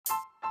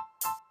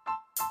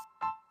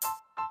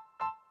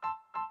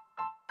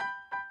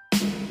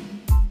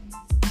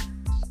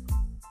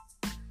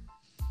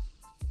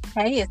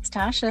Hey, it's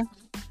Tasha,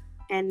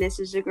 And this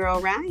is your girl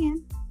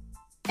Ryan.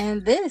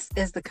 and this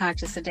is the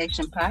Conscious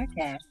Addiction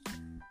Podcast.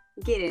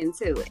 Get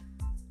into it.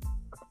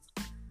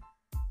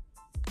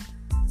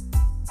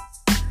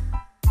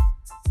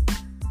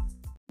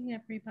 Hey,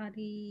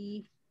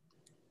 everybody.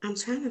 I'm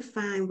trying to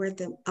find where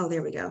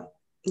there we go.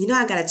 You know,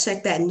 I gotta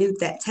check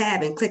that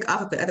tab and click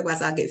off of it,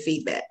 otherwise I'll get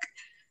feedback.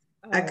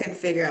 I couldn't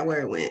figure out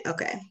where it went.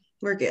 Okay,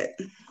 we're good.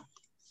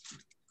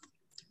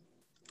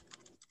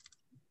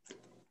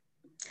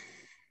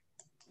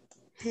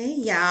 Hey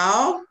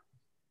y'all.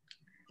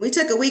 We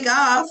took a week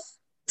off.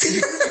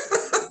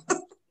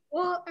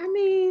 Well,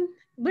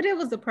 but it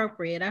was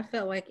appropriate. I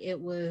felt like it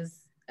was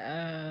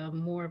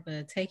more of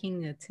a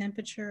taking a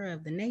temperature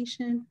of the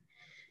nation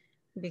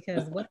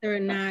because whether or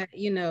not,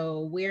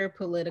 we're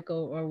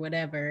political or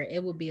whatever,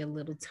 it would be a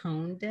little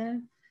tone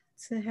deaf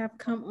to have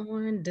come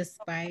on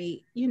despite,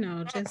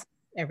 just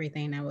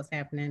everything that was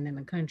happening in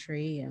the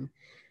country and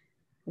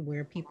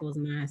where people's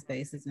mind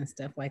spaces and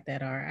stuff like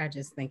that are. I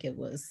just think it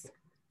was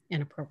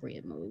an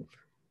appropriate move.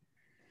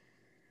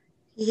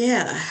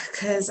 Yeah,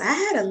 because I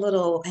had a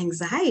little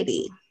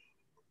anxiety.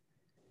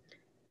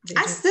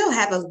 I still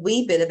have a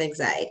wee bit of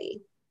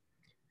anxiety.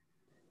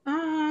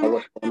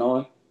 What's going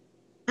on?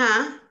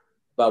 Huh?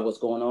 About what's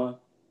going on?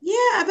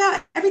 Yeah,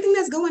 about everything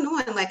that's going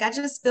on. Like, I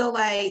just feel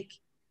like,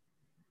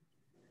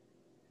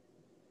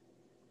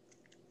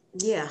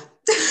 yeah.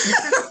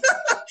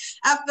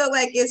 I feel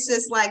like it's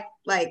just like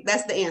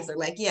that's the answer.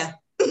 Like, yeah.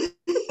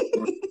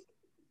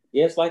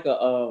 Yeah, it's like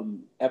a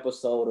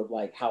episode of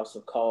like House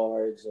of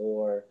Cards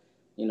or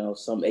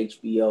some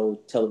HBO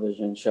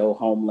television show,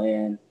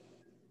 Homeland.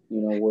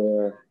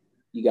 Where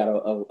you got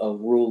a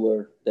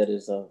ruler that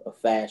is a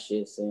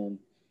fascist and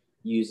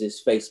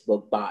uses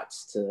Facebook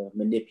bots to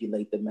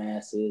manipulate the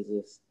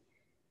masses.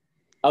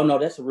 Oh no,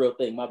 that's a real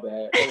thing. My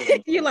bad.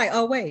 You're like,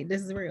 oh wait,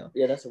 this is real.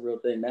 Yeah, that's a real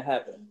thing. That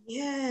happened.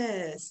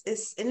 Yes,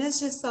 it's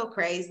just so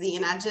crazy,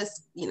 and I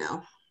just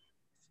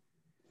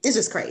it's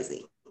just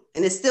crazy,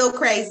 and it's still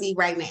crazy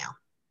right now.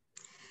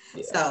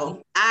 Yeah.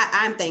 So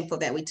I'm thankful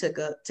that we took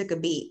a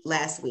beat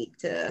last week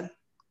to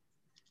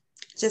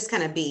just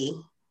kind of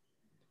be,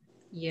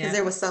 because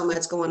there was so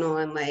much going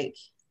on, like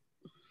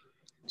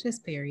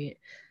just period.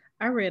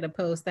 I read a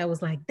post that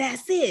was like,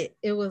 that's it.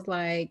 It was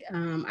like,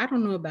 I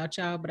don't know about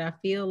y'all, but I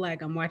feel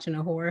like I'm watching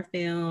a horror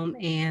film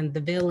and the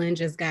villain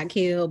just got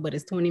killed, but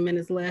it's 20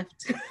 minutes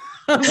left.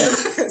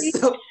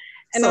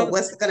 so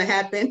what's going to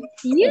happen?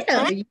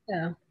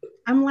 Yeah.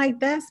 I'm like,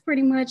 that's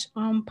pretty much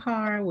on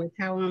par with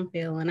how I'm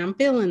feeling. I'm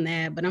feeling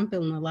that, but I'm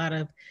feeling a lot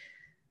of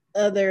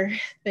other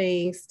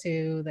things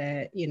too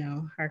that,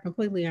 are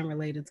completely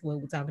unrelated to what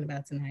we're talking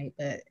about tonight.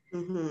 But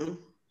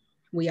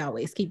we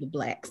always keep it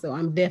Black. So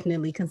I'm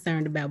definitely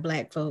concerned about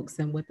Black folks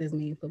and what this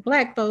means for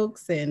Black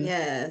folks. And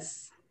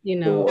yes,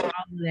 all of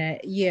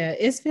that. Yeah,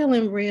 it's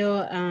feeling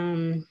real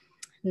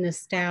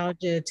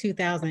nostalgia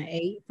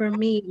 2008 for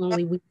me.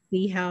 Only we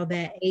see how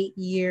that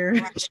 8-year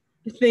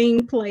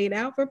thing played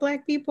out for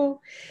Black people.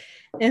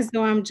 And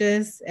so I'm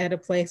just at a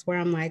place where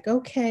I'm like,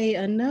 okay,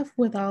 enough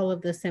with all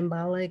of the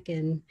symbolic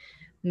and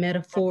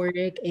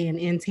metaphoric and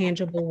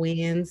intangible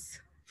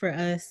wins for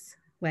us.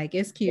 Like,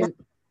 it's cute.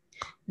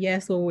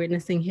 Yes, we're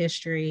witnessing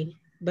history,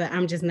 but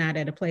I'm just not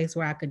at a place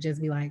where I could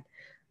just be like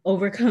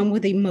overcome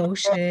with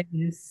emotion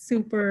and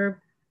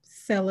super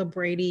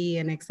celebrate-y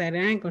and excited.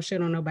 I ain't gonna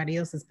shit on nobody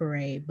else's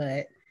parade,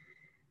 but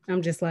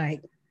I'm just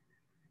like,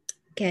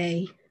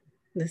 okay,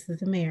 this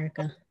is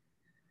America.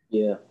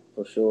 Yeah,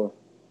 for sure.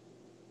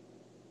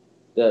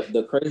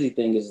 The crazy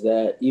thing is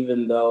that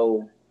even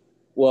though,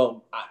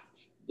 the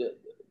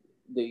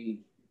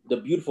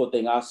beautiful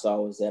thing I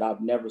saw is that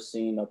I've never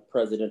seen a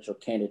presidential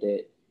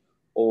candidate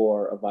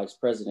or a vice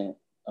president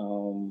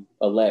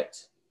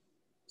elect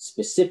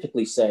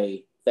specifically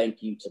say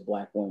thank you to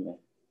Black women.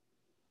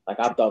 Like,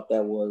 I thought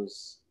that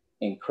was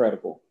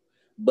incredible.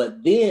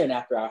 But then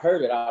after I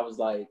heard it, I was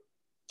like,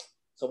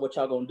 so what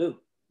y'all gonna do,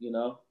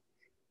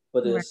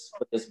 for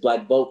this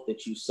Black vote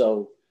that you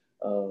so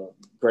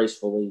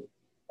gracefully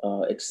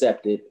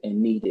accepted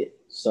and needed.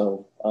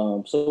 So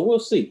we'll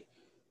see.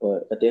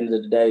 But at the end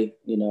of the day,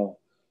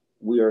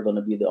 we are going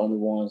to be the only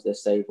ones that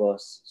save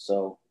us.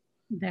 So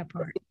that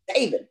part.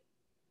 Saving.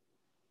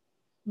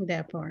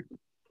 That part.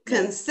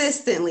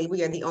 Consistently,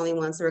 we are the only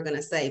ones who are going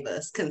to save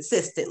us.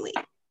 Consistently,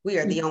 we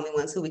are the only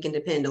ones who we can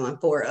depend on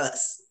for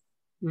us.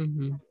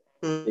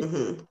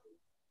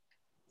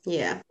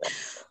 Yeah.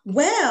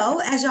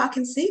 Well, as y'all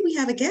can see, we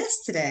have a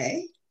guest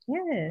today.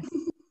 Yes.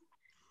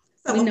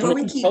 So before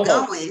we keep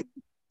going,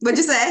 what'd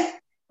you say?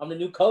 I'm the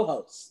new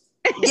co-host.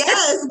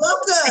 Yes,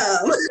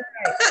 welcome.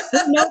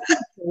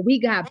 We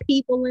got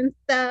people and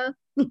stuff.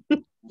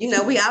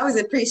 We always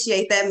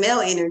appreciate that male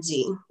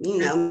energy.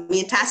 Me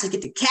and Tasha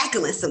get to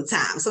cackling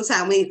sometimes.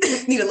 Sometimes we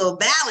need a little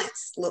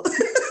balance.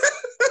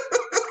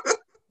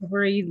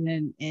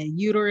 Breathing and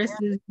uterus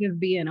is just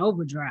being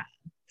overdrive.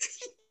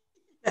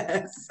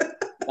 Yes.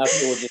 Not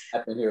sure what just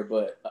happened here,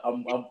 but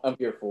I'm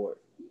here for it.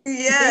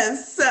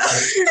 Yes.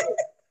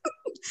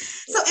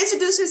 So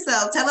introduce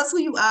yourself. Tell us who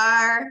you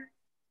are.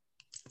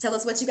 Tell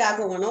us what you got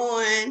going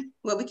on,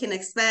 what we can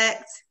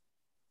expect.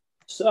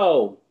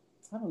 So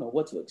I don't know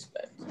what to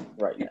expect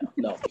right now.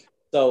 No.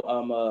 So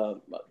I'm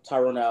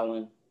Tyrone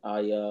Allen.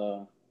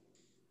 I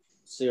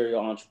serial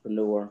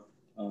entrepreneur.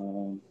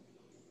 I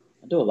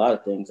do a lot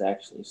of things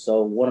actually.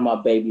 So one of my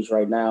babies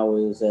right now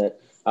is that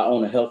I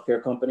own a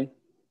healthcare company,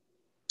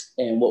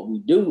 and what we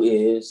do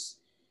is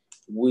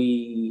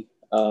we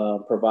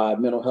provide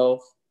mental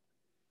health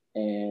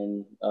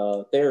and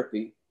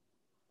therapy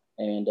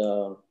and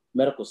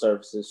medical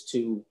services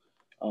to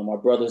our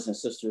brothers and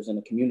sisters in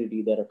the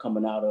community that are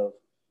coming out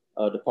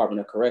of Department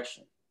of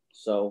Correction.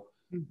 So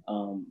we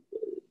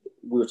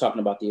were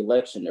talking about the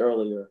election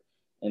earlier,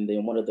 and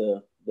then one of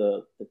the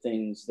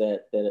things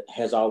that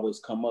has always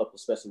come up,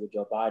 especially with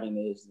Joe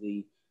Biden, is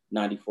the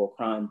 94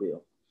 crime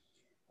bill.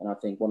 And I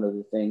think one of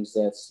the things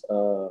that's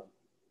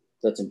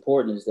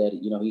important is that,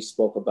 he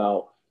spoke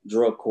about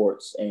drug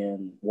courts,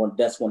 and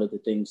that's one of the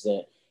things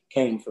that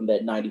came from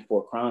that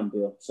 94 crime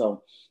bill.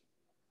 So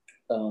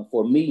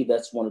for me,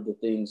 that's one of the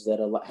things that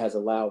has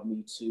allowed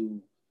me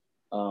to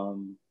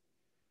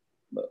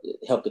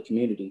help the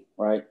community,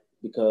 right?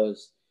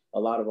 Because a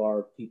lot of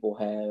our people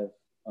have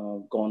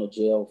gone to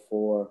jail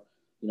for,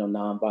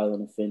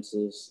 nonviolent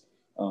offenses,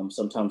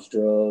 sometimes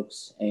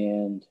drugs,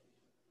 and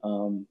a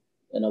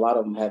lot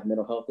of them have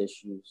mental health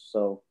issues.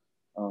 So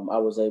I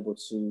was able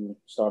to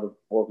start an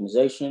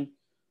organization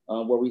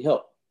where we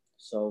help.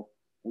 So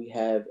we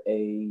have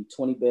a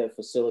 20-bed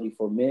facility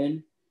for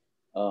men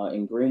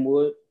in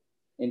Greenwood,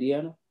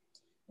 Indiana.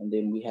 And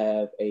then we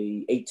have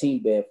a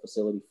 18-bed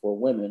facility for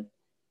women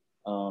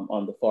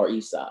on the far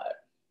east side,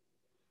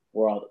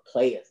 where all the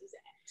players is at.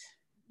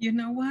 You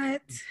know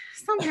what?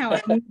 Somehow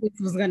I knew this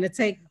was going to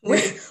take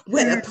where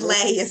the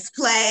players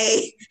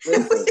play.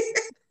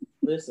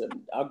 Listen,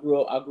 I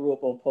grew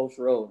up on Post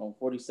Road on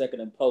 42nd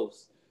and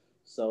Post.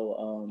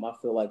 So I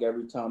feel like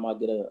every time I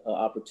get an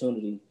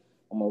opportunity,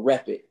 I'm gonna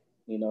rep it,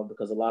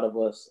 because a lot of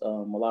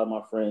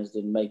my friends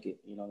didn't make it,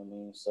 you know what I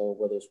mean? So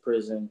whether it's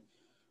prison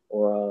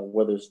or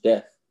whether it's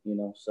death,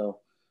 so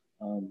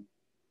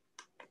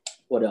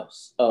what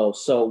else? Oh,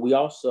 so we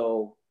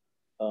also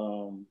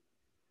own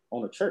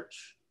a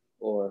church,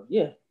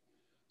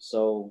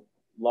 so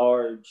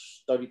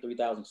large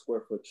 33,000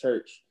 square foot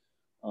church.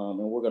 And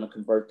we're going to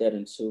convert that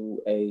into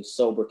a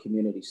sober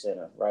community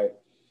center, right?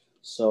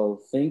 So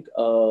think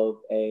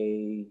of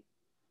a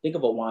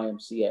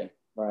YMCA,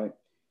 right?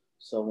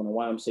 So when a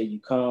YMCA, you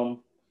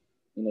come,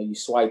 you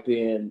swipe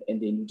in,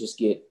 and then you just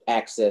get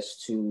access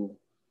to,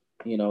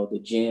 the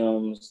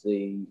gyms,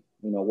 the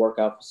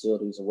workout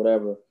facilities or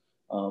whatever.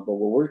 But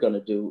what we're going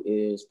to do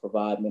is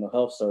provide mental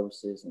health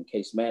services and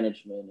case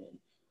management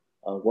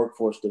and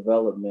workforce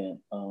development,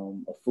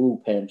 a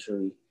food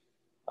pantry,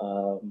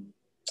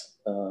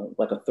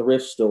 like a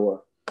thrift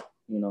store,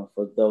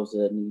 for those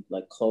that need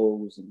like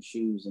clothes and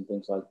shoes and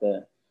things like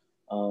that.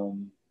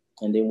 And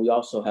then we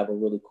also have a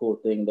really cool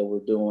thing that we're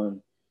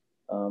doing.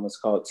 It's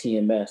called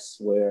TMS,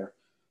 where,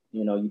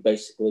 you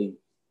basically,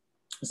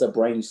 it's a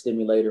brain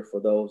stimulator for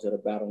those that are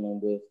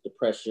battling with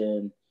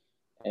depression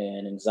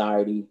and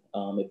anxiety.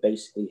 It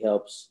basically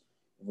helps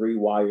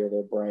rewire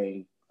their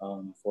brain,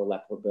 for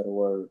lack of a better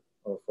word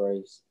or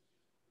phrase.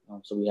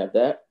 So we have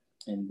that.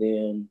 And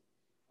then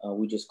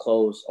we just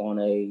closed on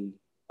a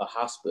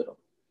hospital.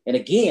 And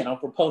again, I'm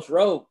from Post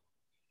Road.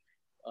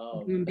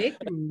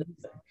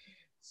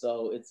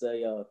 So it's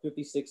a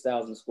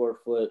 56,000 square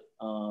foot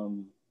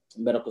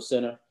medical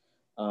center.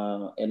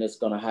 And it's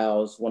going to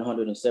house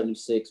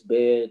 176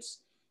 beds.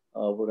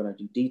 We're going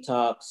to do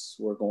detox.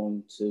 We're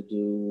going to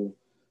do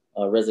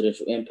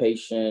residential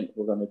inpatient.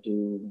 We're going to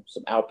do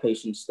some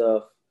outpatient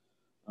stuff.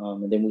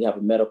 And then we have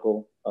a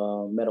medical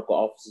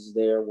offices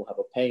there. We'll have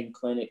a pain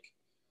clinic.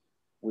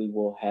 We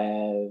will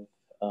have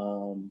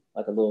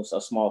like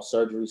a small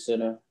surgery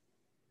center.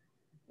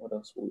 What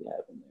else will we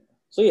have in there?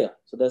 So yeah,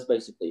 so that's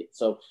basically it.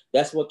 So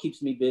that's what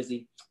keeps me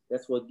busy.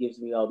 That's what gives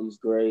me all these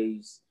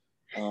grades.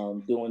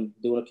 Doing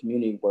a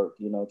community work,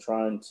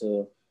 trying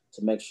to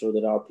make sure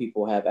that our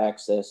people have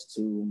access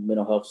to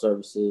mental health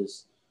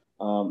services,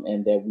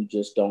 and that we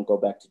just don't go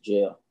back to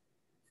jail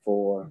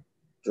for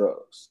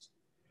drugs.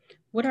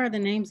 What are the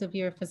names of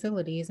your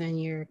facilities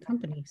and your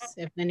companies?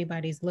 If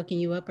anybody's looking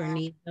you up or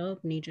need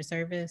help, need your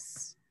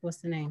service, what's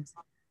the names?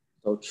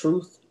 So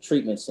Truth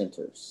Treatment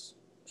Centers.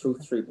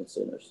 Truth Treatment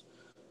Centers.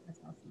 That's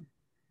awesome.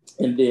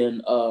 And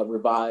then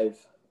Revive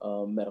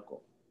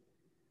Medical.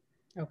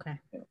 Okay.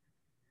 Yeah.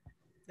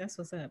 That's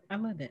what's up. I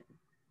love it.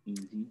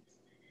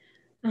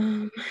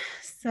 Mm-hmm.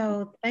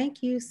 So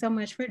thank you so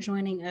much for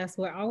joining us.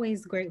 We're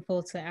always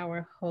grateful to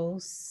our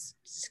hosts,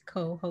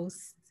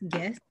 co-hosts,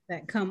 guests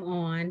that come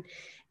on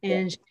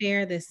and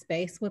share this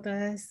space with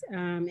us,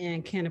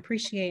 and can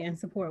appreciate and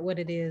support what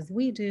it is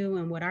we do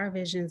and what our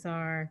visions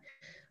are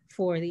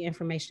for the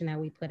information that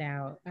we put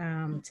out.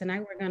 Tonight,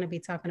 we're going to be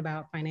talking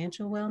about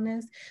financial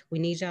wellness. We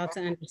need y'all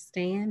to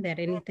understand that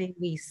anything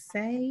we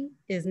say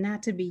is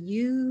not to be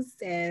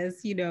used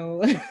as,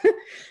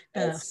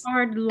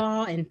 hard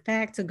law. In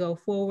fact, to go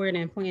forward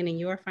and planning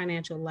your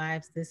financial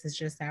lives, this is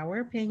just our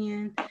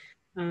opinion.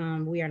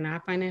 We are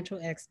not financial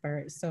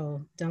experts,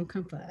 so don't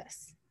come for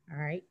us. All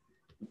right.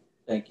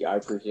 Thank you. I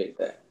appreciate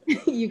that.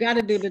 You got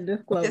to do the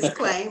disclosure.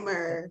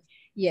 Disclaimer.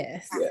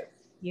 Yes, Yeah.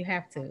 you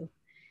have to.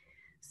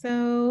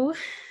 So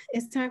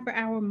it's time for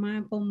our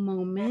mindful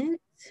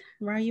moment.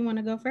 Ryan, you want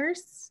to go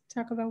first?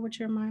 Talk about what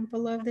you're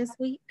mindful of this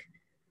week.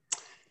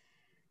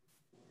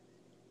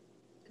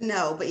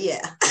 No, but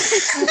yeah.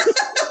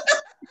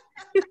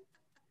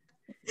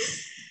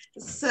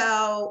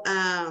 So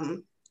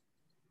I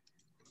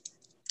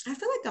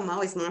feel like I'm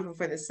always mindful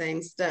for the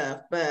same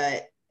stuff,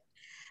 but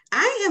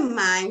I am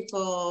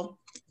mindful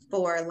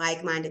for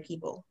like-minded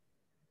people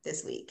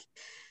this week.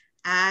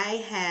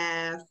 I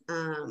have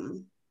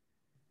an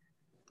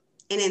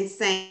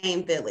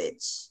insane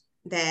village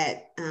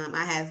that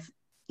I have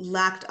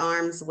locked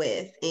arms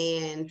with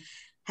and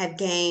have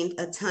gained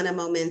a ton of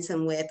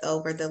momentum with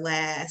over the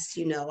last,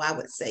 I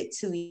would say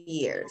 2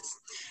 years.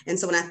 And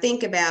so when I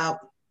think about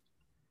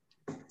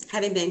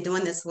having been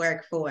doing this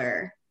work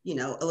for,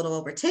 a little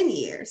over 10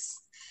 years,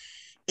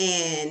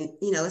 and,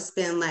 it's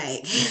been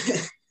like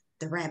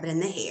the rabbit in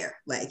the hare,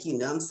 like,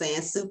 I'm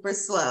saying, super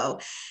slow.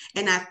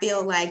 And I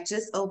feel like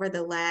just over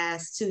the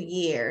last 2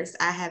 years,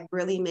 I have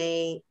really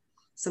made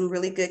some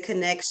really good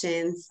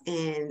connections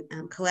and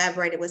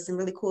collaborated with some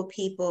really cool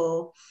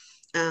people.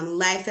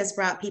 Life has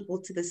brought people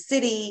to the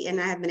city, and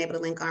I have been able to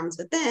link arms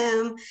with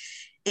them.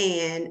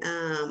 And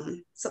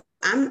so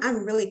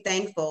I'm really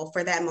thankful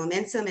for that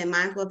momentum and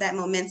mindful of that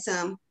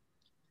momentum.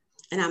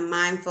 And I'm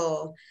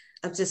mindful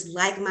of just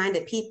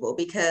like-minded people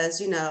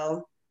because,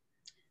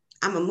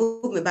 I'm a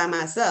movement by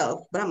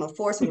myself, but I'm a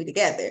force when we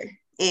together.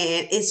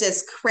 And it's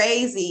just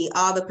crazy,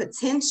 all the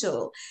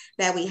potential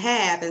that we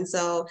have. And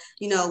so,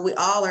 we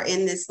all are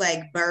in this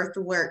like birth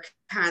work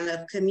kind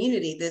of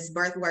community, this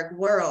birth work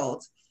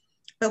world,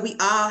 but we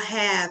all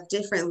have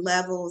different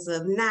levels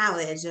of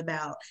knowledge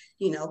about,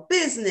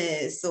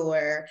 business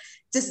or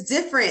just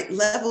different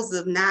levels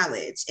of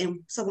knowledge. And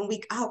so when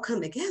we all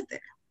come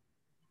together,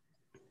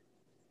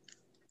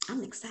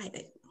 I'm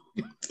excited.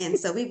 And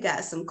so we've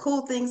got some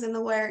cool things in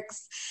the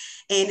works.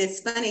 And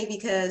it's funny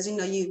because,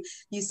 you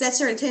set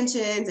your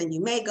intentions and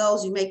you make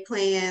goals, you make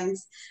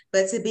plans,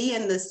 but to be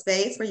in the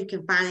space where you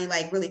can finally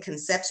like really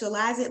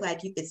conceptualize it,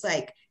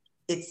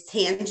 it's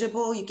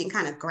tangible. You can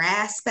kind of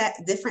grasp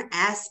at different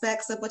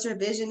aspects of what your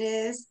vision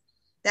is.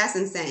 That's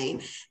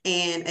insane.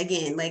 And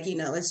again,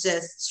 it's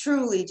just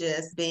truly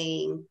just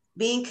being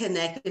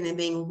connected and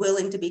being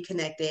willing to be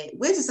connected,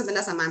 which is something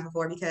else I'm mindful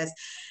for because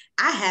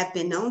I have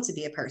been known to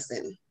be a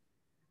person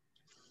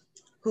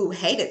who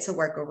hated to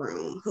work a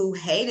room, who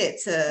hated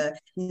to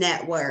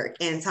network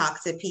and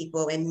talk to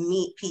people and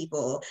meet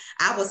people.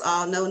 I was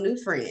all no new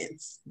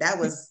friends. That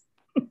was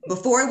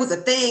before it was a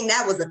thing.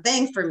 That was a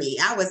thing for me.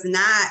 I was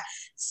not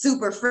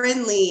super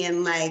friendly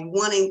and like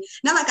wanting,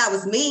 not like I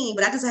was mean,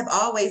 but I just have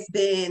always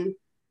been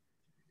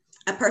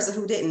a person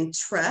who didn't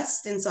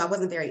trust. And so I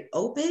wasn't very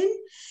open.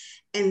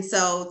 And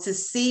so to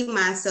see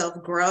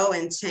myself grow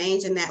and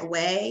change in that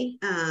way,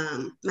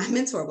 my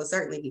mentor would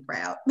certainly be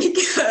proud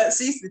because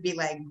she used to be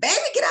like, baby,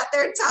 get out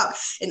there and talk,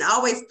 and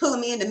always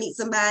pulling me in to meet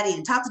somebody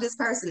and talk to this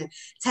person and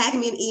tagging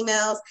me in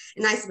emails.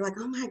 And I used to be like,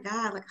 oh my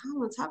God, like I don't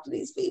want to talk to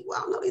these people.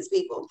 I don't know these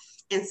people.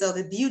 And so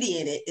the beauty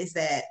in it is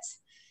that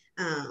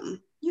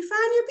you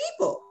find your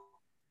people.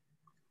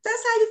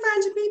 That's how you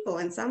find your people.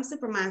 And so I'm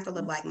super mindful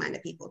of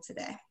like-minded people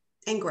today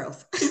and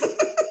growth.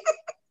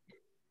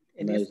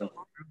 It is so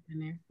in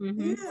there.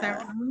 Mm-hmm.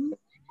 Yeah.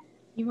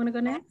 You want to go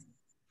next?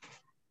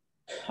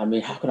 I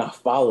mean, how can I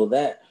follow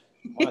that?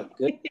 My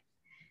goodness.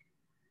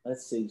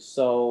 Let's see.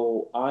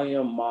 So I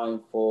am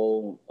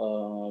mindful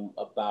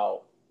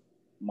about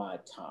my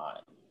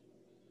time,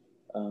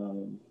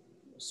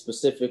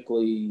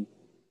 specifically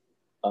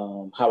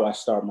how I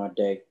start my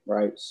day.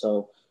 Right.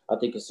 So I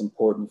think it's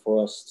important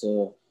for us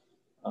to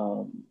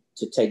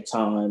take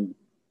time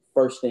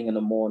first thing in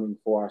the morning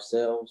for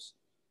ourselves,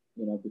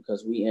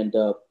 because we end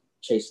up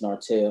chasing our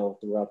tail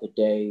throughout the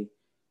day.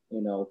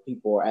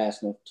 People are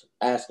asking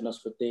us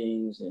for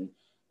things, and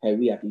hey,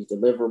 we have these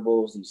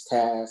deliverables, these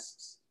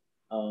tasks.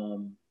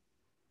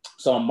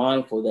 So I'm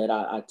mindful that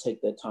I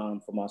take that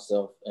time for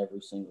myself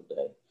every single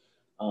day.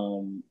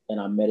 And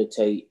I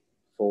meditate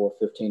for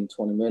 15 to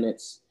 20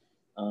 minutes.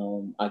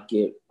 I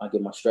get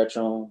my stretch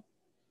on,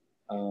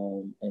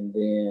 and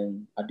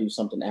then I do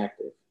something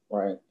active,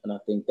 right? And I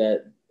think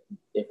that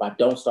if I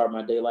don't start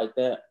my day like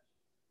that,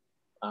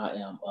 I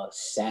am a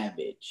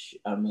savage.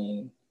 I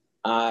mean,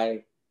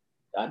 I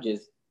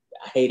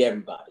hate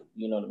everybody.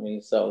 You know what I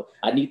mean? So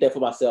I need that for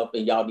myself,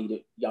 and y'all need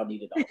it. Y'all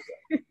need it also.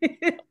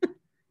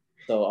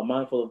 So I'm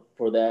mindful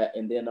for that,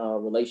 and then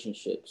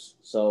relationships.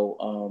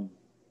 So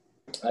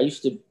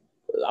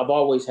I've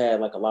always had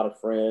like a lot of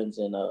friends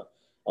and a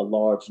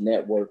large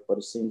network, but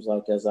it seems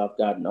like as I've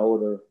gotten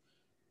older,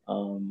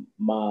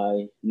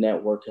 my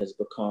network has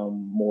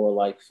become more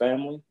like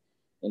family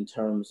in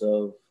terms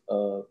of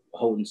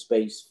holding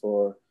space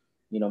for,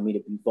 me to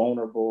be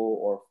vulnerable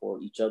or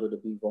for each other to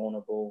be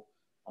vulnerable,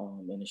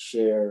 and to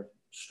share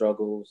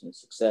struggles and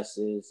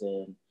successes.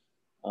 And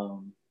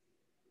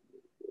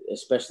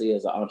especially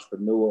as an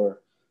entrepreneur,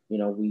 you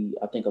know,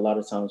 I think a lot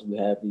of times we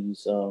have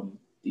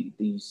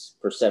these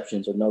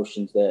perceptions or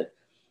notions that,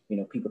 you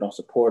know, people don't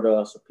support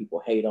us or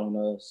people hate on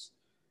us.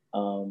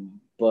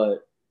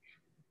 But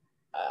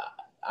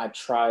I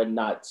try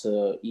not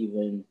to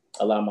even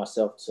allow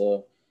myself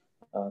to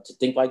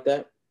think like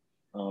that.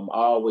 I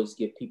always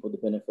give people the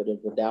benefit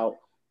of the doubt,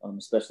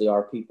 especially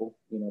our people,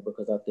 you know,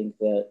 because I think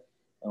that,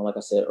 like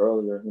I said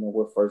earlier, you know,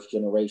 we're first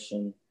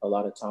generation a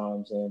lot of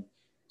times, and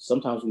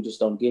sometimes we just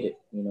don't get it,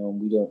 you know,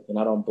 and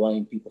I don't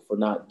blame people for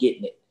not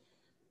getting it.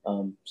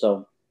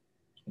 So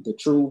the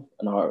true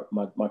and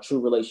my true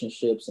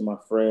relationships and my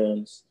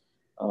friends,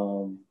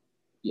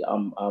 yeah,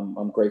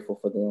 I'm grateful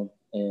for them,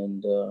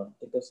 and I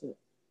think that's it.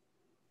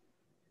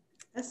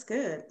 That's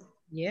good.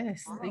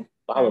 Yes.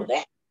 Follow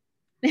that.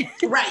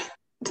 Right.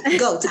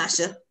 Go,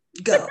 Tasha.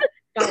 Go.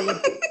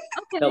 Okay,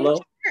 hello.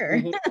 Sure.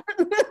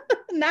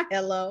 Mm-hmm. Not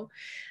hello.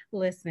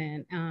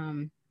 Listen,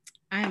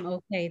 I am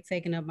okay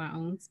taking up my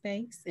own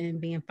space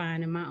and being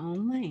fine in my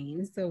own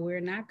lane. So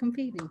we're not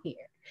competing here.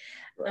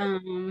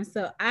 Right.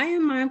 So I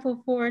am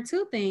mindful for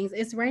two things.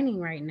 It's raining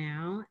right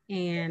now,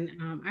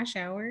 and I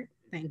showered.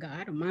 Thank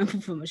God, I'm mindful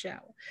for my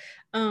shower.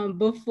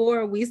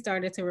 Before we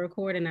started to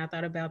record, and I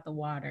thought about the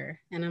water,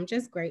 and I'm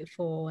just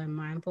grateful and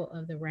mindful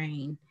of the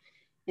rain,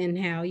 and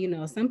how, you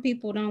know, some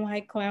people don't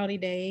like cloudy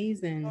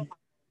days, and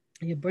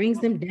it brings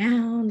them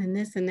down, and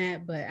this and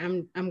that. But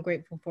I'm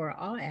grateful for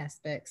all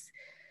aspects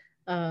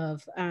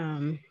of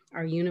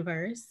our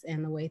universe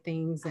and the way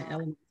things and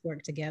elements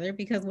work together,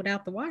 because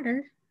without the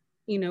water,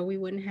 you know, we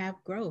wouldn't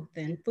have growth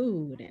and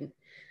food and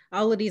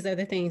all of these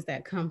other things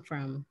that come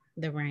from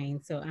the rain.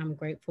 So I'm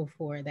grateful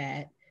for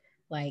that,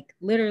 like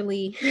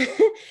literally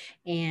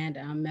and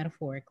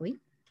metaphorically.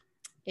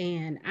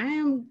 And I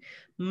am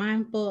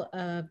mindful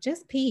of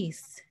just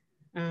peace.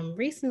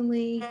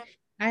 Recently,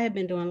 I have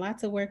been doing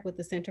lots of work with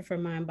the Center for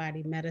Mind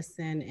Body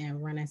Medicine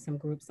and running some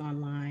groups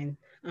online,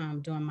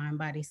 doing mind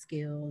body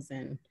skills,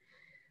 and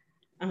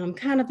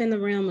kind of in the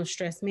realm of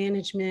stress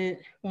management.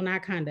 Well,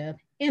 not kind of,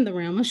 in the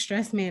realm of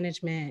stress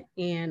management.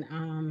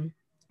 And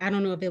I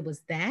don't know if it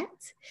was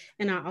that.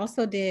 And I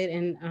also did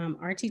an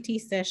RTT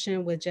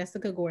session with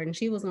Jessica Gordon.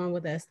 She was on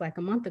with us like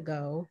a month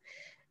ago.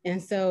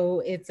 And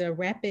so it's a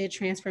rapid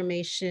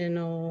transformation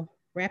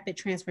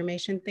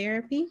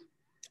therapy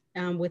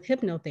with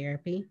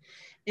hypnotherapy.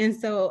 And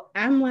so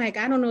I'm like,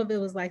 I don't know if it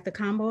was like the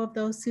combo of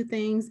those two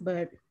things,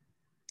 but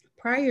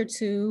prior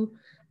to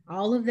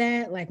all of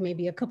that, like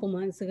maybe a couple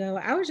months ago,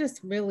 I was just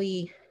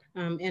really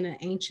in an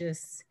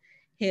anxious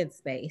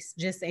headspace,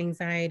 just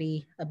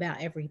anxiety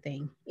about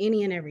everything,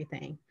 any and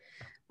everything.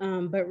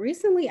 But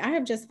recently, I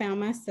have just found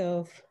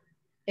myself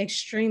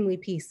extremely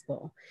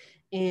peaceful.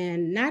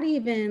 And not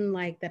even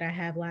like that I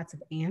have lots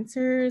of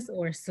answers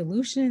or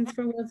solutions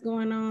for what's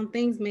going on.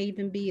 Things may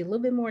even be a little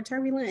bit more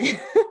turbulent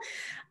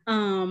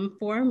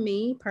for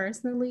me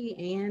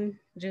personally and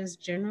just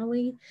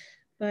generally.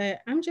 But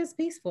I'm just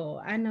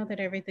peaceful. I know that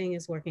everything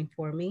is working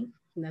for me.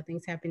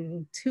 Nothing's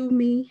happening to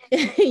me.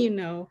 You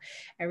know,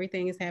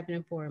 everything is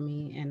happening for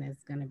me and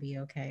it's going to be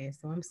okay.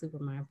 So I'm super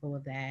mindful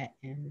of that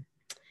and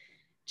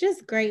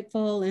just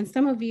grateful. And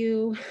some of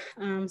you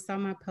saw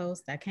my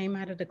post. I came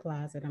out of the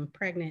closet. I'm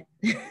pregnant.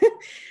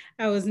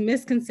 I was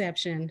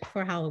misconception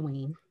for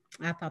Halloween.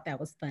 I thought that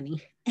was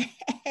funny.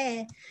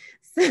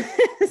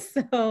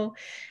 so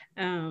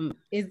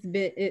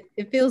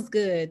it feels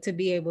good to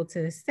be able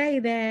to say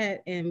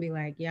that and be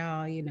like,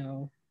 y'all, you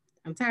know,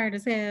 I'm tired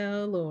as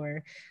hell,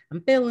 or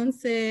I'm feeling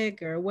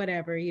sick, or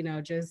whatever, you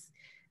know, just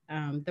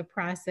the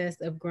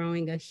process of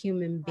growing a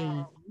human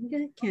being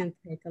can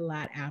take a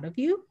lot out of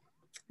you,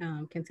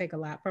 can take a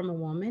lot from a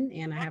woman.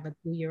 And I have a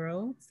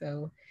 2-year-old,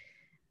 so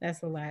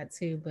that's a lot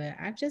too. But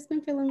I've just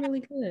been feeling really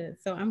good.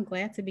 So I'm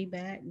glad to be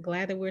back.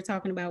 Glad that we're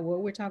talking about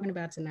what we're talking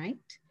about tonight.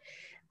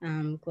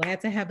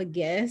 Glad to have a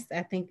guest.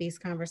 I think these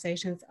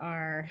conversations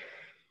are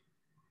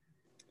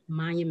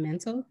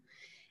monumental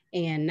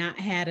and not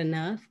had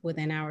enough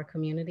within our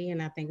community. And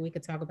I think we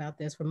could talk about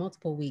this for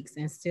multiple weeks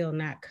and still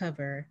not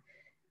cover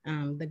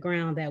the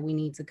ground that we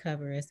need to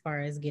cover as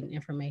far as getting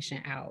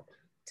information out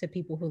to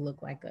people who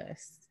look like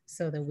us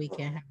so that we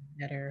can have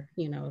a better,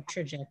 you know,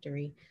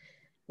 trajectory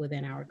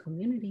within our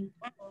community.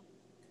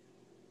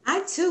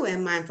 I too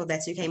am mindful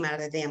that you came out of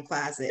the damn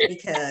closet,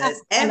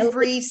 because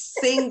every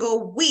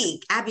single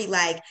week I'd be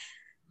like,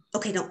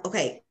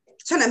 okay,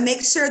 trying to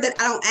make sure that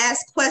I don't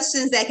ask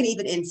questions that can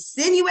even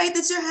insinuate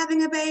that you're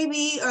having a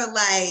baby, or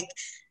like,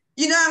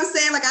 you know what I'm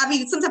saying? Like, I'll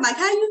be sometimes like,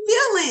 how you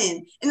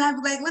feeling? And I'd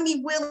be like, let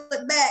me wheel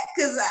it back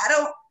because I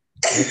don't.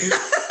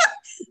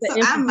 So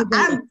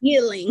I'm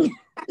healing.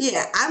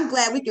 Yeah, I'm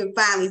glad we can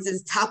finally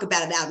just talk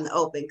about it out in the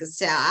open, because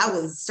child, I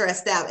was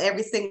stressed out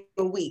every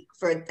single week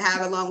for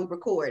however long we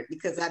record,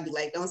 because I'd be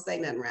like, don't say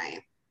nothing,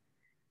 Ryan.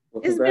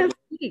 Well, it's been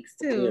weeks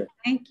too. Yeah.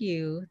 Thank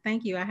you.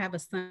 I have a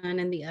son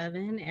in the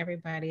oven.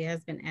 Everybody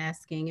has been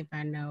asking if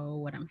I know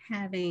what I'm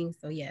having.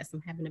 So yes,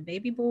 I'm having a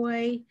baby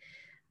boy.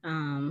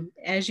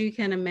 As you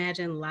can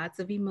imagine, lots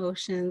of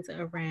emotions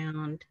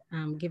around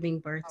giving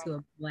birth to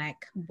a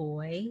Black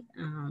boy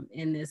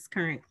in this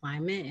current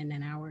climate and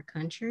in our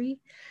country.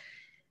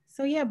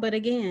 So, yeah, but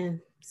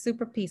again,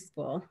 super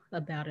peaceful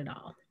about it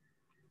all.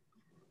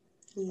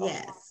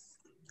 Yes.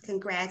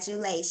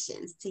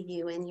 Congratulations to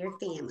you and your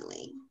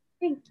family.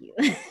 Thank you.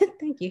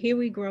 Thank you. Here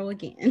we grow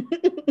again.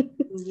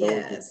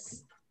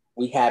 Yes.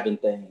 We having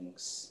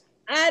things.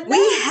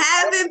 We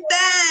having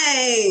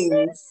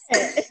things.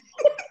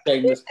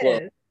 Shameless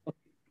plug.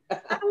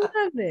 I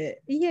love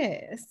it.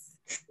 Yes.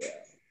 Yeah.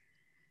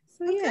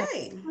 So yeah,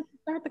 let's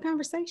start the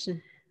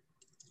conversation.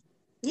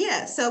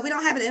 Yeah. So we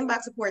don't have an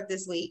inbox report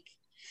this week.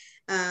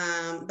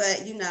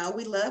 But you know,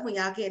 we love when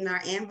y'all get in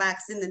our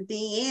inbox in the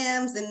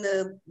DMs and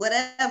the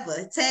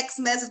whatever, text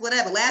message,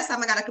 whatever. Last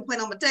time I got a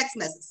complaint on my text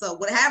message. So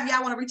whatever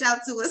y'all want to reach out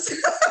to us,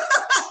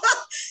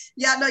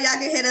 y'all know y'all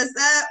can hit us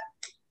up.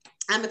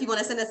 If you want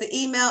to send us an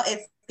email,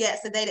 it's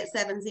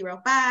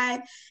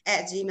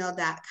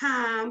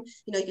getsedated705@gmail.com.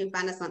 You know, you can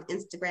find us on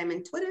Instagram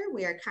and Twitter.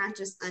 We are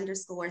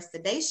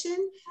conscious_sedation.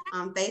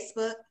 On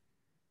Facebook,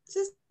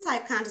 just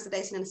type conscious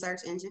sedation in the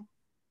search engine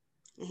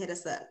and hit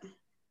us up.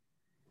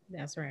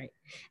 That's right.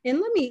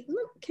 And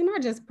can I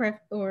just I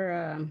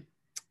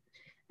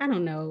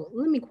don't know,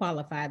 let me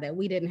qualify that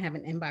we didn't have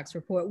an inbox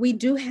report. We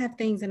do have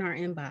things in our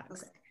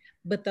inbox,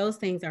 but those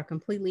things are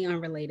completely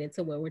unrelated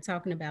to what we're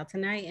talking about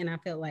tonight. And I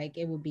felt like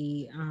it would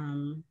be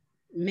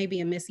maybe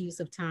a misuse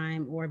of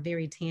time or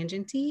very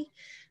tangenty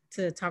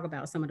to talk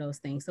about some of those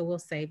things. So we'll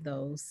save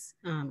those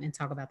and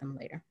talk about them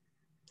later.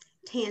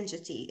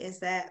 Tangenty, is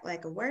that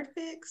like a word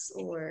fix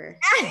or?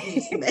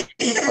 I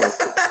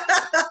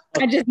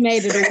just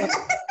made it a word.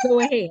 Go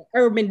ahead,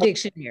 Urban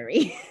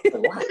Dictionary.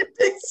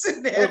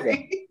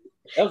 Dictionary.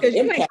 Because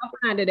you ain't gonna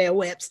find it at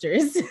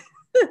Webster's.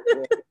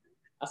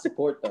 I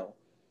support though.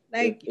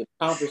 If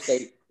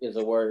conversate is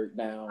a word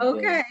now.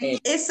 Okay.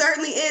 It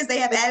certainly is. They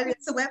have added it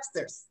to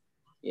Webster's.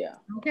 Yeah.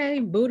 Okay.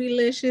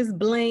 Bootylicious,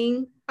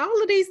 bling,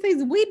 all of these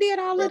things. We did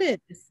all of this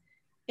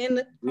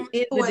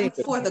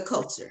for the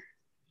culture.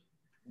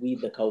 We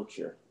the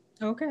culture.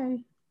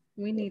 Okay.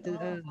 We need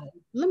to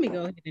let me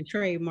go ahead and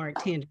trademark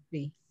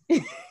tangency.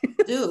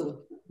 Do.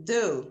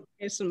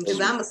 Because I'm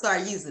gonna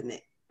start using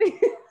it.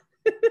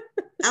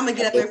 I'm gonna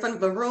get up in front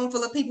of a room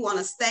full of people on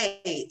a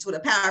stage with a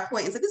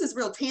PowerPoint and say, "This is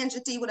real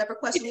tangenty. Whatever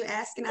question you're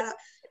asking, I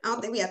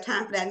don't think we have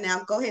time for that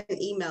now. Go ahead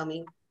and email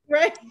me.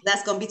 Right?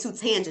 That's gonna be too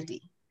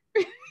tangenty."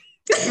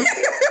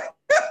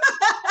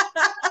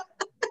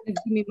 Give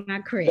me my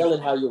credit. Tell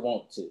it how you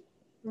want to.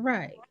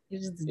 Right.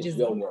 It's just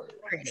your word.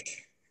 Credit.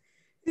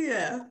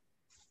 Yeah.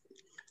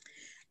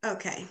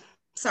 Okay.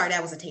 Sorry,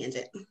 that was a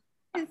tangent.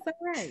 It's all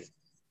right.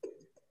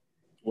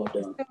 Well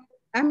done.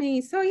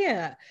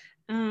 Yeah.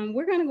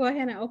 We're going to go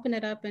ahead and open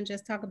it up and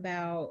just talk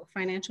about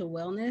financial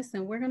wellness.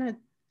 And we're going to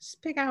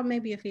just pick out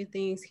maybe a few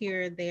things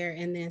here or there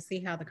and then see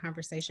how the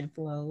conversation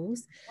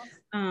flows.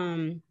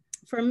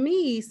 For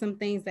me, some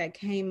things that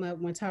came up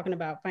when talking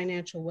about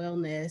financial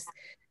wellness,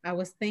 I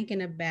was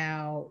thinking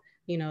about,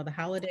 the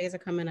holidays are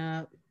coming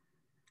up,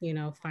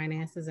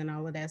 finances and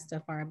all of that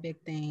stuff are a big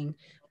thing.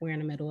 We're in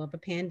the middle of a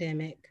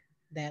pandemic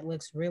that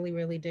looks really,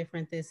 really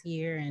different this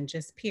year and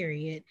just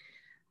period.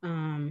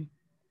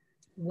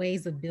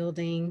 Ways of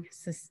building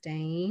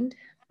sustained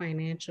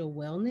financial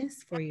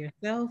wellness for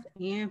yourself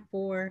and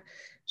for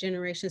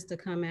generations to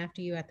come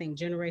after you. I think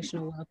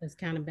generational wealth has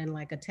kind of been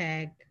like a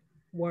tag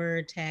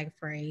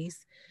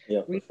phrase.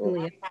 Yeah,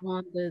 recently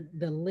on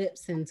the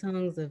lips and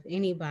tongues of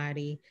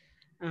anybody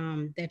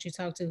that you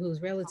talk to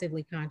who's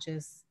relatively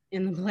conscious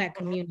in the Black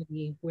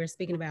community. We're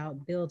speaking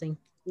about building,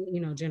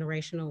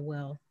 generational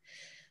wealth.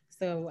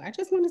 So I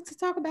just wanted to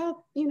talk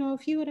about, a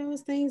few of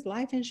those things,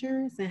 life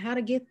insurance and how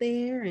to get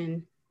there.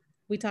 And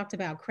we talked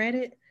about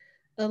credit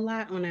a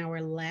lot on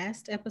our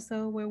last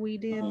episode where we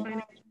did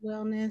financial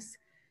wellness.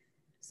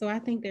 So I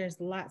think there's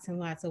lots and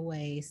lots of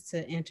ways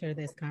to enter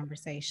this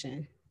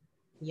conversation.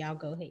 Y'all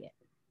go ahead.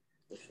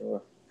 For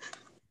sure.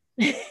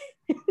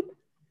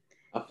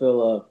 I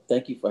feel,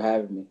 thank you for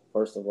having me.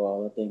 First of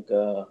all, I think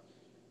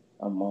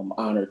I'm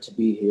honored to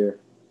be here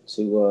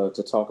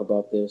to talk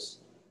about this.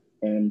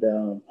 And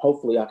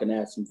hopefully I can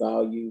add some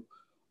value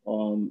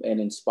and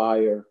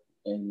inspire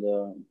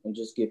and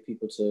just get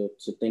people to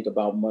think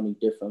about money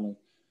differently.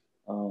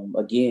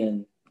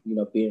 Again,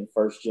 being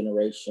first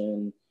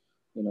generation,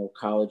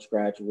 college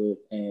graduate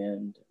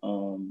and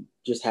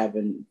just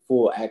having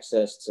full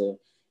access to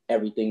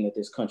everything that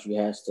this country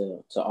has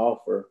to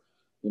offer.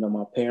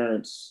 My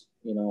parents,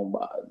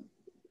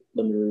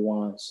 let me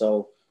rewind.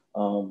 So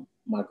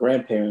my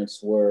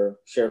grandparents were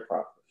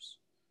sharecroppers.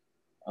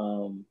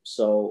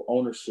 So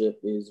ownership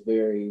is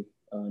very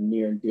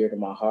near and dear to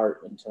my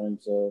heart in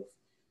terms of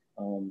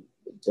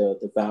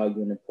the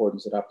value and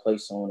importance that I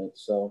place on it.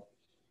 So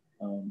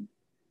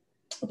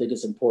I think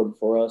it's important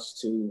for us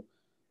to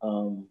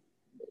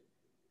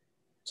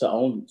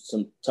own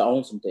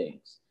some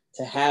things,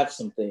 to have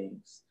some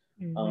things,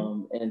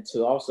 and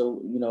to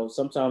also,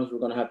 sometimes we're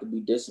going to have to be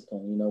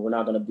disciplined. We're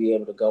not going to be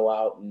able to go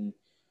out and,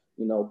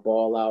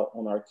 ball out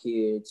on our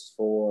kids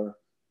for,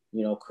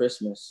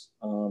 Christmas.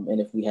 And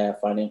if we have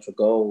financial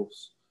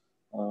goals,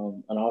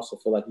 and I also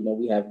feel like,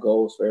 we have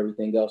goals for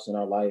everything else in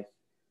our life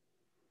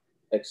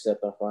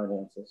except our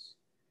finances.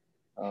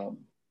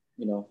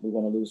 We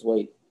want to lose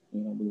weight.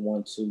 We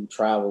want to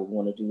travel. We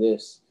want to do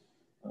this.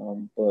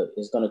 But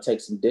it's going to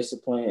take some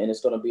discipline, and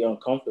it's going to be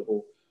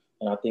uncomfortable.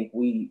 And I think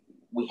we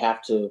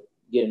have to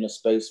get in a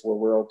space where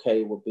we're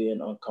okay with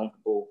being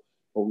uncomfortable,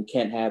 but we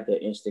can't have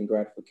that instant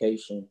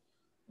gratification.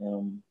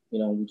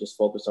 We just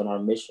focus on our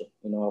mission.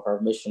 If our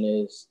mission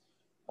is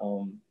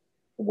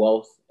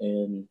wealth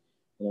and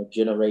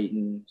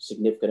generating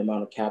significant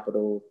amount of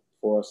capital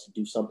for us to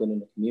do something in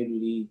the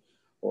community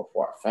or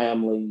for our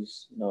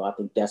families, I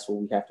think that's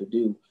what we have to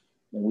do,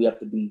 and we have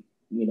to be,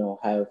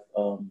 have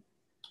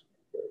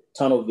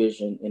tunnel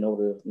vision in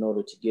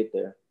order to get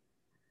there.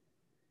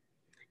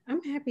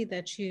 I'm happy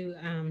that you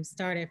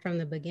started from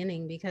the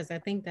beginning, because I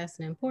think that's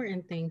an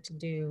important thing to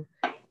do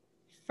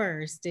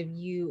first. If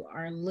you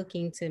are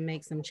looking to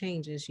make some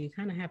changes, you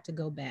kind of have to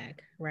go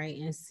back, right,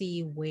 and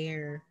see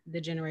where the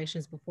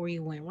generations before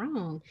you went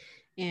wrong.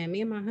 And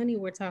me and my honey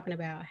were talking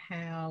about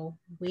how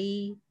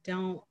we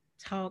don't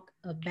talk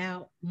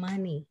about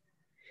money.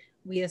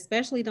 We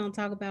especially don't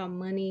talk about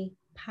money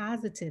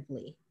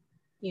positively.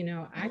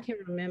 I can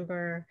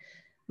remember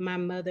my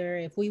mother,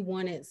 if we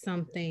wanted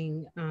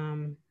something,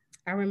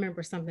 I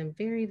remember something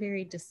very,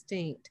 very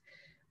distinct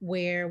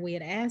where we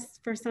had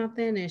asked for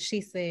something and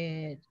she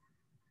said,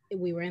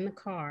 we were in the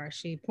car,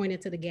 she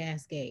pointed to the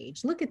gas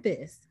gauge. Look at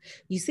this.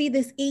 You see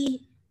this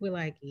E? We're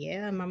like,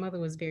 yeah, my mother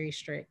was very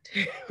strict,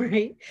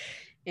 right?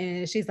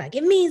 And she's like,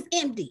 it means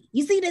empty.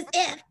 You see this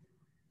F?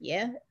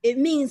 Yeah, it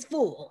means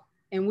full.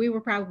 And we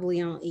were probably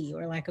on E,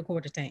 or like a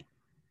quarter tank.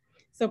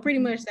 So pretty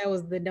much that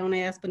was the don't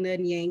ask for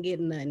nothing, you ain't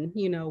getting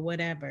nothing,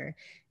 whatever.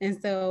 And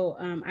so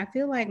I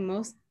feel like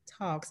most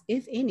talks,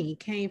 if any,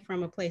 came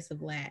from a place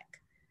of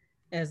lack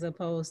as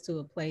opposed to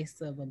a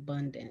place of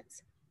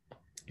abundance.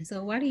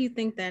 So why do you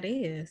think that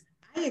is?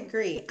 I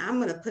agree.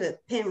 I'm going to put a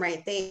pin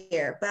right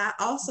there. But I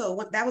also,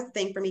 that was the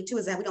thing for me too,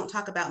 is that we don't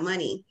talk about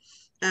money.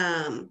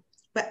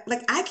 But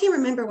like, I can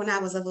remember when I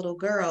was a little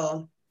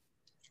girl,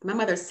 my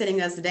mother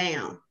sitting us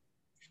down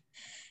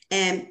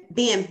and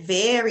being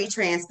very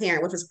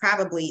transparent, which was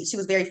probably, she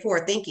was very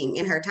forward thinking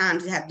in her time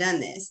to have done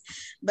this.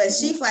 But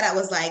she flat out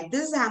was like,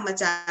 this is how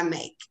much I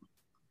make.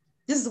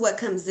 This is what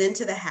comes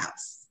into the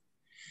house.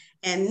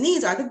 And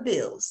these are the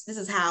bills. This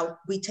is how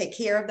we take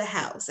care of the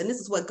house. And this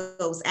is what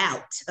goes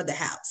out of the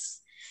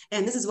house.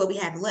 And this is what we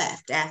have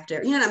left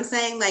after. You know what I'm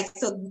saying? Like,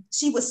 so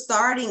she was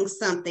starting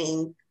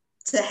something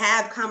to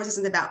have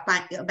conversations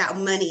about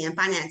money and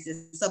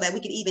finances so that we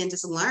could even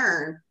just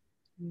learn,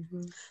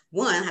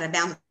 one, how to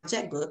balance a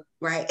checkbook,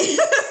 right?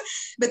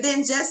 But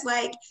then just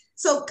like,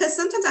 so, because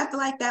sometimes I feel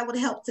like that would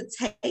help to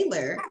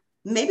tailor.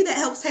 Maybe that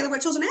helps tailor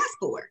what children ask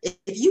for.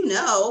 If you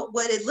know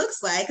what it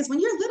looks like, because when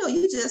you're little,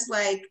 you just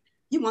like,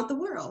 you want the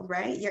world,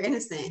 right? You're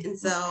innocent. And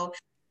so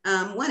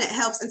when it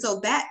helps, and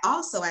so that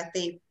also, I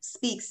think,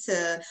 speaks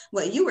to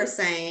what you were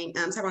saying,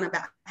 talking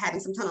about having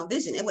some tunnel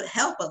vision. It would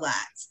help a lot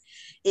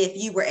if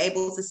you were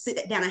able to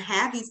sit down and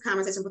have these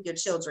conversations with your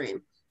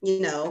children.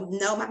 No,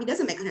 mommy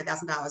doesn't make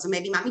 $100,000, or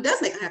maybe mommy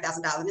does make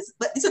 $100,000,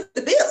 but these are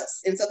the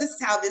bills. And so this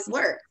is how this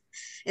works.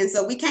 And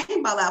so we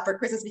can't ball out for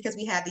Christmas because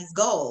we have these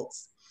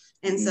goals.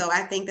 And so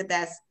I think that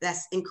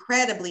that's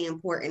incredibly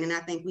important. And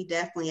I think we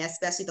definitely,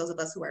 especially those of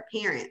us who are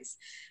parents,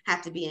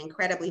 have to be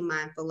incredibly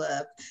mindful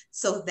of,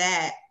 so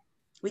that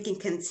we can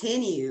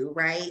continue,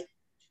 right?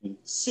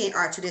 Share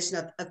our tradition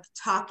of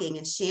talking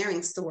and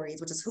sharing stories,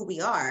 which is who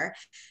we are.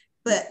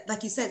 But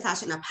like you said,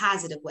 Tasha, in a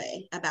positive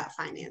way about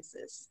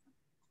finances.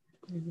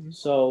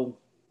 So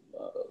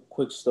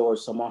quick story.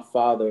 So my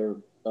father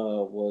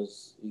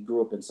he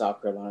grew up in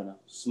South Carolina,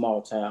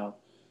 small town.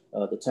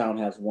 The town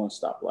has one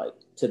stoplight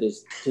to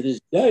this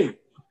day.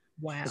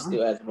 Wow. It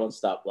still has one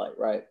stoplight,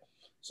 right?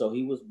 So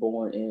he was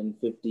born in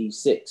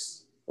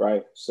 56,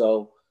 right?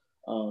 So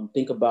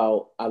think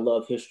about, I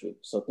love history.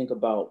 So think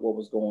about what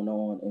was going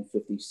on in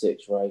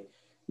 56, right?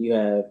 You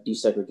have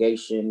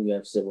desegregation, you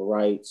have civil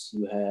rights,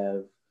 you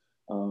have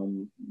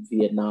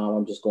Vietnam.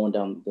 I'm just going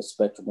down the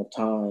spectrum of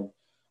time.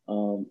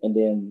 And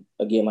then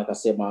again, like I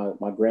said,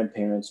 my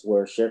grandparents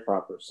were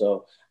sharecroppers.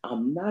 So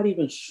I'm not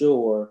even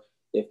sure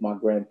if my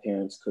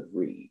grandparents could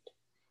read,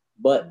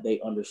 but they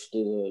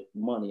understood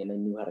money and they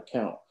knew how to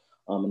count,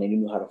 and they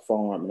knew how to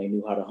farm, and they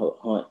knew how to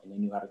hunt, and they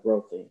knew how to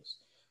grow things.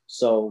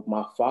 So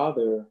my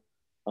father,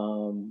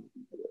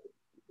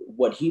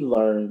 what he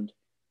learned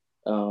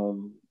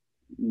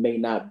may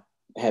not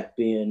have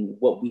been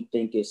what we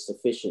think is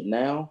sufficient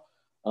now,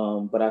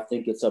 but I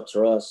think it's up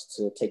to us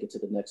to take it to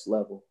the next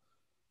level.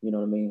 You know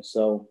what I mean?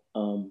 So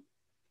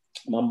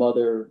my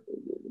mother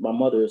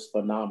is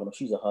phenomenal.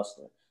 She's a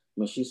hustler. I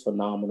mean, she's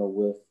phenomenal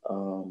with,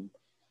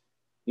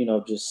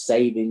 just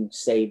saving.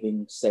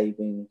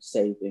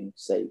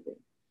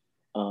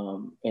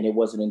 And it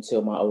wasn't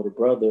until my older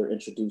brother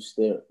introduced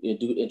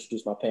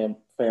my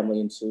family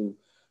into,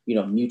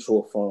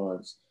 mutual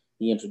funds.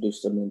 He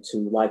introduced them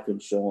into life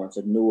insurance,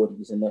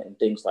 annuities, and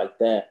things like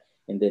that.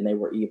 And then they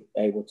were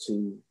able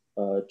to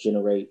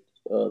generate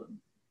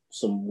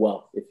some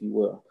wealth, if you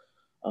will.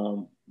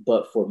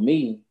 But for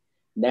me,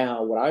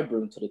 now what I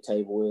bring to the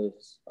table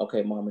is,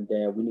 okay, mom and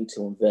dad, we need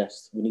to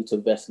invest. We need to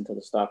invest into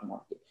the stock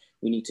market.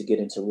 We need to get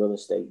into real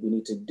estate. We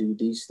need to do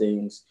these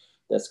things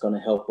that's going to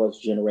help us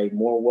generate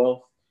more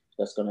wealth,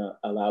 that's going to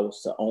allow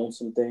us to own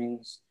some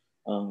things,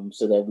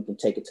 so that we can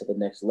take it to the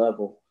next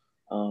level.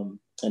 And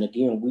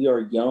again, we are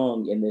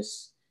young in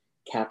this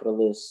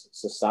capitalist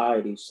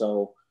society.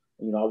 So,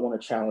 you know, I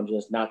want to challenge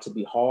us not to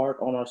be hard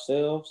on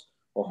ourselves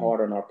or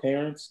hard on our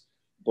parents,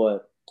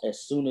 but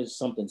as soon as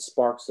something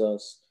sparks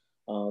us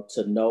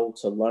to know,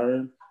 to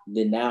learn,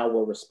 then now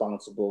we're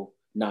responsible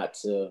not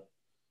to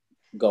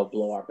go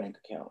blow our bank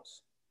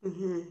accounts.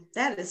 Mm-hmm.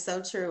 That is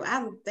so true.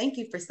 I thank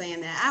you for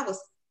saying that. I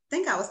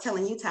was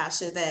telling you,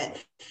 Tasha,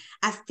 that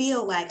I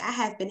feel like I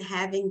have been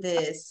having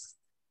this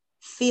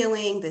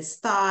feeling, this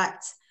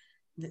thought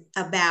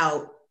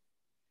about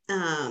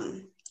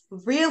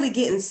really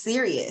getting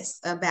serious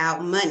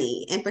about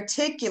money, in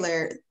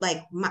particular,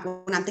 like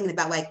when I'm thinking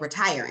about like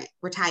retirement,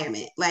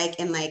 like,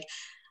 and like,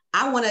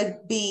 I want to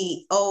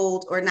be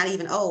old, or not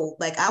even old,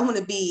 like I want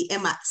to be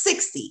in my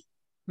 60,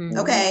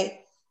 okay,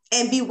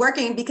 and be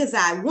working because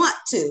I want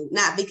to,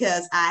 not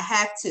because I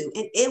have to,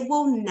 and it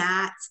will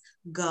not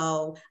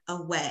go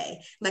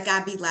away. Like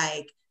I'd be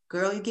like,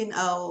 girl, you're getting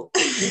old.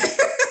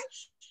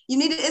 You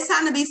need it. It's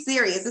time to be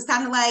serious. It's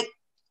time to like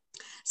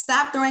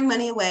stop throwing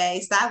money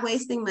away, stop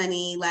wasting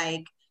money.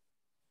 Like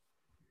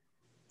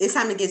it's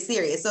time to get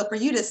serious. So for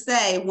you to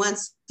say,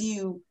 once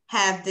you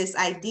have this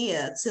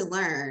idea to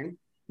learn,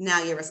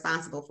 now you're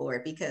responsible for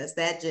it, because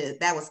that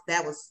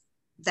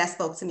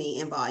spoke to me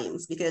in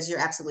volumes, because you're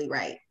absolutely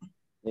right.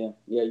 Yeah,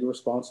 you're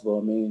responsible.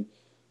 I mean,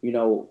 you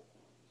know,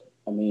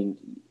 I mean,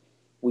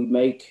 we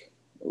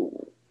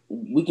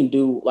can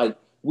do, like,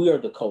 we are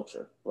the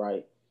culture,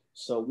 right?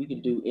 So we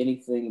can do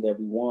anything that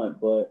we want,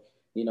 but,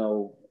 you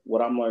know,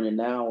 what I'm learning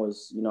now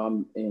is, you know,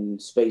 I'm in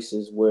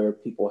spaces where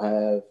people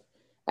have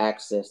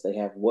access, they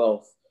have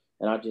wealth,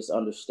 and I just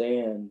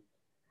understand,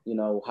 you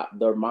know,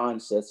 their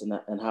mindsets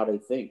and how they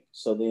think.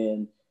 So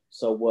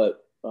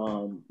what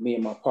me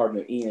and my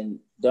partner Ian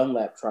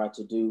Dunlap tried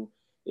to do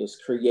is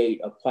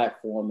create a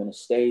platform and a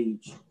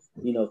stage,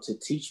 you know, to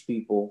teach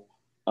people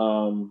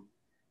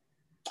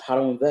how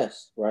to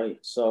invest, right?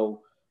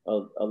 So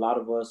a lot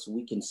of us,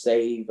 we can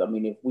save. I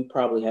mean, if we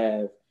probably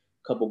have a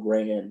couple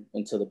grand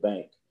into the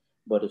bank,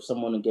 but if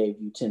someone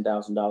gave you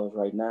 $10,000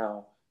 right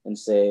now and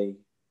say,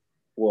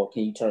 well,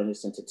 can you turn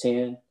this into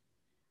 10?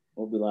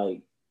 We'll be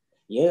like,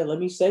 yeah, let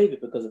me save it,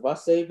 because if I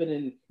save it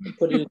and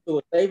put it into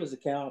a savings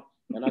account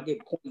and I get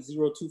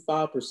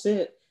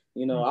 0.025%,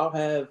 you know, I'll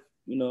have,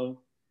 you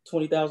know,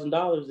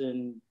 $20,000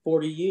 in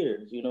 40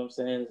 years. You know what I'm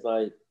saying? It's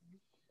like,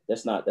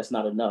 that's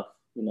not enough,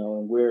 you know,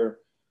 and we're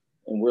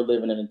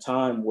living in a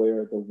time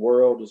where the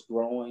world is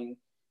growing,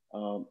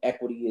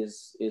 equity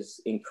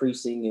is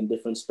increasing in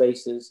different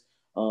spaces,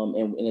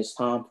 and it's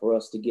time for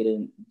us to get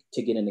in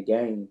the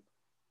game,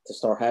 to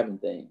start having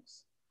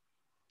things.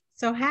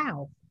 So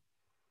how?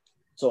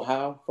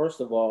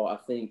 First of all, I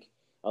think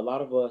a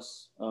lot of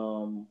us,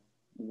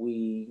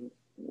 we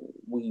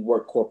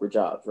work corporate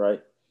jobs,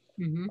 right?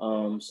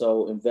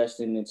 So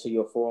investing into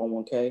your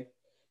 401k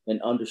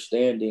and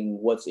understanding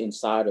what's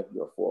inside of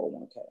your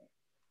 401k.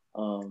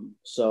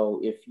 So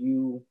if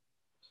you,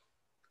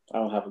 I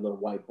don't have a little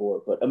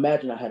whiteboard, but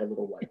imagine I had a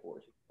little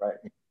whiteboard, right?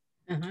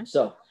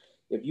 So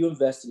if you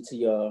invest into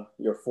your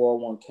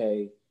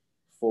 401k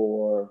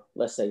for,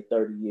 let's say,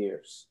 30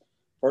 years,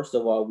 first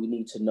of all, we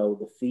need to know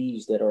the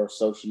fees that are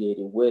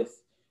associated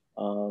with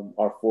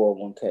our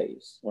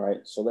 401ks,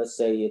 right? So let's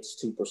say it's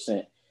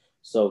 2%.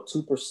 So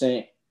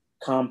 2%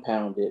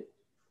 compounded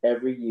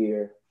every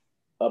year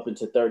up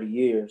into 30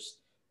 years,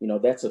 you know,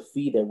 that's a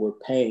fee that we're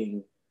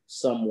paying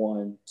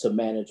someone to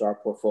manage our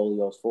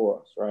portfolios for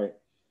us, right?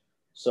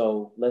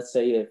 So let's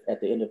say if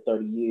at the end of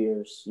 30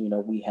 years, you know,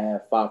 we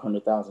have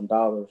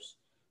 $500,000.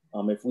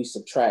 If we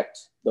subtract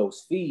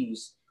those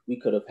fees, we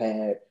could have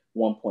had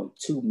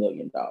 $1.2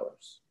 million.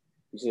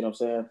 You see what I'm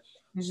saying?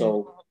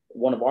 So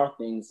one of our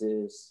things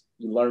is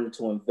you learn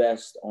to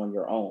invest on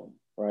your own,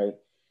 right?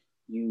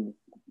 You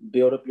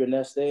build up your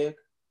nest egg,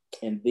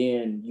 and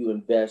then you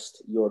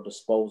invest your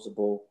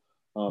disposable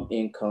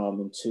income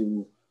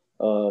into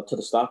to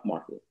the stock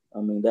market. I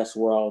mean, that's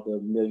where all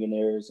the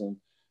millionaires and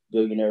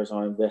billionaires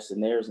are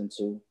investing theirs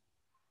into.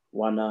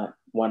 Why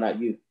not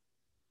you?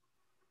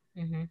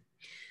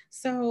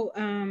 So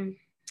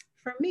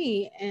for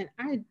me, and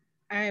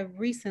I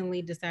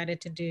recently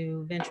decided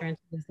to venture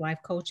into this life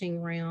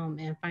coaching realm,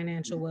 and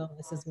financial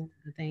wellness is one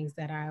of the things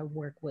that I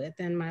work with.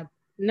 And my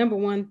number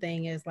one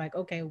thing is like,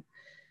 okay,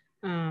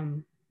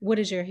 what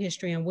is your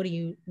history, and what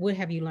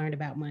have you learned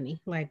about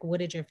money? Like, what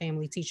did your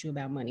family teach you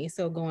about money?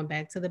 So going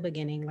back to the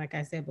beginning, like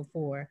I said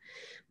before,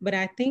 but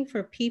I think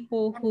for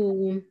people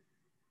who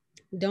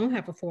don't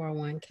have a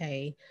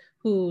 401k,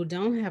 who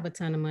don't have a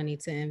ton of money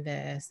to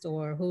invest,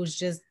 or who's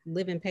just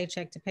living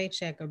paycheck to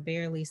paycheck or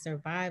barely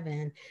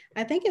surviving,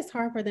 I think it's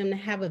hard for them to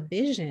have a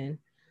vision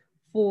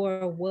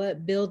for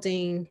what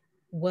building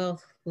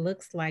wealth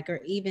looks like, or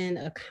even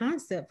a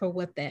concept for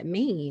what that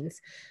means.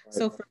 Right.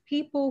 So for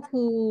people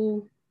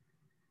who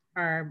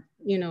are,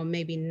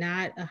 maybe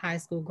not a high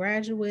school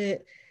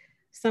graduate,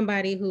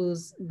 somebody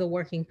who's the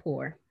working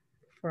poor,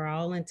 for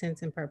all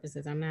intents and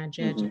purposes, I'm not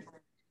judging.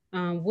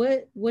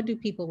 What do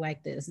people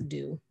like this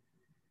do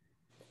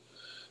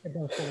to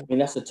go I forward? mean,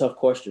 that's a tough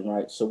question,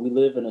 right? So we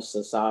live in a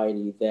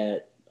society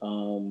that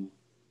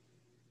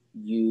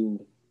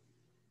you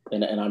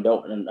and I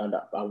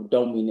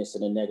don't mean this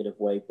in a negative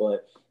way,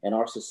 but in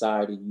our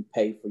society, you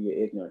pay for your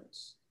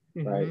ignorance,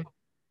 right? Mm-hmm.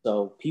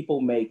 So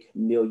people make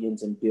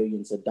millions and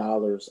billions of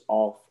dollars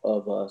off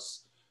of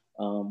us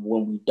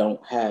when we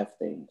don't have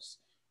things.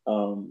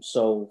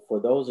 So for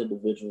those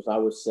individuals, I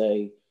would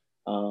say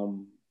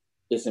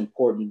it's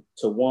important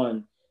to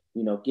one,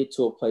 get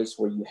to a place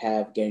where you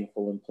have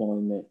gainful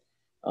employment.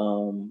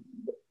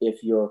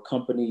 If your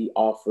company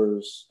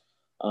offers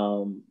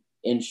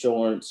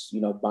insurance,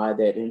 buy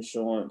that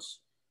insurance.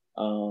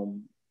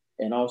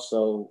 And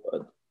also,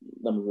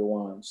 let me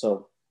rewind.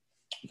 So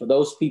for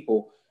those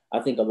people, I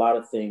think a lot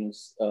of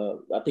things,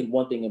 I think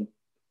one thing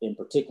in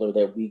particular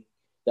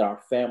that our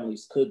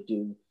families could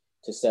do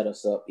to set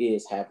us up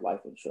is have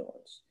life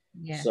insurance.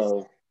 Yes.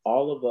 So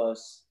all of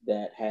us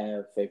that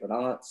have favorite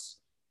aunts,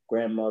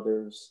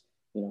 grandmothers,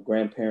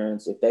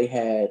 grandparents, if they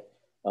had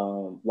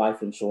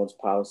life insurance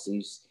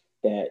policies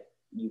that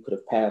you could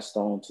have passed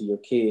on to your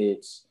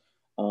kids,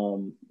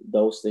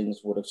 those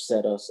things would have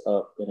set us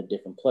up in a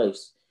different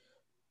place.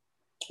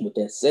 With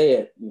that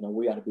said,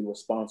 we got to be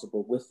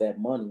responsible with that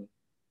money.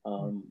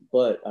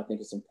 But I think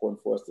it's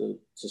important for us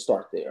to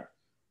start there.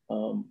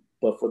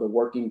 But for the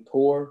working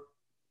poor,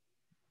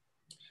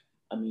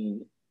 I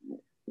mean,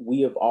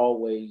 we have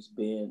always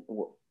been,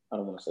 well, I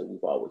don't want to say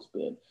we've always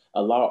been,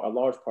 a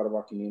large part of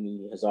our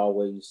community has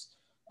always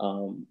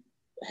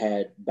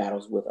had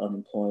battles with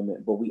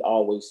unemployment, but we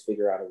always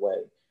figure out a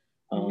way.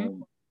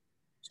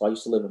 So I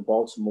used to live in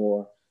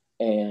Baltimore,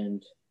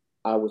 and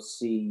I would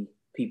see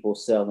people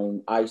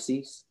selling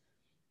ices.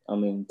 I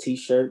mean,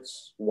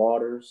 T-shirts,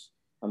 waters.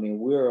 I mean,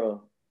 we're a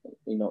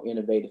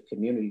innovative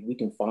community. We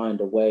can find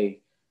a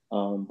way,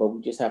 but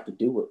we just have to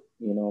do it.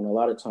 And a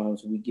lot of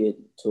times we get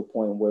to a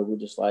point where we're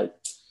just like,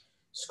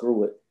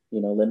 screw it.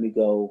 Let me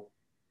go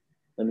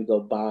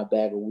buy a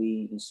bag of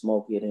weed and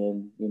smoke it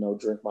and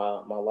drink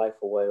my life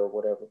away or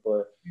whatever.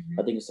 But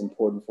I think it's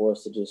important for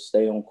us to just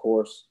stay on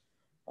course.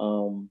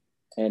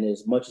 And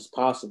as much as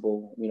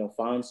possible,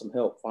 find some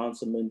help, find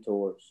some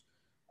mentors,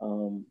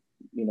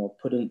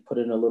 put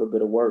in a little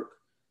bit of work.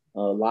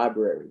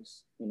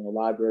 Libraries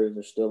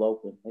are still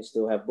open. They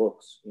still have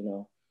books,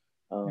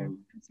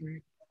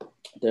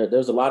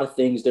 there's a lot of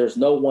things. There's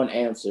no one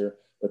answer,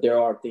 but there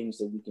are things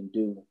that we can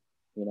do.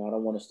 I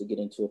don't want us to get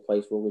into a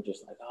place where we're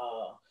just like,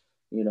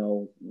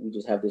 we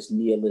just have this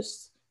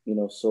nihilist,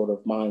 sort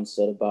of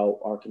mindset about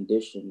our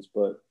conditions.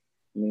 But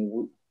I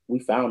mean, we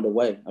found a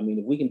way. I mean,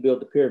 if we can build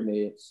the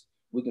pyramids,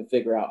 we can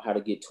figure out how to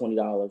get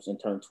 $20 and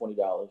turn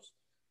 $20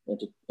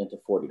 into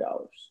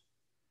 $40.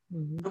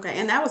 Okay.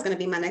 And that was going to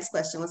be my next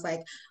question, was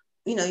like,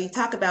 you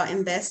talk about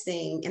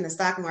investing in the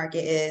stock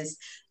market is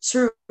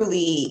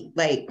truly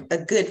like a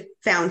good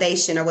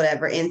foundation or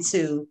whatever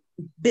into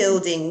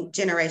building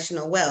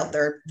generational wealth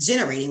or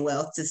generating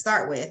wealth to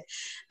start with.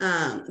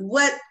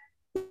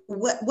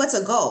 What's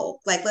a goal?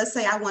 Like, let's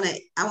say I want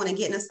to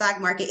get in the stock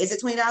market. Is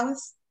it $20?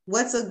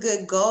 What's a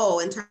good goal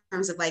in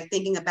terms of like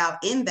thinking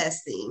about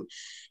investing?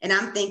 And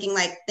I'm thinking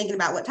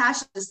about what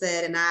Tasha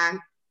said, and I'm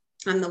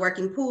the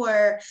working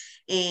poor,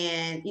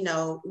 and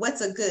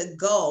what's a good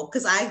goal?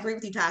 Because I agree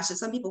with you, Tasha.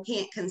 Some people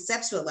can't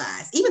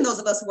conceptualize, even those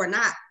of us who are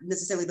not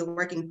necessarily the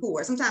working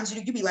poor. Sometimes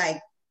you be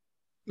like,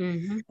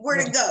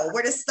 where to go,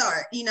 where to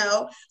start,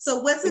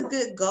 So what's a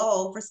good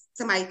goal for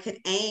somebody could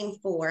aim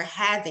for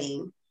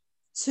having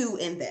to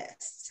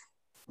invest?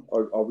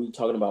 Or are we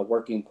talking about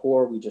working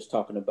poor? Or are we just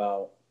talking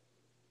about?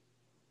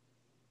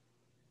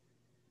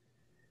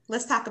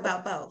 Let's talk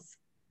about both.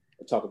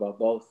 We'll talk about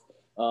both.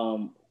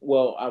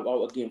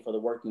 Well, again, for the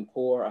working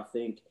poor, I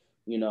think,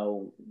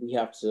 we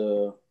have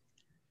to,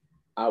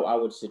 I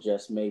would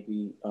suggest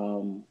maybe,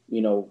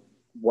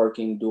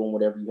 working, doing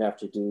whatever you have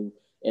to do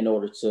in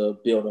order to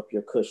build up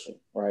your cushion,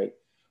 right?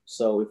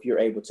 So if you're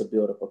able to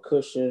build up a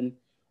cushion,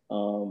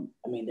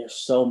 I mean, there's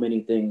so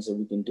many things that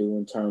we can do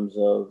in terms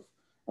of,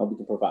 we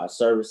can provide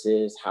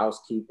services,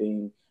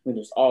 housekeeping. I mean,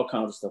 there's all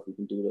kinds of stuff we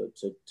can do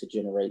to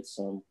generate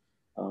some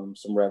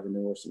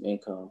revenue or some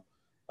income.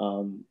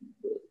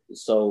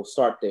 So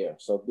start there.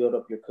 So build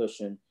up your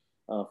cushion.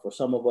 For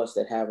some of us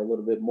that have a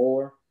little bit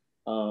more,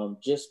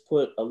 just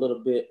put a little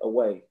bit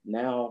away.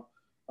 Now,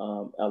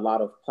 a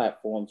lot of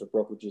platforms or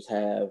brokerages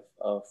have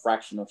a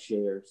fraction of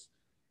shares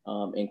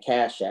in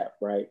Cash App,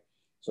 right?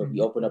 So if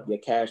you open up your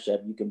Cash App,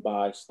 you can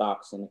buy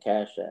stocks in the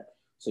Cash App.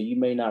 So you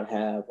may not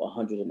have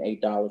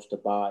 $108 to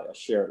buy a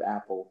share of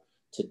Apple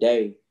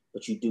today,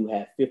 but you do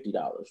have $50,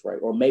 right?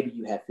 Or maybe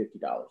you have $50.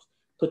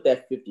 Put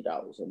that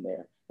 $50 in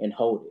there and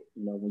hold it.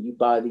 When you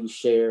buy these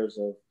shares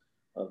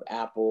of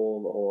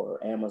Apple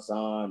or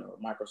Amazon or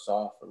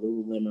Microsoft or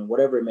Lululemon,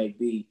 whatever it may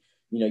be,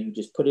 you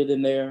just put it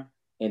in there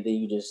and then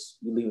you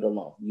leave it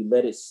alone. You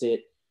let it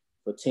sit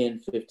for 10,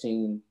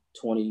 15,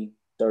 20,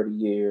 30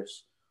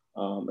 years.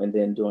 And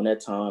then during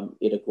that time,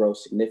 it'll grow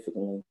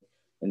significantly.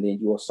 And then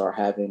you will start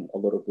having a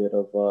little bit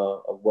of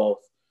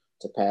wealth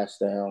to pass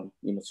down,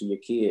 to your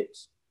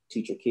kids,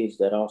 teach your kids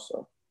that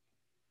also.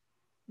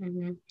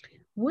 Mm-hmm.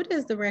 What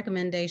is the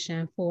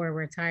recommendation for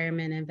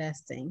retirement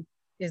investing?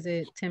 Is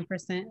it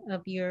 10%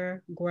 of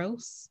your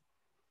gross?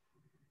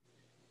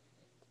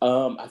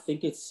 I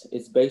think it's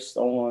based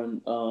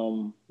on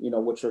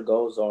what your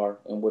goals are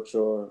and what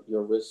your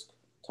risk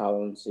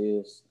tolerance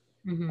is.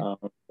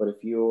 Mm-hmm. But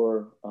if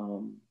you're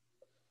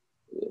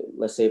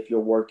let's say if you're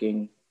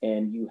working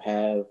and you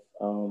have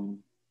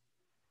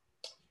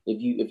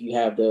if you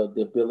have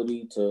the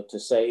ability to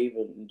save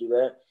and do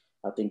that,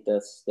 I think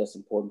that's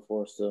important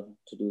for us to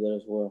do that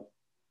as well.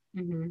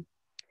 Mm-hmm.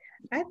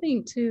 I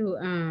think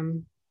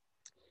too,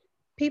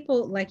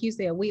 people, like you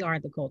said, we are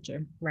the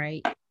culture,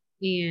 right?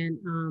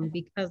 And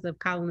because of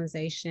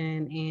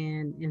colonization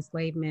and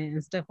enslavement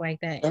and stuff like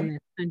that in this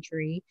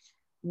country,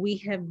 we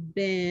have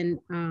been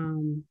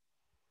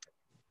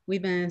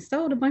we've been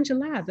sold a bunch of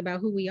lies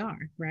about who we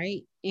are,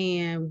 right?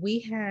 And we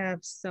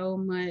have so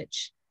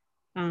much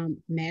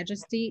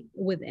majesty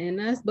within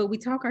us, but we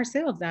talk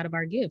ourselves out of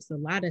our gifts a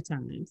lot of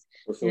times.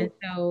 For sure. And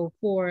so,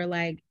 for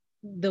like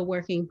the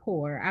working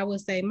poor, I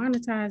would say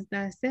monetize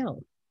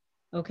thyself.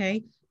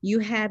 Okay. You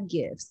have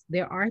gifts.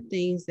 There are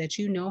things that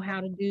you know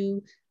how to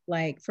do.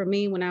 Like for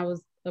me, when I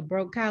was a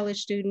broke college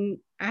student,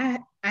 I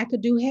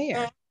could do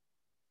hair.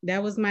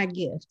 That was my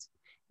gift.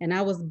 And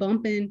I was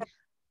bumping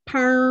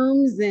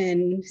perms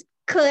and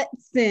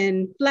cuts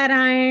and flat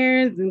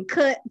irons and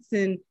cuts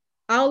and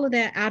all of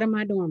that out of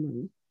my dorm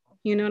room.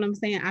 You know what I'm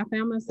saying? I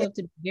found myself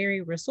to be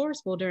very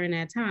resourceful during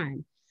that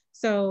time.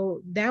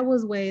 So that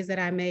was ways that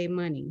I made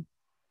money.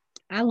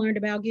 I learned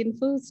about getting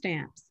food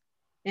stamps.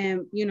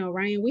 And,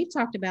 Ryan, we've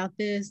talked about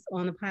this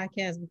on the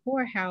podcast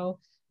before, how,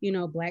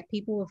 Black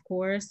people, of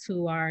course,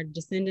 who are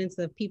descendants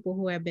of people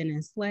who have been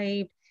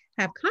enslaved,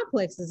 have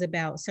complexes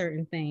about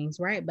certain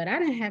things, right? But I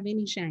didn't have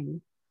any shame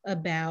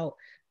about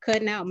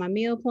cutting out my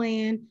meal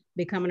plan,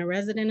 becoming a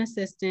resident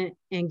assistant,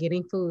 and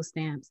getting food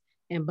stamps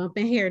and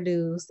bumping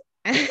hairdos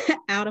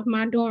out of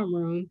my dorm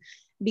room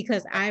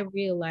because I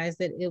realized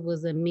that it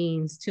was a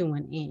means to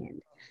an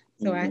end.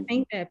 So I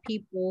think that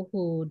people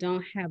who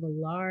don't have a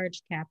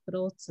large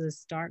capital to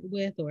start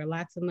with or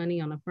lots of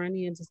money on the front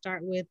end to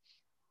start with,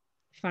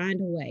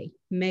 find a way,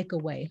 make a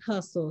way,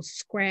 hustle,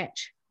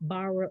 scratch,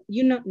 borrow,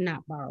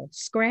 not borrow,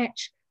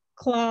 scratch,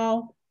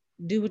 claw,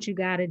 do what you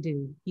got to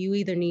do. You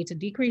either need to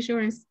decrease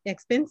your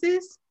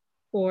expenses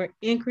or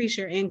increase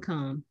your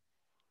income,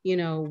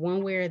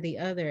 one way or the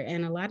other.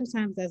 And a lot of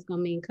times that's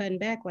going to mean cutting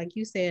back, like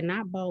you said,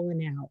 not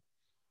balling out,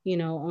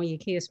 on your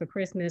kids for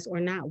Christmas, or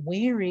not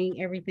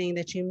wearing everything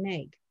that you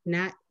make,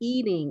 not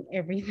eating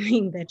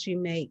everything that you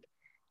make.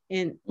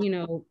 And,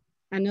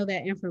 I know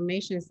that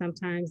information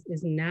sometimes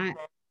is not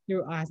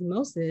through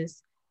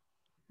osmosis,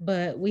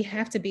 but we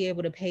have to be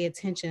able to pay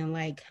attention.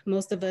 Like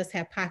most of us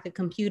have pocket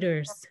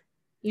computers,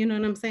 you know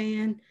what I'm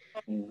saying?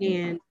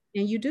 Mm-hmm.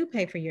 And you do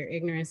pay for your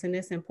ignorance, and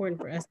it's important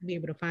for us to be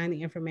able to find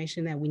the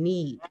information that we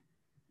need.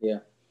 Yeah.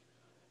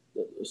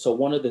 So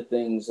one of the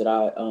things that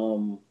I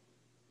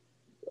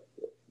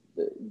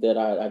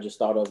just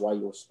thought of while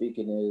you were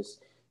speaking is,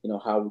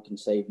 how we can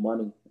save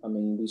money. I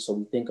mean, we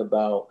think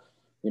about,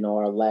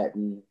 our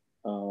Latin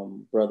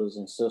brothers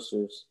and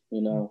sisters,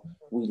 we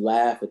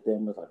laugh at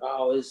them. It's like,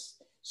 oh,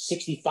 it's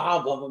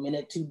 65 of them in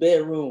that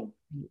 2-bedroom.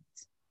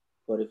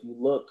 But if you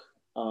look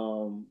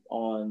on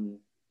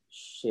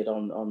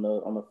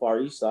the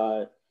Far East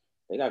side,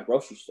 they got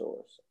grocery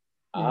stores.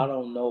 I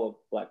don't know a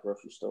Black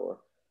grocery store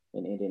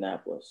in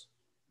Indianapolis.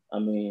 I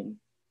mean,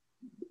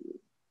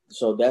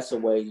 so that's a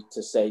way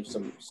to save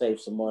some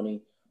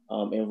money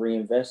and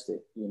reinvest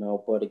it,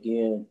 But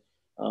again,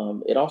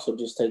 it also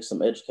just takes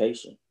some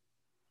education,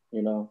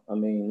 I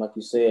mean, like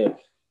you said,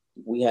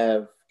 we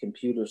have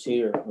computers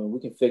here. I mean, we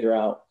can figure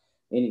out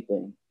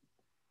anything.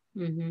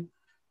 Mm-hmm.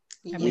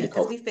 Yeah,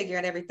 because we figure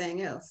out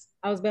everything else.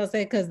 I was about to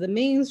say, because the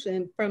memes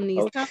from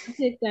these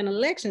politics and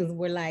elections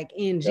were like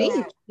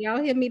ingenious. Y'all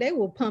hear me? They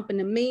were pumping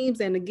the memes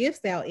and the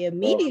gifts out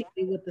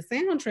immediately with the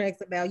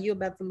soundtracks about you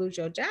about to lose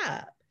your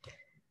job.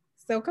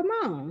 So come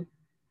on.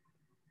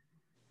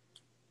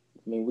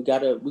 I mean, we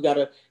gotta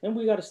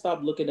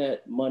stop looking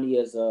at money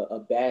as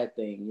a bad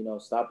thing.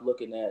 Stop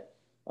looking at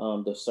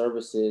the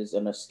services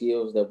and the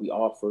skills that we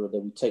offer, that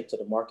we take to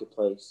the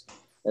marketplace,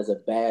 as a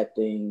bad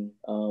thing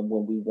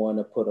when we want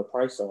to put a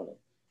price on it.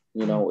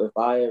 If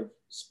I have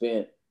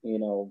spent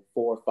 4,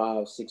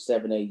 5, 6,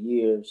 7, 8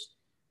 years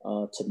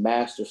to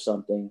master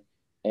something,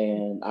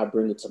 and I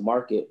bring it to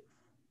market,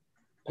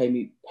 pay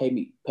me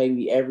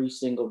every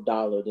single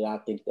dollar that I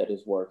think that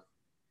is worth,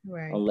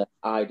 right? Unless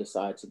I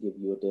decide to give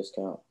you a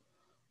discount.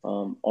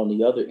 On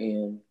the other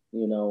end,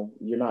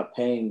 you're not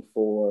paying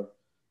for,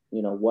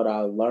 what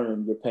I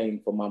learned. You're paying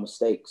for my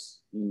mistakes.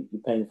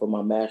 You're paying for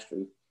my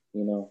mastery.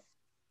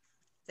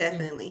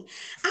 Definitely.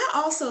 I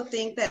also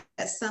think that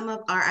some of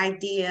our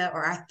idea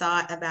or our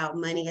thought about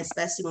money,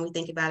 especially when we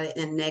think about it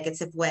in a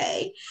negative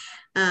way,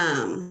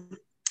 um,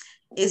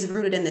 is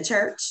rooted in the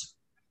church,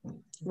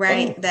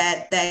 right? Oh,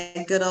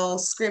 That good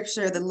old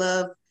scripture, the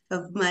love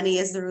of money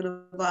is the root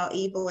of all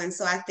evil. And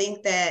so I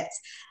think that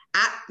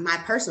my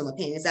personal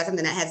opinion is that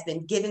something that has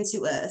been given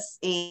to us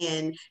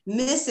and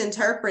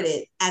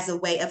misinterpreted as a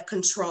way of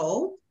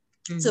control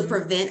to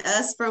prevent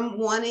us from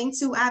wanting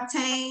to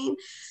obtain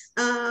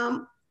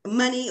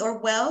money or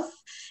wealth.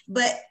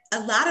 But a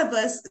lot of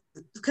us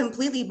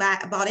completely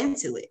bought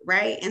into it,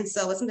 right? And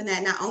so it's something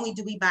that not only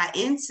do we buy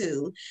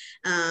into,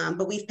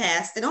 but we've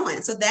passed it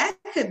on. So that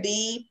could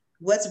be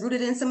what's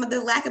rooted in some of the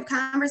lack of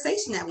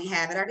conversation that we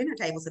have at our dinner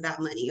tables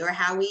about money, or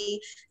how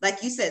we,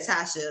 like you said,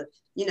 Tasha,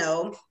 you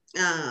know,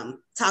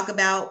 talk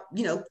about,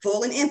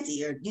 full and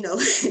empty, or, you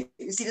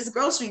see this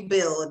grocery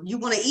bill, you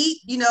want to eat,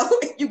 you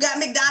got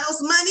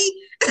McDonald's money.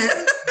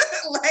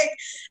 Like,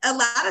 a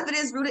lot of it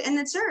is rooted in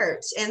the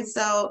church. And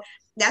so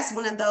that's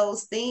one of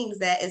those things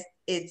that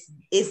is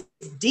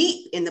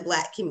deep in the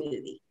Black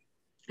community.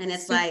 And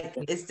it's like,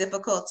 it's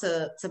difficult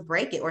to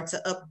break it or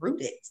to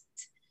uproot it.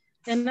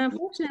 And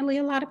unfortunately,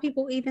 a lot of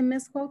people even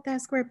misquote that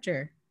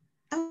scripture.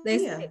 They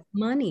say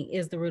money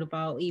is the root of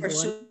all evil. For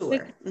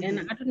sure.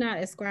 And I do not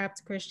ascribe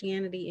to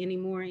Christianity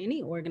anymore,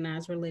 any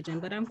organized religion,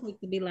 but I'm quick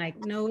to be like,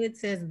 no, it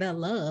says the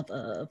love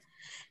of.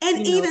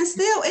 And even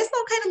still, it's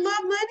okay to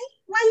love money.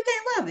 Why you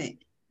can't love it?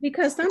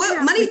 Because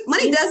sometimes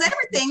money does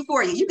everything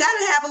for you. You got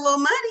to have a little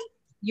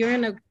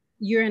money.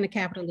 You're in a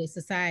capitalist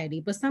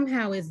society, but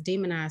somehow it's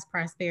demonized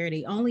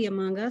prosperity only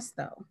among us,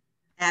 though.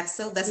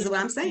 Absolutely. That's what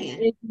I'm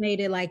saying. It made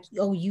it like,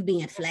 oh, you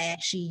being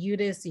flashy, you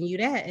this and you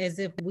that, as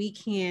if we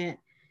can't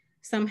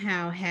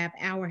somehow have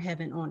our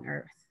heaven on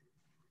earth.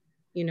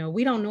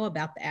 We don't know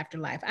about the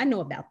afterlife. I know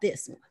about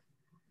this one.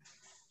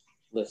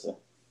 Listen.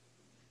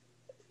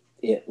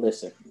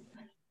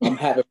 I'm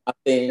having my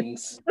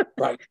things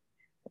right.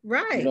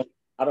 Right.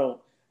 I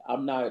don't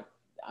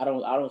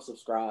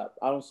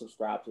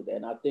subscribe to that.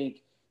 And I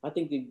think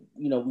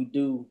that, we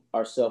do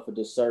ourselves a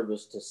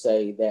disservice to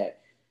say that,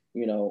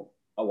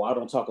 oh, I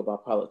don't talk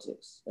about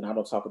politics and I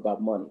don't talk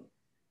about money.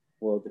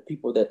 Well, the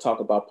people that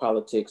talk about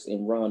politics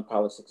and run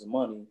politics and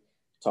money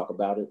talk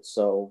about it.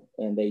 So,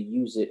 and they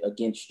use it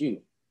against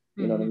you.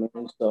 You know what I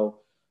mean?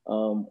 So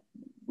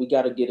we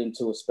got to get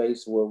into a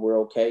space where we're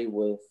okay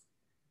with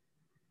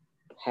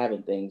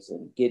having things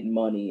and getting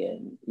money,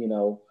 and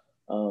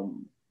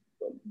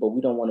but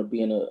we don't want to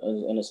be in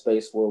a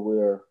space where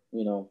we're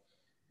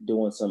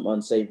doing some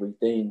unsavory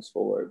things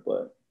for it.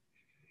 But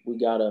we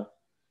gotta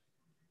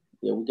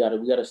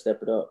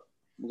step it up.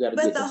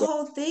 But the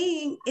whole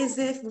thing is,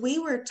 if we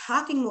were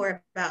talking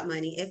more about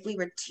money, if we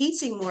were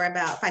teaching more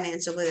about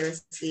financial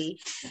literacy,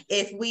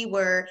 if we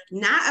were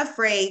not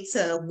afraid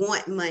to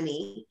want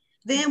money,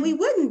 then we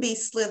wouldn't be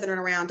slithering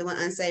around doing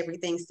unsavory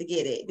things to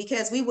get it,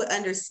 because we would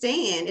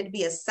understand it'd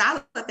be a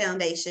solid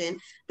foundation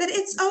that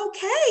it's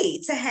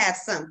okay to have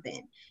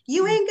something.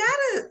 You ain't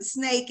gotta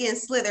snake and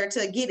slither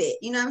to get it.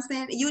 You know what I'm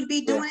saying? You would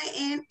be doing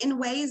it in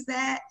ways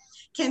that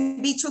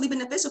can be truly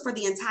beneficial for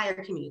the entire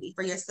community,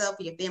 for yourself,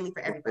 for your family,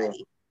 for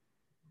everybody.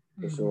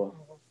 For sure.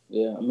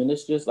 Yeah. I mean,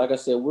 it's just, like I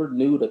said, we're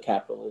new to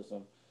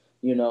capitalism,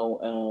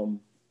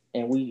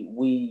 and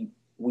we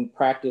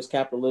practice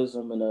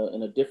capitalism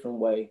in a different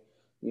way,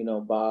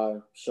 by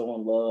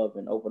showing love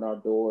and open our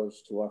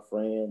doors to our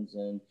friends.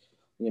 And,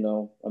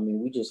 I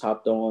mean, we just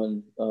hopped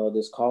on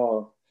this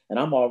call and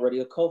I'm already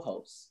a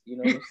co-host, you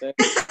know what I'm saying?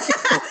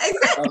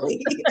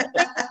 Exactly.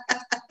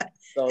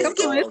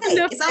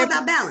 It's all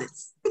about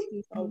balance.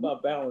 It's all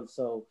about balance.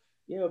 So,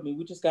 yeah, I mean,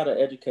 we just got to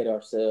educate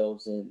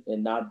ourselves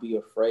and not be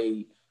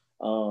afraid.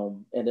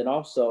 And then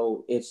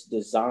also, it's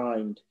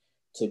designed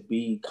to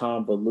be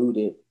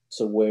convoluted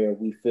to where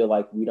we feel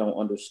like we don't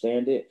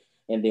understand it.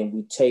 And then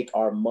we take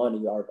our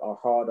money, our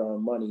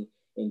hard-earned money,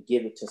 and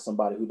give it to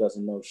somebody who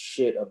doesn't know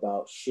shit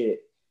about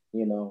shit,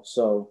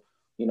 So,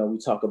 we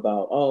talk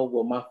about, oh,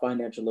 well, my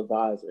financial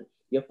advisor.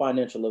 Your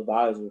financial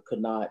advisor he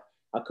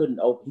couldn't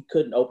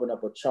open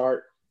up a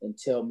chart and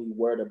tell me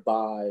where to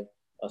buy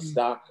a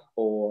stock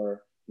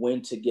or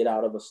when to get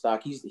out of a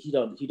stock. He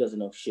doesn't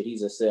know shit.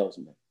 He's a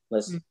salesman.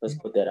 Let's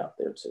put that out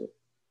there too.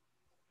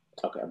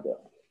 Okay, I'm done.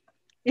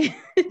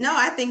 No,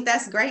 I think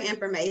that's great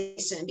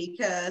information,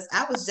 because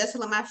I was just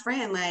telling my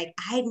friend, like,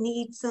 I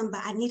need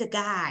somebody, I need a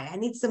guy, I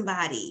need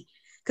somebody,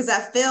 because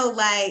I feel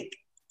like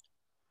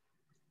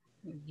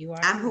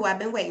I'm who I've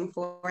been waiting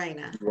for right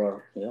now. You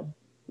are, yeah.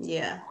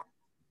 Yeah.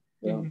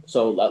 Yeah.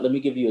 So let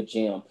me give you a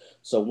gem.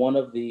 So one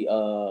of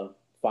the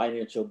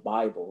financial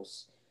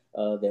Bibles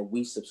that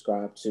we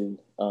subscribe to,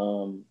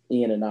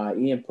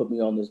 Ian put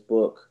me on this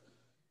book.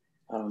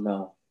 I don't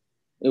know.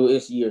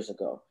 It's years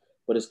ago,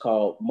 but it's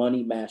called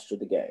Money Master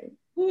the Game.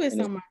 Who is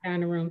on my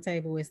dining room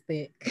table is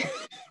thick.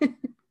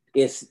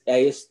 It's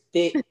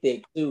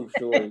thick too,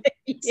 Shorty.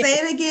 Say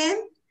it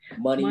again.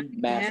 Money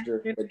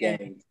Master the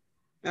Game.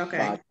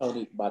 Okay.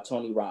 By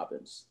Tony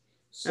Robbins.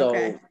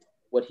 So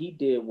what he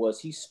did was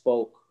he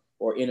spoke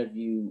or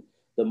interviewed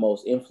the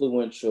most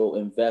influential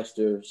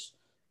investors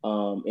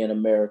in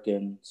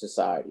American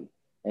society.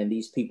 And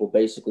these people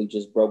basically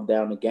just broke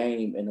down the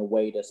game in a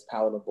way that's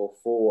palatable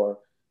for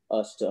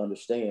us to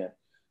understand.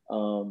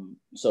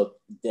 So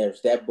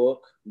there's that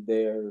book.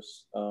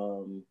 There's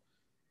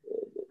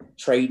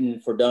Trading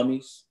for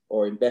Dummies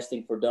or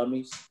Investing for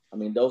Dummies. I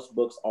mean, those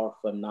books are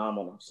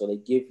phenomenal. So they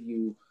give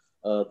you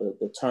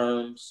the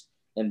terms,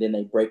 and then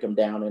they break them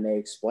down and they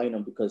explain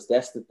them, because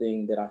that's the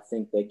thing that I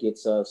think that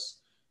gets us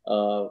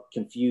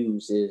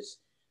confused is,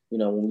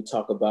 when we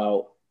talk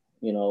about,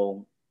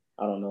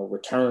 I don't know,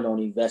 return on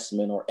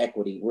investment or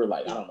equity, we're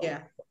like, I don't know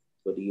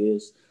what it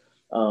is.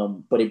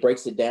 But it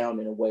breaks it down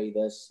in a way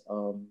that's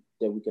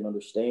that we can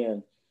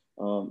understand.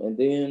 And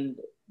then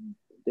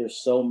there's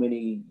so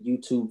many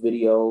YouTube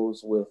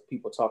videos with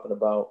people talking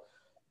about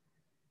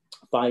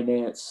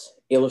finance,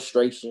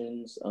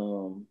 illustrations.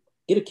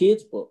 Get a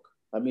kid's book.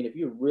 I mean, if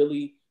you're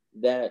really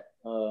that,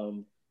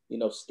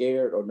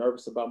 scared or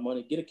nervous about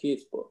money, get a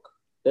kid's book.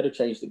 That'll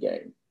change the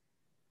game.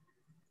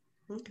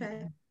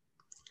 Okay.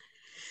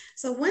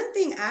 So one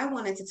thing I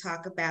wanted to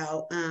talk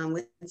about,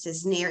 which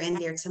is near and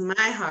dear to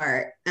my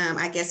heart,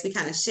 I guess we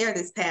kind of share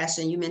this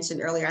passion. You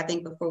mentioned earlier, I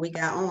think before we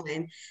got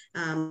on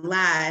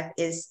live,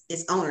 is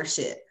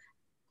ownership.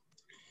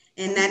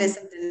 And that is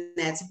something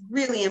that's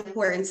really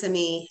important to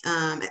me.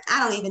 I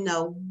don't even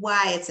know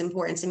why it's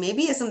important to me.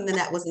 Maybe it's something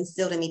that was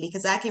instilled in me,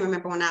 because I can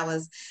remember when I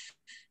was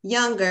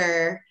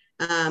younger,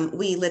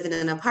 we lived in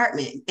an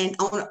apartment, and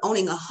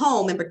owning a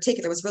home in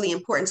particular was really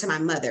important to my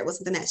mother. It was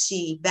something that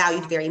she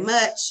valued very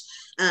much.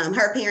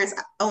 Her parents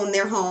owned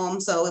their home,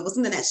 so it was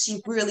something that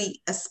she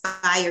really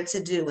aspired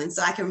to do. And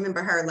so I can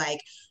remember her like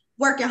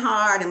working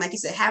hard and, like you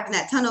said, having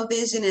that tunnel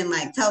vision and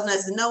like telling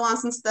us to know on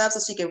some stuff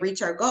so she could reach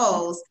her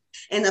goals.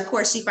 And of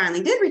course, she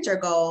finally did reach her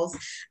goals.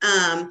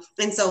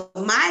 And so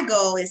my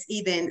goal is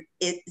even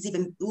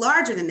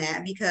larger than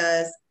that,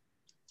 because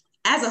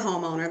as a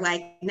homeowner,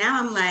 like now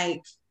I'm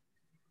like,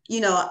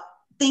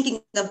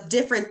 thinking of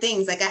different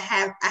things. Like I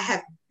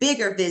have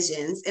bigger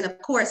visions. And of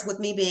course, with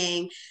me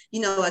being,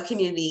 a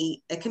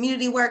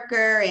community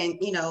worker, and,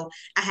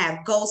 I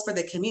have goals for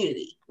the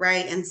community.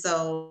 Right. And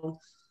so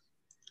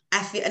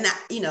I feel, and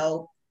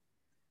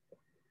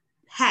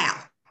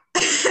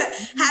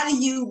how do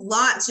you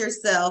launch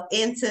yourself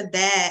into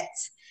that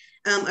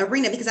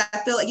arena? Because I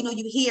feel like,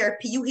 you hear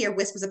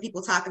whispers of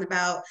people talking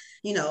about,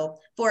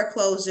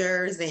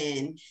 foreclosures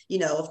and,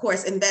 of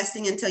course,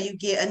 investing until you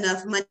get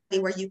enough money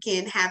where you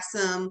can have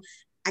some,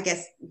 I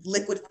guess,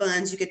 liquid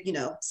funds. You could,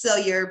 sell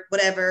your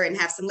whatever and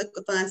have some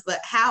liquid funds.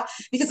 But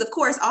because of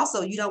course,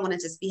 also, you don't want to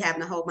just be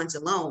having a whole bunch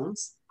of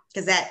loans,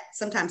 because that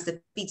sometimes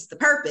defeats the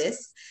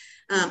purpose.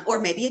 Or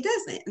maybe it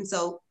doesn't. And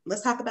so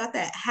let's talk about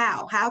that.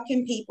 How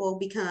can people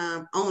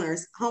become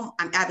owners?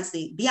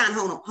 Obviously beyond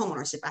home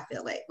ownership, I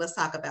feel like. Let's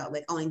talk about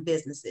like owning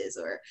businesses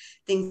or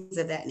things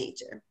of that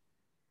nature.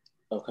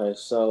 Okay,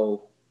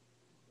 so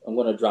I'm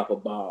gonna drop a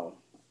bomb.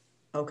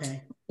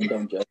 Okay.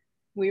 Don't judge.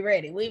 We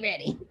ready.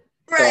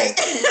 Right.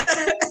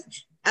 So,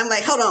 I'm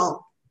like, hold on.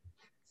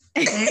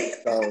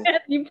 So,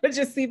 you put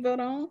your seatbelt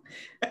on.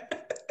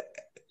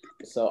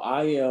 So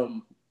I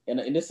am,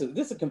 and this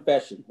is a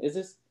confession.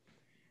 Is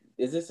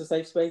this a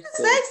safe space?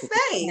 Safe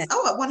space.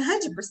 Oh,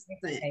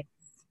 100%.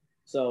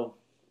 So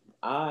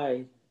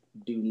I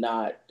do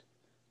not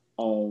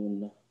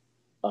own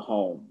a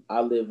home.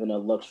 I live in a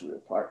luxury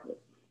apartment,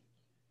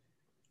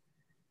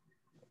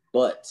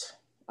 but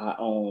I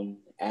own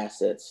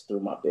assets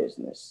through my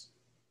business.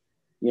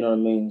 You know what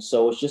I mean?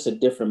 So it's just a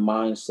different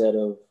mindset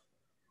of,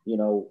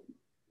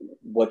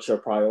 what your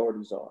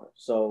priorities are.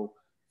 So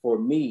for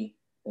me,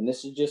 and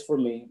this is just for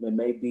me, it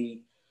may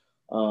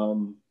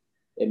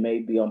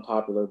be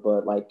unpopular,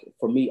 but like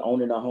for me,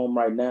 owning a home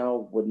right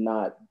now would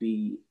not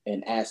be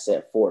an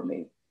asset for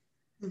me.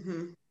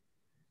 Mm-hmm.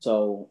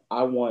 So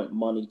I want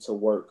money to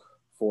work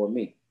for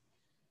me.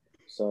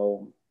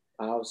 So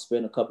I'll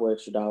spend a couple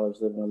extra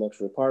dollars living in a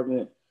luxury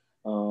apartment,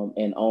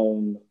 and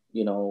own,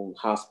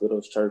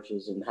 hospitals,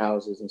 churches, and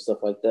houses and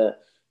stuff like that.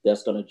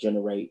 That's going to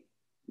generate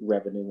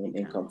revenue and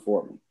income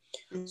for me.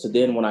 Mm-hmm. So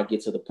then when I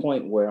get to the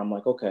point where I'm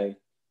like, okay,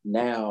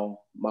 now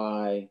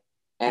my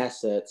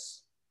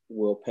assets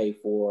will pay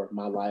for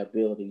my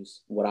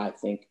liabilities, what I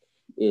think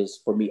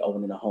is for me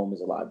owning a home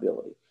is a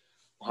liability.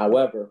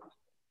 However,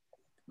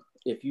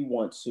 if you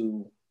want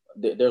to,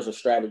 there's a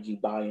strategy,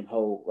 buy and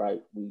hold,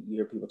 right? You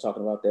hear people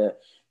talking about that,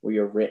 where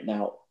you're renting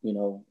out,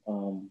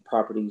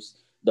 properties.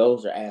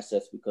 Those are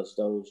assets because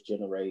those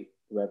generate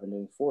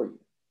revenue for you.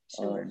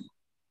 Sure.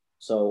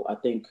 So I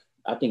think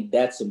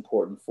that's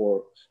important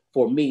for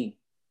me.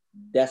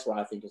 That's why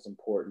I think it's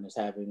important, is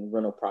having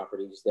rental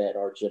properties that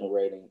are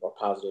generating or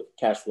positive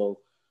cash flow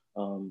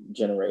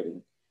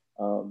generating,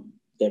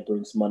 that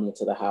brings money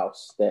into the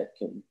house that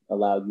can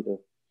allow you to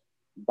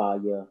buy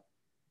your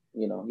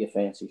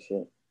fancy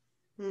shit.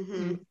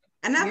 Mm-hmm.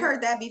 And I've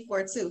heard that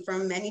before too,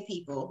 from many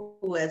people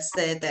who have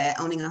said that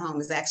owning a home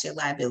is actually a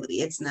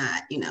liability. It's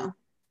not,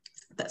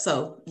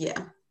 so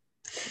yeah.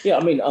 Yeah,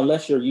 I mean,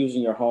 unless you're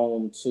using your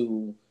home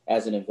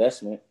as an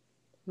investment.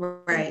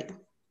 Right.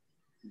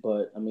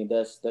 But I mean,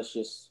 that's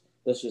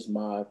just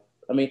my,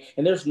 I mean,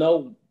 and there's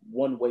no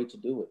one way to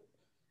do it.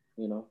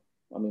 You know,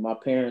 I mean, my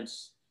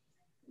parents,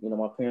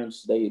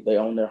 they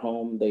own their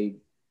home. They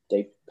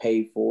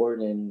pay for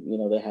it,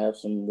 and they have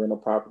some rental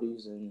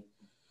properties, and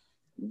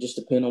just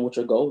depend on what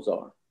your goals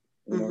are.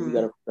 You know, you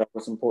got to figure out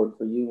what's important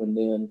for you, and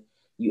then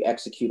you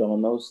execute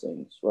on those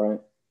things, right?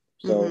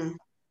 So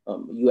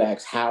you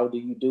ask, how do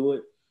you do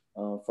it?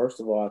 First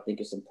of all, I think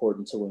it's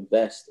important to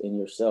invest in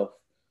yourself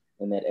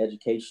and that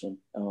education,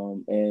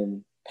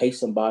 and pay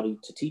somebody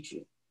to teach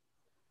you.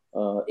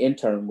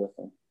 Intern with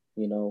them.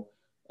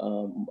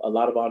 A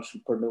lot of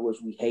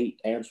entrepreneurs, we hate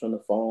answering the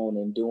phone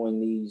and doing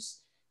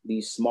these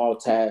small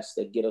tasks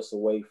that get us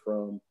away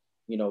from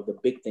the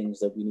big things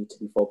that we need to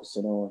be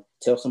focusing on.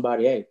 Tell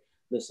somebody, hey,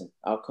 listen,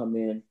 I'll come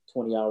in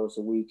 20 hours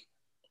a week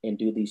and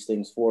do these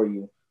things for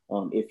you,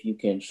 if you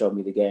can show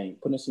me the game.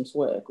 Put in some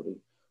sweat equity,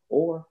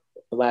 or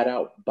flat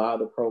out buy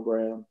the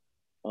program,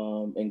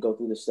 and go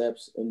through the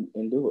steps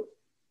and do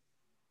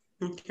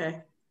it.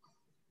 Okay.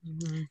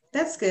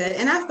 That's good.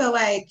 And I feel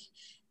like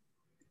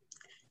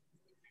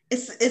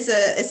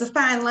it's a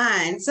fine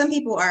line. Some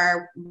people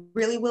are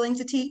really willing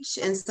to teach,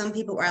 and some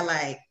people are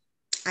like,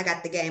 I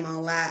got the game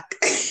on lock.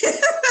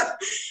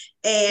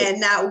 And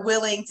not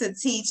willing to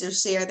teach or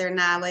share their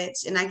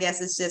knowledge. And I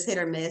guess it's just hit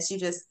or miss. You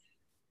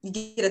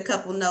get a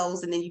couple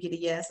no's and then you get a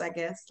yes, I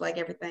guess, like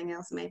everything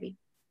else maybe.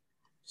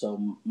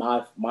 So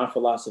my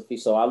philosophy,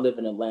 so I live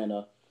in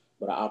Atlanta,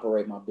 but I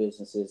operate my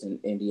businesses in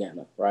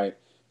Indiana, right?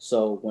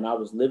 So when I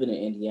was living in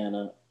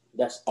Indiana,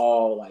 that's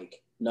all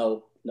like,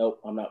 nope,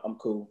 I'm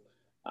cool.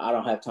 I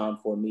don't have time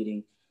for a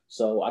meeting.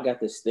 So I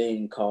got this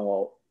thing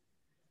called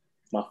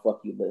my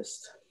fuck you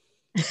list.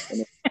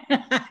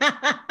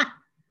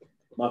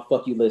 My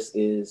fuck you list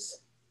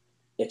is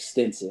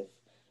extensive.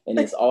 And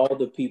it's all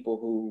the people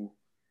who,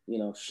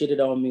 shitted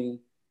on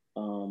me,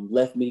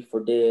 left me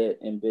for dead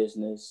in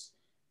business,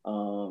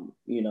 talk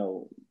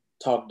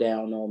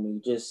down on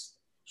me, just,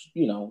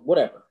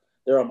 whatever.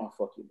 They're on my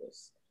fuck you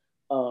list.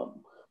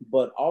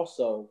 But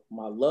also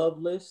my love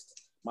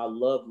list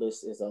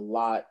is a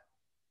lot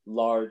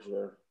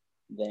larger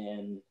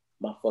than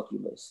my fuck you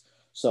list.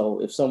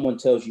 So if someone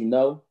tells you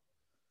no,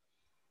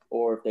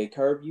 or if they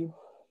curve you,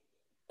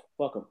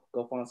 fuck them.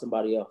 Go find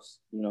somebody else.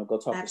 Go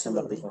talk to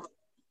somebody else.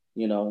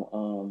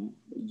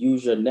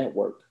 Use your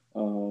network,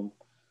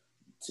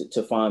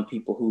 to find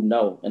people who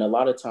know. And a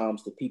lot of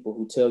times the people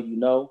who tell you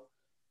no,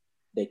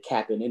 they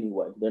cap it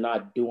anyway. They're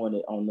not doing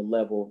it on the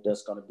level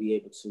that's going to be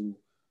able to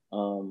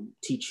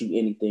teach you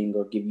anything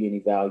or give you any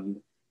value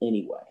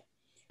anyway.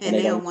 And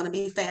they don't want to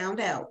be found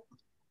out.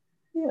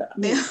 Yeah.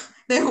 They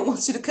don't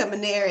want you to come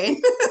in there and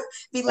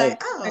be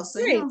like, oh, so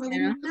you don't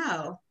really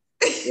know.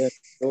 Yeah,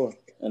 sure.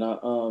 And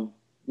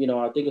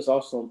I think it's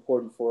also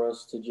important for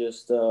us to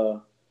just,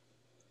 when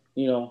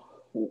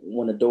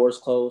the door's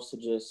closed, to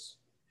just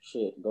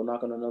go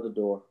knock on another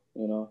door,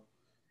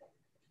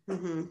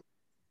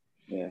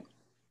 Yeah.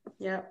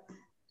 Yep.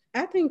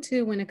 I think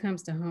too, when it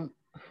comes to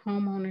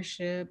home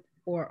ownership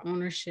or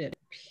ownership,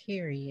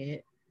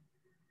 period,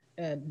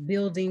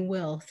 building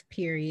wealth,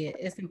 period,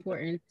 it's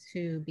important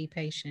to be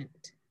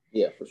patient.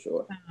 Yeah, for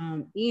sure.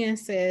 Ian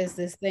says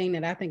this thing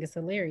that I think is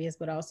hilarious,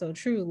 but also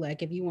true.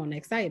 Like, if you want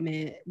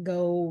excitement,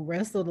 go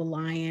wrestle the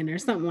lion or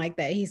something like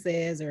that, he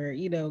says, or,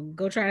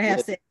 go try to have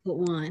sex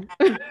with one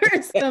or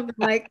something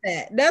like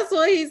that. That's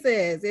what he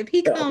says. If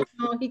he comes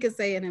on, he could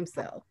say it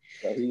himself.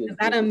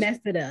 I done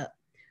messed it up.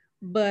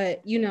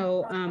 But,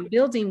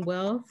 building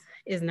wealth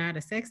is not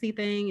a sexy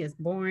thing. It's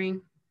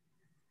boring.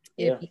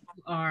 If you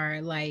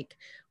are like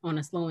on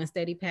a slow and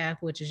steady path,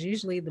 which is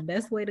usually the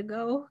best way to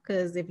go,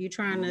 because if you're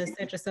trying to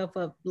set yourself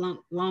up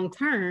long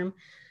term,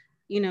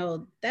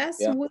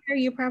 that's where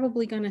you're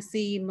probably going to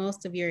see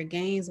most of your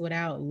gains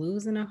without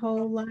losing a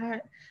whole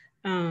lot.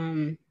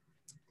 My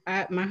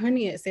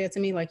honey had said to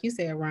me, like you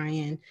said,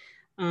 Ryan,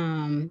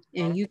 and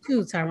you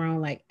too, Tyrone,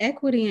 like,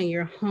 equity in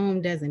your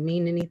home doesn't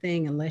mean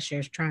anything unless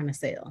you're trying to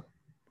sell,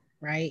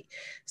 right?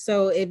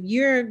 So if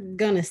you're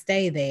going to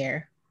stay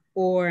there,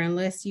 or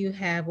unless you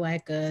have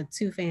like a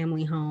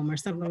 2-family home or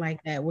something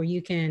like that, where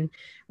you can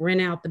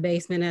rent out the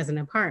basement as an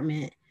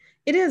apartment,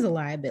 it is a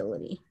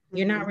liability.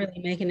 You're not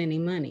really making any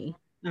money.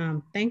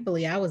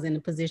 Thankfully, I was in a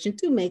position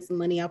to make some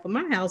money off of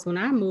my house when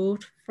I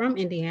moved from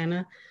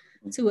Indiana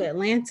to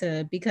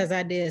Atlanta, because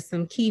I did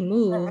some key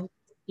moves,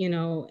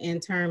 in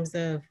terms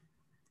of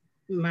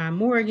my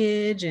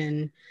mortgage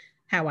and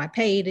how I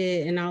paid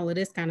it and all of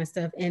this kind of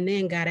stuff, and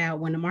then got out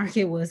when the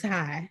market was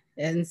high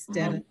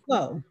instead of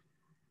low.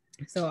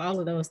 So all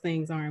of those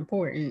things are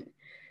important,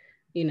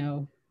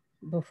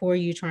 before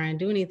you try and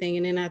do anything.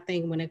 And then I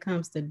think when it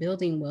comes to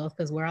building wealth,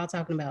 because we're all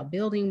talking about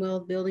building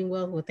wealth,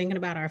 we're thinking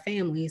about our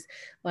families,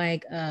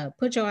 like,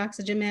 put your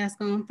oxygen mask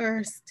on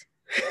first.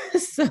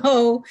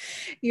 So,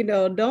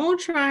 don't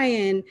try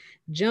and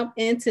jump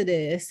into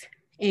this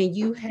and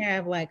you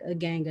have like a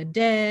gang of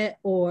debt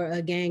or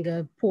a gang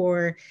of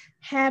poor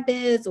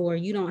habits, or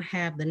you don't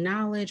have the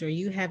knowledge, or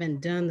you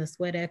haven't done the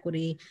sweat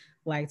equity,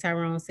 like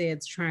Tyrone said,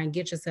 to try and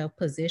get yourself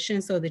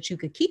positioned so that you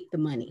could keep the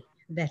money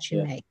that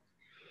you make.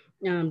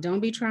 Don't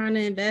be trying to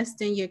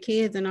invest in your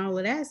kids and all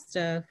of that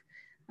stuff,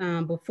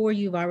 before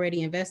you've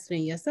already invested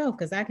in yourself.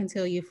 Because I can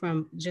tell you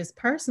from just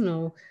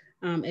personal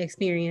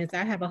experience,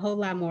 I have a whole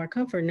lot more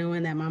comfort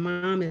knowing that my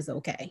mom is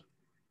okay.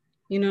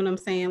 You know what I'm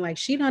saying? Like,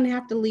 she doesn't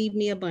have to leave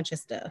me a bunch of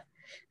stuff.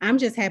 I'm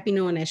just happy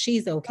knowing that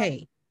she's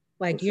okay.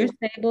 Like, you're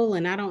stable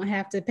and I don't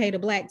have to pay the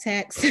black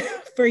tax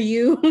for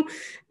you.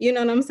 You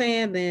know what I'm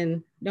saying?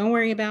 Then don't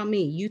worry about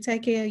me. You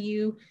take care of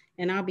you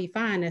and I'll be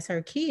fine as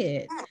her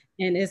kid.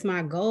 And it's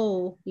my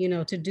goal, you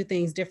know, to do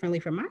things differently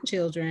for my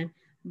children.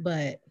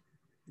 But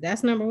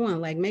that's number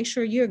one. Like, make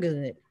sure you're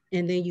good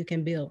and then you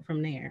can build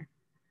from there.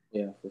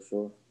 Yeah, for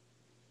sure.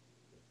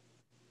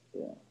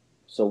 Yeah.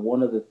 So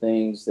one of the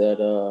things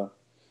that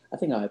I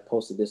think I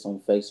posted this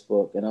on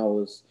Facebook, and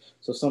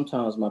so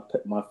sometimes my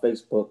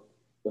Facebook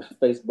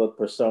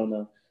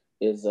persona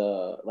is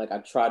like I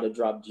try to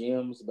drop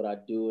gems, but I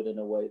do it in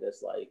a way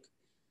that's like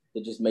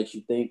it just makes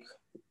you think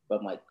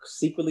I'm like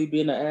secretly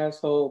being an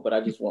asshole, but I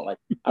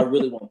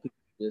really want people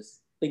to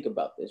just think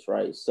about this,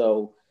 right?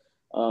 So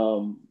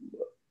when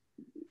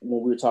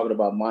we were talking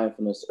about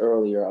mindfulness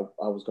earlier,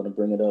 I was going to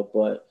bring it up,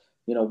 but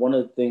one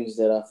of the things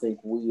that I think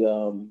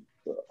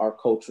our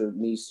culture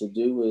needs to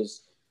do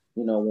is,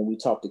 when we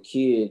talk to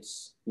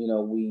kids,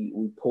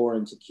 we pour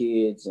into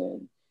kids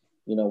and,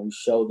 we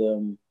show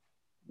them,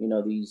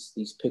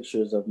 these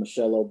pictures of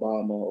Michelle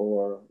Obama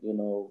or,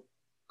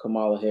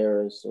 Kamala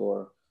Harris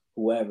or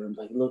whoever. And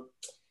like, look,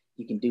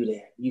 you can do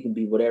that. You can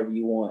be whatever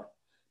you want.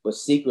 But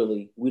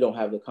secretly, we don't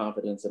have the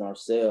confidence in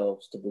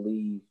ourselves to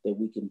believe that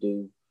we can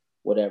do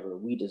whatever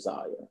we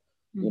desire.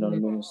 You know what I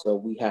mean? So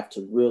we have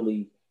to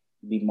really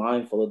be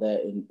mindful of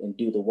that and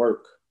do the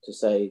work to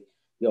say,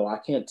 yo, I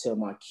can't tell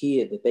my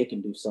kid that they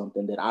can do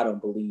something that I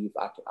don't believe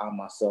I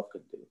myself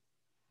could do.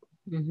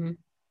 Mm-hmm.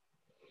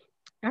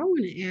 I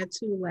want to add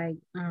to, like,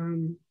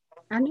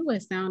 I know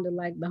it sounded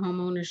like the home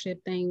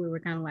ownership thing. We were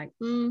kind of like,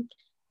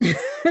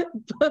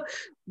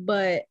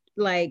 but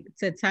like,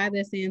 to tie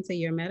this into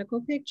your medical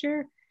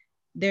picture,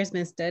 there's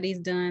been studies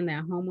done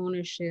that home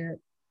ownership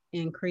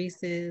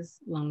increases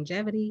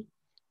longevity.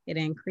 It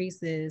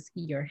increases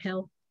your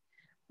health.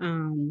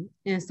 And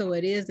so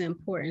it is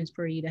important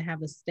for you to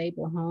have a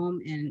stable home.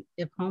 And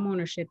if home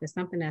ownership is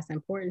something that's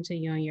important to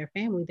you and your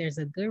family, there's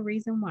a good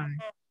reason why.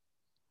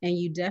 And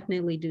you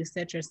definitely do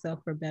set yourself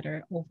for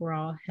better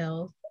overall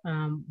health,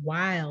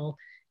 while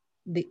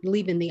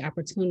leaving the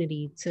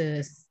opportunity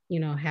to,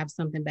 have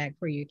something back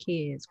for your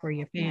kids, for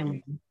your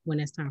family, when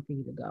it's time for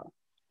you to go.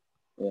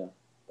 Yeah,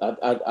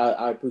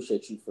 I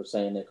appreciate you for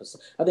saying that, because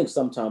I think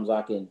sometimes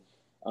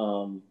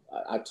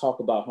I talk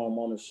about home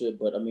ownership,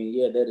 but I mean,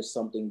 yeah, that is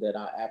something that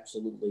I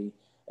absolutely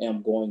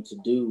am going to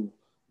do.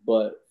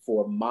 But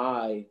for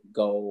my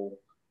goal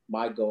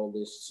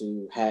is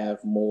to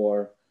have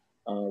more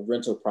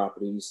rental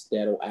properties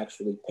that'll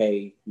actually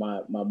pay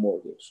my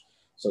mortgage,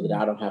 so that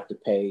I don't have to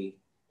pay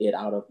it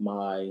out of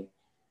my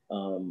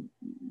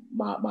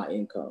my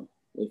income,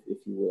 if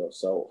you will.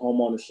 So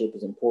home ownership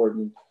is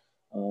important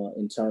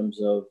in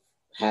terms of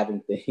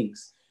having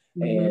things,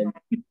 and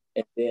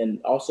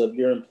then also if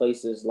you're in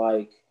places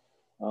like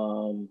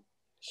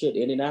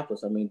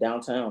Indianapolis, I mean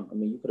downtown, I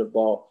mean you could have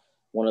bought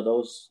one of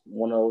those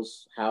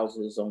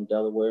houses on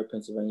Delaware,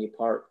 Pennsylvania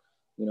Park,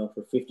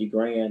 for 50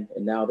 grand,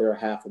 and now they're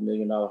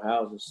 $500,000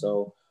 houses.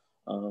 So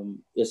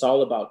it's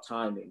all about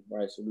timing,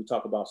 right? So we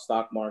talk about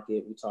stock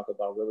market, we talk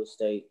about real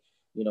estate.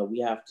 We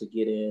have to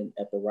get in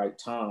at the right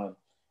time,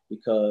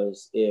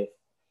 because if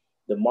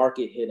the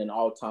market hit an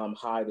all-time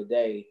high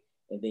today,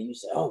 and then you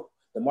say, oh,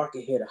 the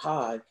market hit a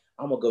high,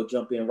 I'm gonna go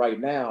jump in right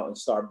now and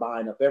start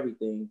buying up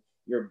everything.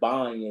 You're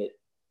buying it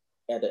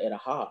at a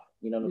high.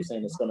 You know what I'm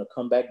saying? It's gonna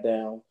come back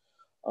down.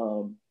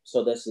 So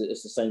it's the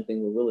same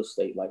thing with real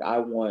estate. Like I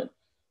want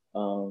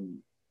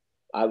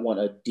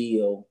a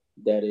deal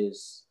that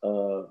is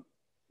I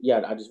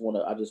just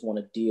want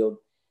a deal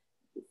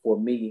for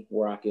me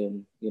where I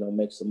can,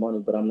 make some money,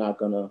 but I'm not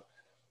gonna,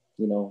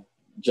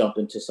 jump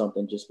into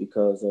something just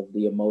because of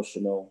the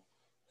emotional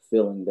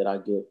feeling that I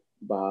get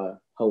by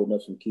holding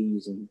up some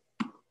keys and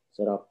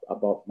said I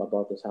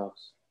bought this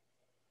house.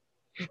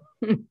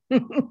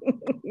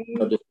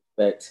 No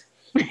disrespect.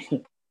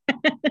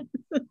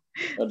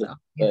 No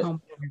disrespect.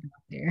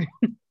 Yeah.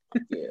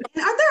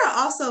 And are there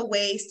also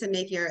ways to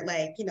make your,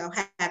 like,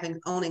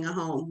 owning a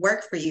home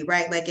work for you,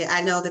 right? Like,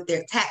 I know that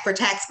they're for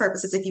tax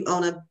purposes, if you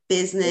own a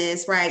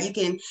business, right, you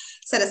can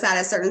set aside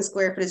a certain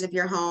square footage of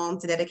your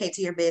home to dedicate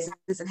to your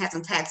business and have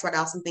some tax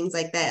write-offs and things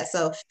like that.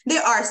 So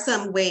there are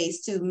some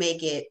ways to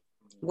make it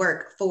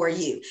work for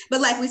you.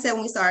 But like we said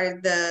when we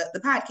started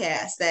the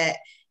podcast, that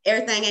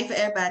everything ain't for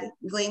everybody.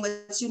 Glean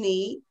what you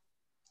need,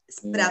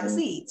 spit out the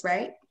seeds,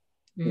 right?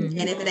 And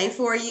if it ain't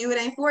for you, it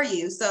ain't for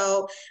you.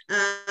 So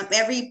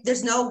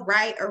there's no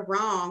right or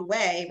wrong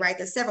way, right?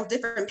 There's several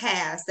different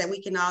paths that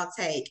we can all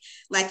take.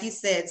 Like you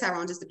said,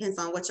 Tyrone, just depends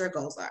on what your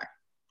goals are.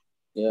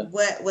 Yeah.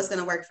 What's going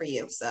to work for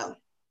you. So.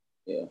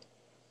 Yeah.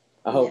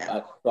 I hope.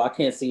 Yeah. I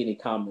can't see any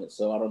comments,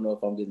 so I don't know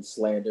if I'm getting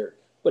slandered.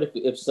 But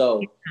if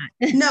so.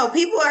 No,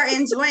 people are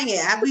enjoying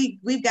it.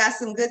 We've got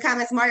some good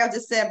comments. Mario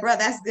just said, bro,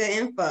 that's good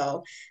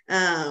info.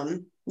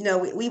 No,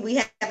 we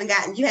haven't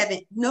gotten, you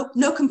haven't,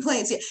 no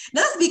complaints yet.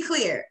 Now, let's be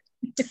clear.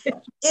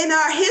 In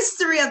our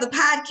history of the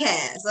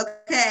podcast,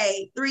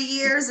 okay, 3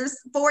 years or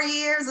 4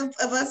 years of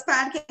us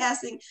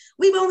podcasting,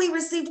 we've only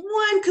received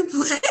one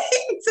complaint.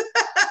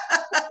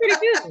 Pretty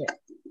good.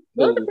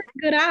 Those are pretty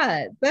good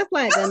odds. That's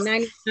like a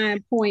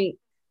 99 point,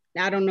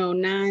 I don't know,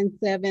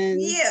 97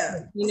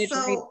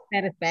 so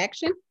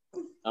satisfaction.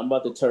 I'm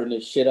about to turn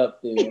this shit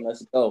up then.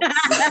 Let's go.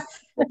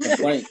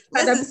 Listen,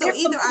 so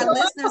either our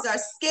listeners are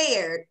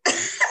scared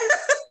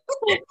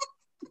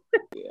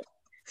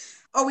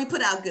or we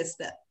put out good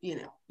stuff, you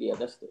know. Yeah,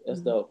 that's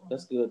dope.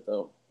 That's good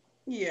though.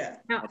 Yeah.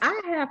 Now I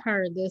have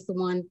heard this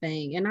one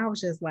thing, and I was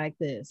just like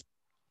this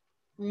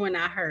when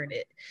I heard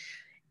it.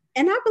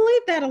 And I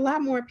believe that a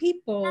lot more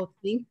people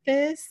think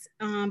this,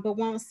 but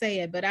won't say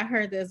it. But I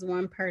heard this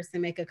one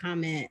person make a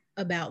comment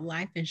about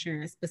life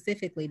insurance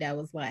specifically that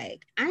was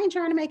like, I ain't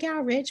trying to make y'all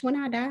rich when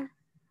I die.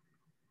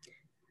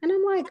 And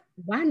I'm like,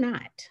 why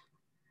not?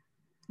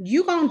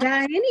 You gonna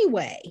die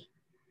anyway.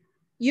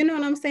 You know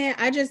what I'm saying?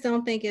 I just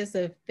don't think it's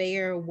a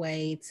fair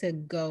way to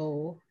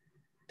go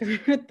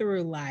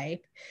through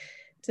life,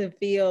 to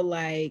feel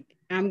like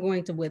I'm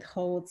going to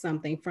withhold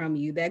something from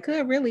you that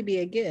could really be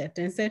a gift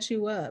and set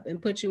you up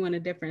and put you in a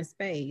different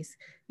space.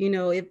 You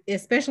know,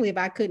 especially if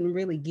I couldn't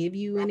really give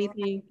you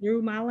anything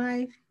through my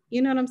life.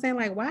 You know what I'm saying?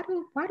 Like, why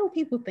do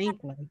people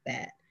think like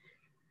that?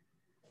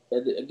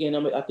 Again, I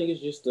mean, I think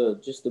it's just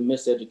a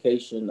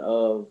miseducation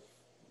of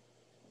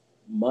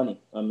money.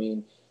 I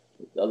mean,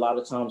 a lot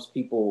of times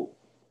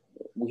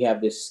we have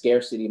this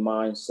scarcity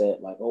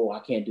mindset, like, oh, I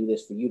can't do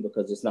this for you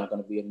because it's not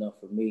going to be enough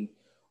for me.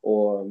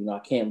 Or, you know, I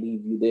can't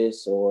leave you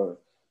this, or,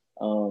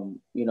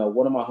 you know,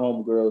 one of my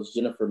homegirls,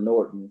 Jennifer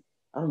Norton,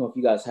 I don't know if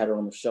you guys had her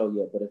on the show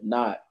yet, but if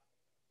not,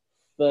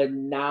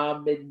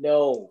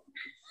 phenomenal.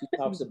 She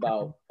talks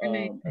about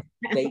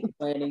estate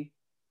planning.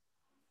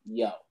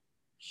 Yo,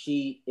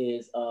 she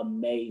is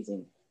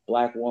amazing.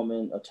 Black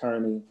woman,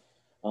 attorney.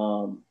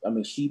 I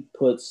mean, she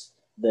puts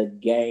the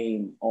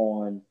game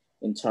on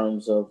in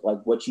terms of like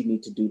what you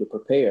need to do to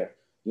prepare,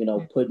 you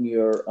know, putting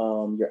your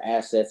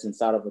assets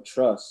inside of a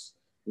trust,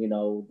 you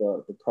know,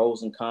 the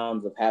pros and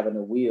cons of having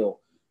a will.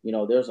 You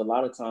know, there's a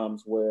lot of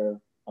times where,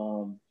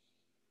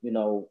 you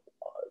know,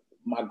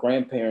 my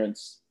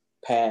grandparents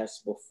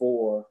passed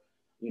before,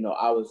 you know,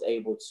 I was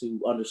able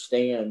to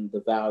understand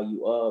the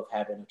value of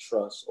having a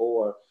trust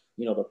or,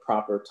 you know, the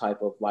proper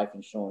type of life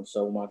insurance.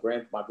 So my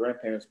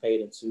grandparents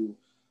paid into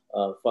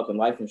a fucking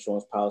life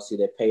insurance policy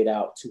that paid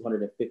out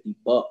 $250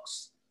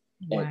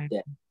 at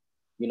death.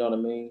 You know what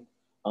I mean?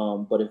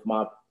 But if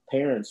my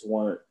parents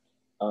weren't,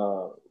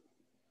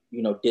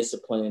 you know,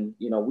 disciplined,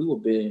 you know, we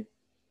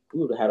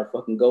would have had a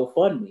fucking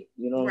GoFundMe.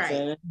 You know what I'm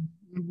saying?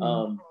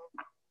 Mm-hmm.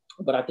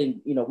 But I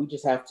think, you know, we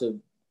just have to,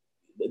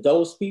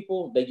 those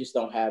people, they just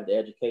don't have the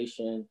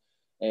education,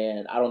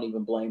 and I don't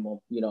even blame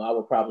them. You know, I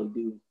would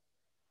probably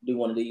do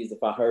one of these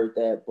if I heard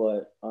that,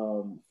 but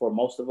for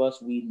most of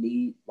us, we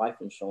need life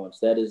insurance.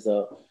 That is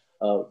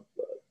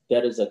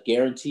a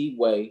guaranteed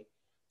way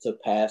to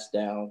pass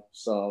down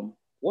some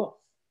wealth.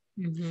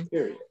 Mm-hmm.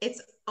 Period.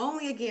 It's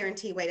only a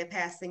guaranteed way to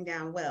passing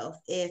down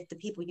wealth if the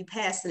people you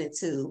passing it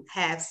to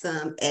have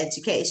some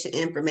education,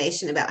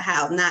 information about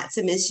how not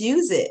to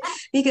misuse it.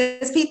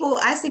 Because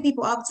I see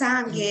people all the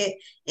time get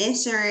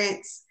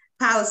insurance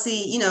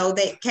policy, you know,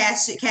 they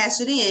cash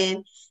it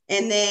in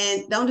and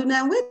then don't do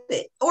nothing with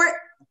it. Or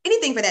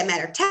anything for that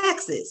matter,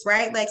 taxes,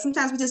 right? Like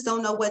sometimes we just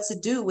don't know what to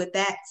do with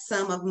that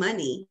sum of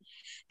money.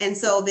 And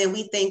so then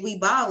we think we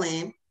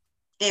balling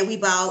and we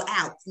ball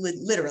out,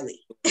 literally.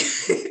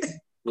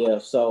 Yeah,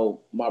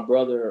 so my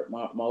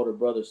older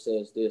brother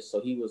says this. So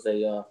he was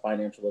a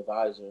financial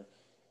advisor.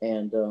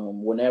 And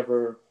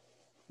whenever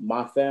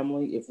my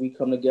family, if we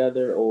come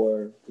together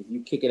or if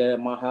you kick it at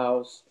my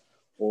house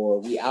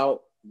or we are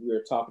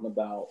talking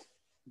about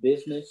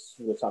business,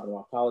 we were talking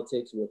about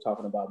politics, we were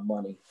talking about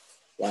money.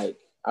 Like,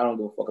 I don't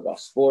give a fuck about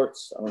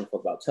sports. I don't give a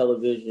fuck about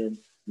television,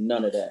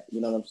 none of that.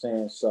 You know what I'm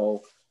saying?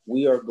 So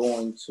we are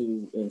going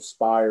to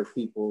inspire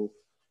people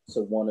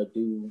to want to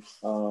do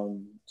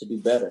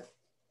better.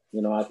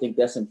 You know, I think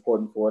that's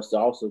important for us to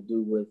also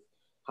do with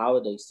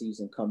holiday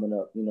season coming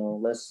up. You know,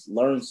 let's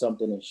learn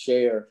something and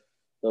share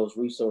those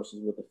resources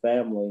with the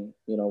family,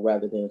 you know,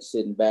 rather than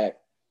sitting back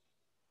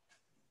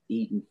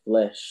eating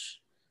flesh.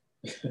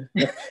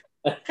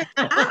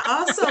 I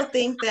also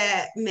think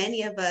that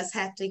many of us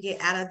have to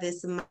get out of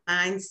this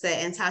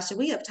mindset. And Tasha,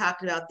 we have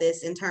talked about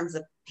this in terms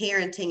of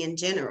parenting in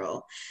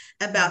general,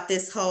 about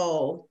this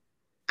whole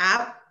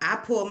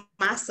I pull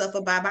myself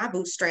up by my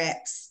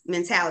bootstraps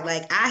mentality.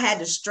 Like I had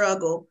to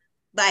struggle.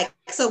 Like,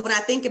 so when I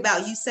think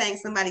about you saying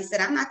somebody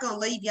said, I'm not going to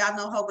leave y'all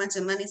no whole bunch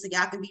of money so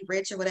y'all can be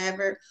rich or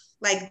whatever.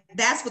 Like,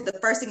 that's what the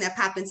first thing that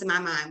popped into my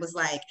mind was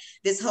like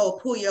this whole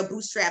pull your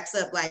bootstraps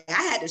up. Like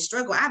I had to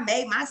struggle. I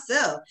made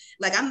myself.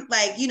 Like, I'm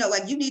like, you know,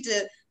 like you need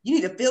to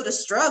feel the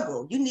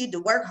struggle. You need to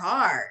work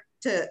hard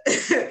to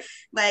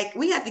like,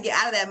 we have to get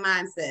out of that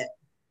mindset.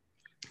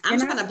 I'm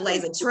trying to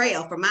blaze a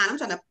trail for mine. I'm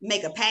trying to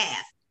make a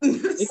path. But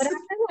I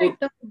feel like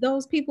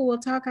those people will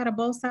talk out of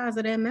both sides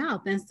of their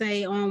mouth and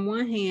say, on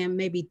one hand,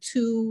 maybe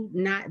two,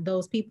 not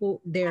those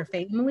people, their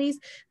families,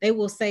 they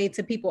will say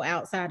to people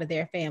outside of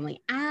their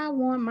family, I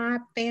want my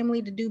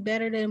family to do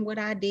better than what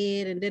I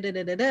did, and da da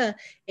da da da.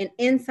 And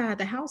inside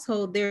the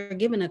household, they're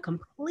giving a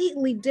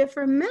completely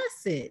different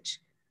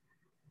message.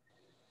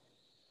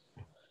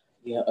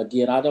 Yeah,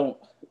 again, I don't,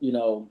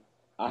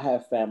 I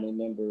have family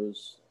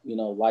members,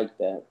 like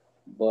that,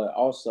 but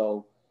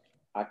also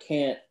I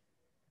can't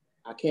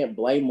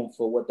blame them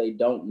for what they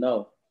don't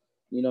know.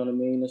 You know what I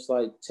mean? It's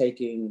like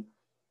taking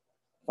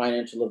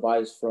financial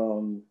advice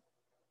from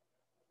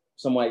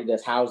somebody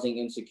that's housing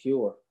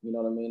insecure. You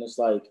know what I mean? It's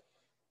like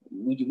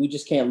we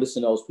just can't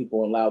listen to those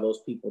people and allow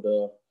those people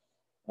to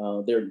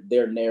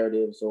their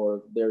narratives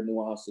or their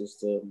nuances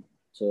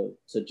to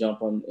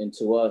jump on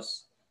into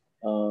us.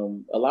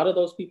 A lot of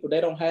those people,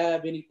 they don't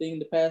have anything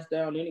to pass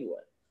down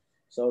anyway.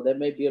 So that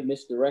may be a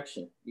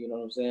misdirection. You know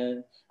what I'm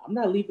saying? I'm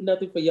not leaving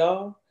nothing for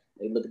y'all.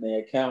 They look at their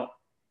account,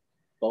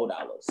 $4.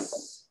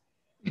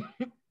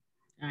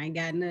 I ain't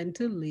got nothing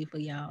to leave for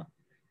y'all.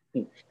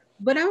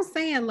 But I'm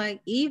saying,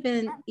 like,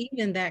 even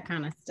that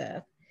kind of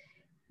stuff,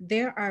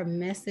 there are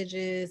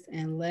messages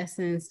and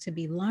lessons to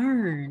be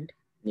learned.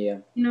 Yeah.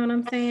 You know what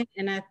I'm saying?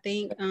 And I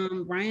think,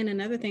 Ryan,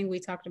 another thing we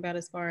talked about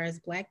as far as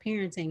Black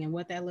parenting and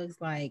what that looks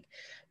like,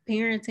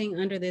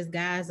 parenting under this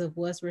guise of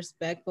what's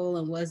respectful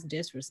and what's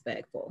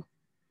disrespectful.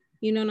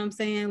 You know what I'm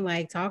saying?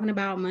 Like, talking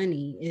about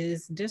money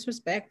is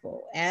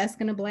disrespectful.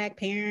 Asking a Black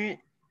parent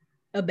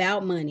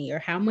about money or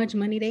how much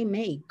money they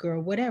make or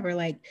whatever,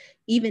 like,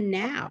 even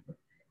now,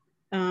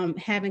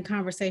 having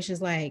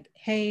conversations like,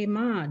 hey,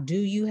 Ma, do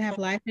you have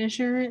life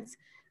insurance?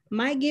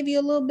 Might give you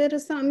a little bit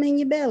of something in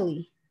your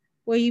belly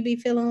where you be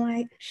feeling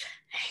like,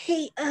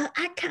 hey,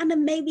 I kind of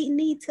maybe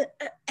need to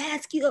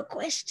ask you a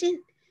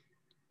question.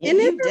 And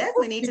you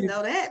definitely need to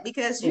know that,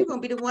 because you're gonna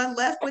be the one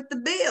left with the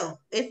bill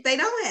if they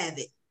don't have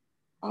it.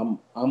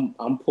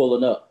 I'm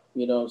pulling up,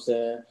 you know what I'm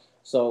saying?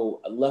 So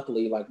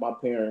luckily, like, my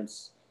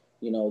parents,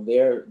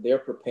 they're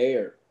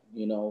prepared,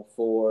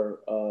 for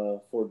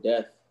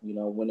death,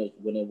 when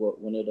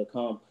it'll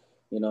come.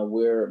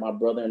 Where my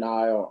brother and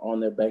I are on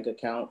their bank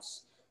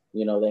accounts.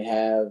 They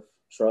have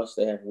trust,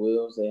 they have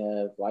wills, they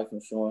have life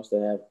insurance, they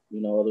have,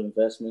 other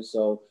investments.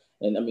 So,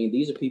 and I mean,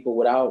 these are people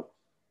without,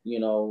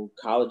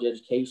 college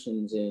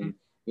educations. And,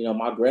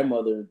 my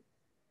grandmother,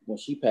 when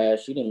she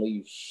passed, she didn't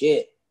leave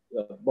shit,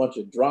 a bunch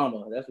of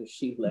drama. That's what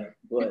she left.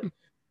 But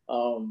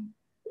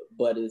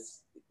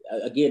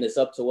it's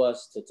up to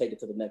us to take it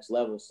to the next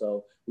level.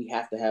 So we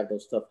have to have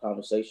those tough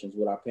conversations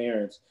with our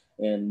parents.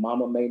 And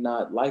mama may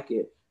not like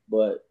it,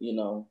 but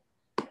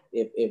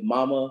if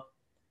mama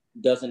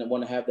doesn't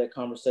want to have that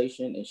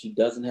conversation and she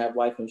doesn't have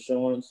life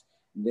insurance,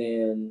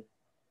 then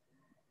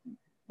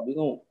we're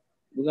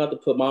gonna have to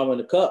put mama in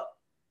the cup.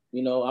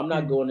 I'm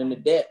not going into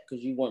debt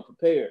because you weren't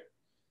prepared.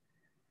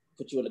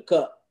 Put you in the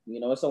cup.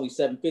 It's only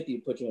 $7.50 to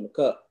put you in the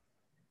cup.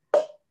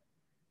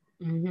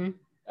 Mm-hmm.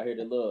 I hear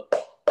the look.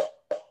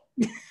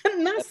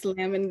 Not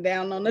slamming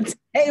down on the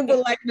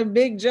table like the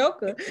big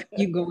joker.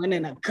 You going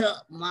in a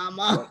cup,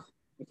 mama.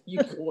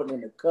 You going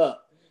in a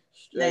cup.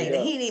 He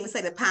didn't even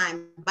say the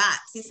pine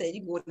box. He said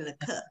you going in a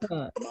cup.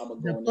 Mama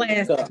going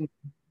in the cup.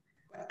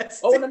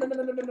 Oh,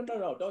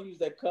 no. Don't use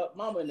that cup.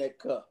 Mama in that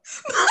cup.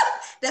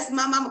 That's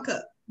my mama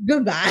cup.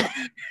 Goodbye.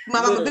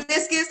 My mama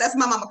biscuits, that's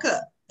my mama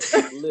cup.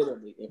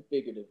 Literally and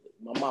figuratively.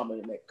 My mama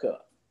in that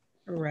cup.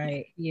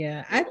 Right.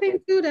 Yeah. I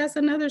think too, that's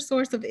another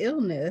source of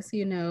illness,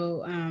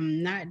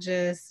 not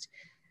just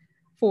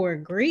for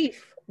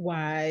grief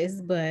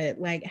wise, but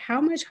like, how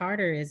much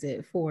harder is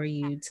it for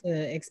you to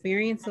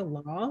experience a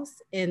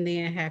loss and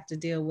then have to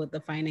deal with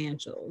the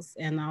financials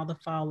and all the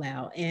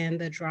fallout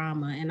and the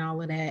drama and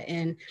all of that?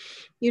 And,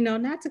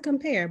 not to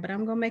compare, but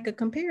I'm going to make a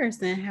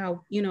comparison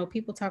how,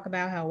 people talk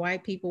about how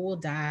white people will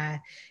die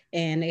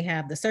and they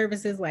have the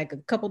services like a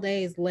couple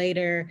days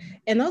later,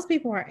 and those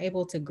people are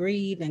able to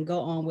grieve and go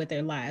on with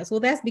their lives. Well,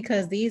 that's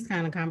because these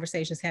kind of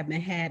conversations have been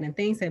had and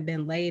things have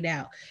been laid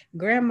out.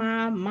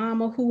 Grandma,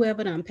 mama,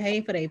 whoever done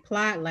paid for their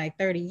plot like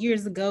 30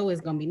 years ago is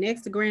going to be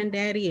next to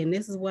granddaddy, and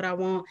this is what I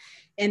want.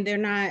 And they're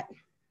not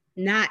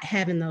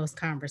having those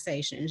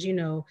conversations,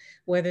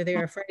 whether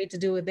they're afraid to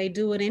do it, they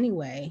do it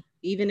anyway,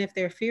 even if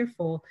they're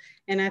fearful.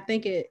 And I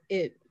think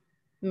it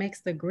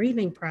makes the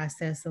grieving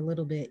process a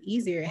little bit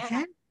easier. It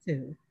has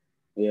to.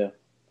 Yeah.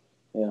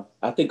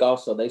 I think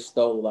also they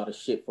stole a lot of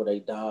shit before they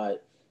died,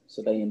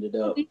 so they ended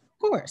up. Of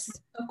course.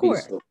 Of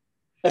course.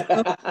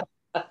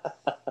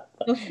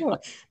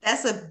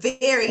 That's a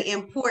very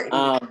important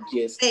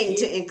thing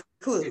to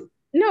include.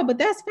 No, but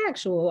that's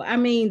factual. I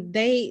mean,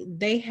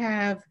 they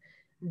have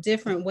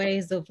different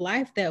ways of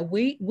life that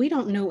we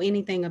don't know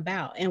anything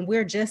about, and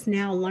we're just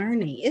now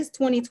learning. It's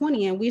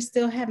 2020 and we're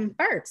still having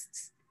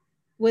firsts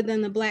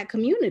within the Black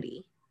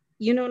community.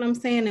 You know what I'm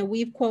saying? And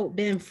we've, quote,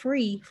 been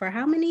free for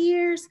how many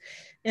years?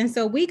 And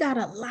so we got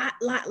a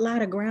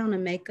lot of ground to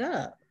make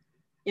up.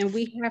 And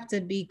we have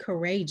to be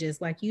courageous.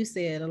 Like you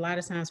said, a lot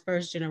of times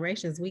first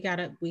generations, we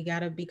gotta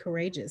be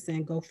courageous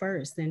and go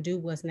first and do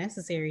what's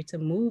necessary to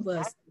move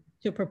us,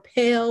 to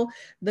propel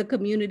the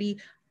community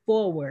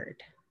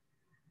forward.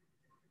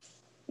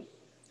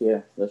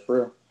 Yeah, that's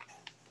real.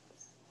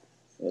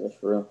 Yeah,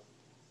 that's real.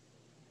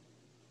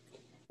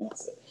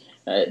 That's it.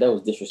 All right, that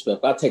was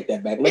disrespectful. I'll take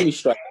that back. Let me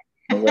strike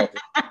the record.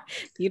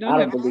 You don't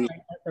I have don't to believe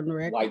strike that from the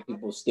record. white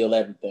people steal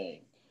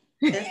everything.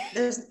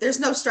 There's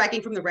no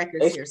striking from the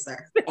records here,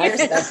 sir.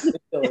 Actually, that's still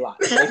a lot.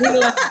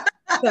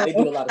 They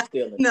do a lot of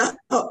stealing. No,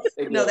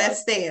 that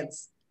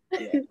stands.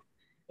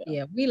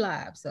 Yeah, we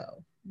live.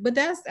 So, but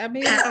that's, I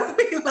mean, we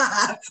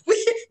live.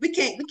 We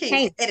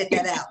can't edit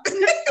that out.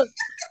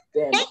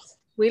 Damn it.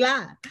 We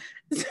live.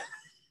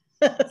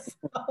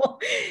 So,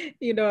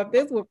 if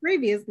this were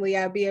previously,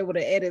 I'd be able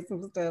to edit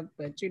some stuff,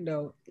 but can't.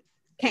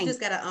 You just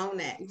gotta own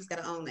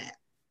that.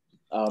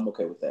 I'm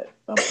okay with that.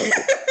 I'm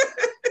perfect.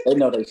 They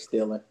know they're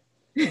stealing.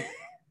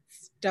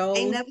 Stole.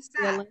 They never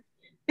stop.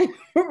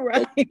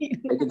 Right.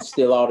 They can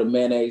steal all the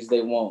mayonnaise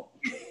they want.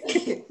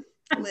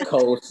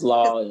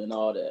 Coleslaw and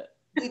all that.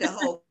 We the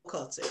whole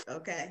culture,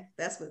 okay?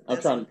 That's what they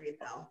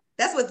know.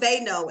 That's what they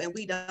know, and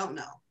we don't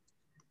know.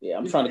 Yeah,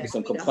 I'm trying to get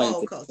some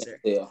complaints.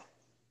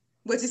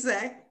 What'd you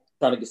say?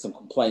 Trying to get some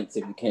complaints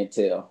if you can't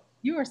tell.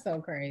 You are so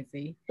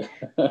crazy.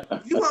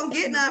 You won't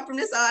get none from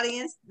this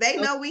audience. They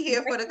know we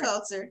here for the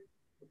culture.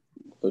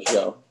 For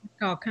sure. It's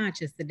called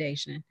conscious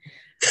sedation.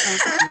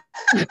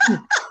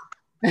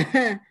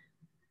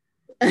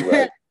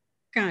 Right.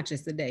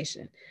 Conscious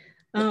sedation.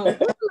 One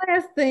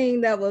last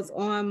thing that was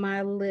on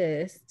my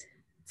list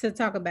to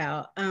talk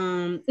about,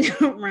 Ryan,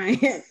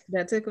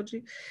 that tickled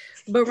you,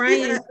 but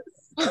Ryan,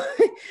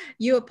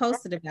 you had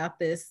posted about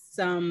this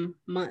some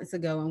months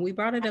ago, and we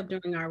brought it up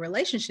during our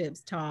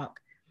relationships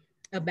talk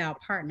about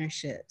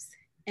partnerships.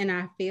 And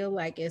I feel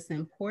like it's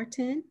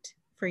important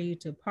for you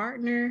to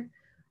partner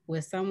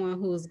with someone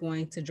who's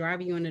going to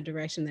drive you in the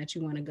direction that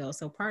you want to go.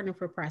 So partner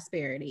for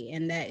prosperity,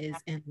 and that is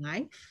in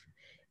life,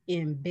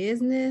 in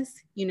business,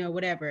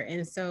 whatever.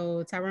 And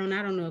so Tyrone,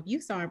 I don't know if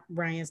you saw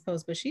Ryan's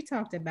post, but she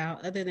talked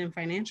about, other than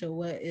financial,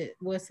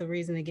 what's the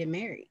reason to get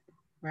married,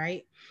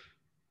 right?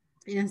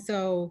 And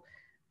so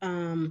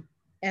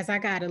as I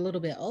got a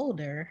little bit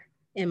older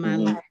in my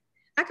life,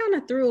 I kind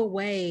of threw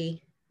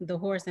away the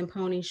horse and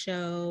pony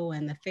show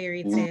and the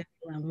fairy tale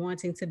and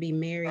wanting to be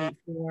married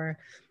for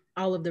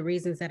all of the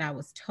reasons that I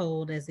was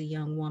told as a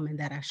young woman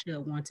that I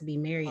should want to be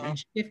married,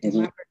 and shifted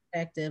my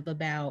perspective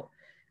about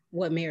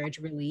what marriage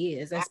really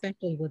is,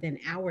 especially within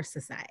our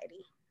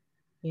society.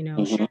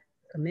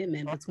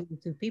 Commitment between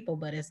two people,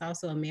 but it's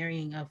also a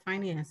marrying of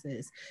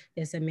finances.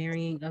 It's a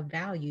marrying of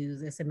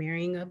values. It's a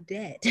marrying of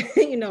debt,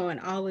 and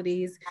all of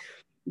these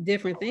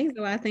different things.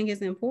 So I think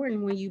it's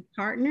important when you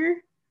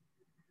partner,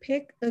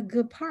 pick a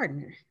good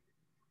partner.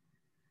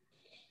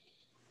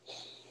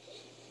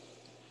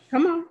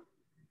 Come on.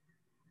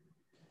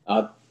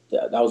 I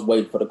was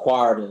waiting for the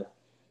choir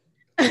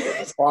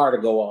to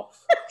go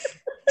off.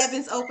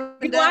 Heaven's open.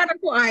 The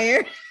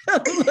choir.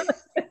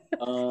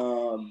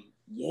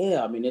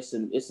 Yeah, I mean,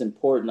 it's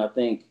important. I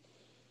think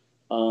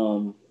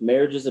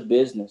marriage is a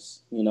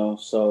business,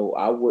 so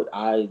I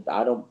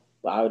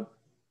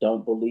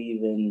don't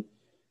believe in,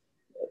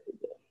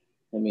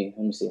 let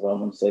me see if I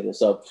want to say this.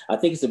 So I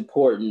think it's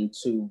important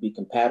to be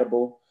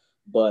compatible,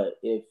 but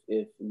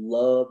if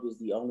love is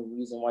the only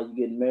reason why you're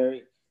getting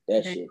married,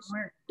 that shit's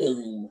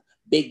doomed,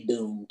 big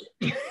doomed.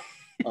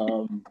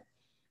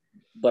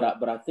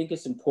 But I think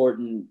it's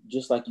important,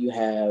 just like you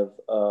have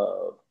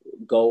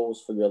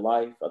goals for your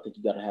life, I think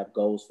you got to have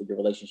goals for your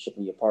relationship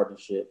and your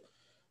partnership.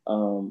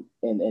 And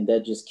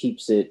that just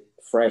keeps it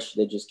fresh.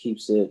 That just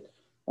keeps it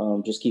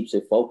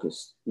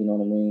focused. You know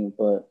what I mean?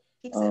 But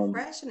keeps it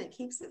fresh and it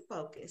keeps it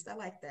focused. I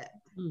like that.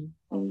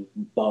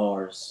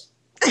 Bars.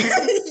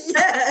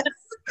 Yes.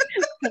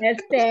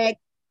 Hashtag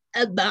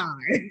a bar.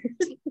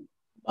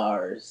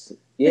 Bars.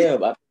 Yeah,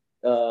 but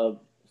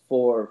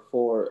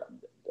for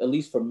at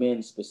least for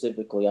men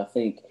specifically, I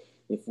think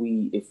if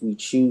we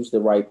choose the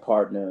right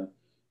partner,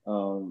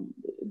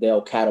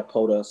 they'll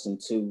catapult us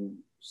into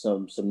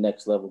some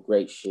next level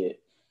great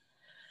shit.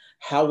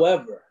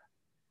 However,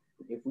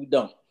 if we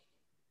don't,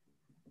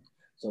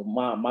 so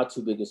my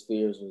two biggest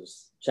fears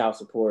was child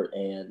support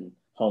and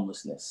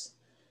homelessness.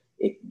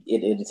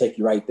 It'll take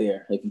you right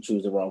there if you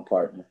choose the wrong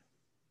partner.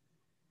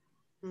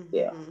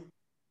 Yeah.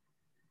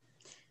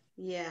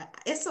 Yeah,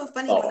 it's so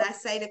funny when I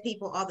say to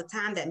people all the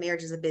time that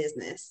marriage is a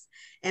business,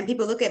 and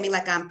people look at me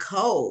like I'm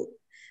cold,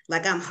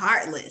 like I'm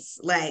heartless,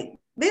 like,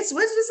 bitch,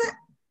 what did you say?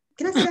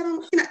 Can I say that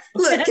on? Can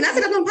I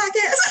say that on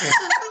podcast?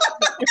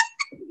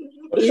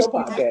 What is your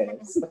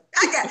podcast?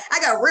 I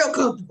got real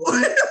comfortable.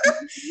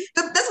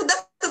 That's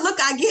the look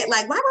I get.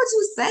 Like, why would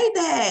you say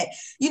that?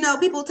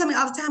 People tell me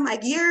all the time,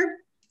 like, you're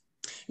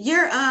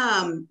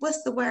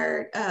what's the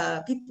word?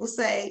 People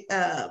say,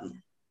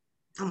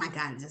 oh my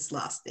God, I just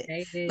lost it.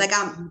 Jaded, like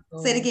I'm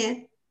cynical. Say it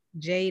again.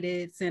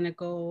 Jaded,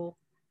 cynical.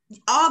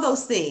 All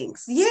those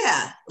things.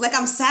 Yeah. Like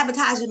I'm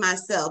sabotaging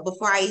myself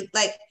before I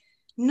like,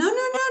 no.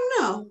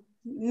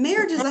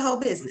 Marriage is a whole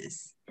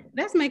business.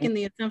 That's making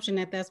the assumption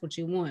that that's what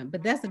you want,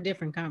 but that's a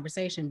different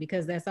conversation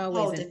because that's A always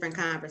whole different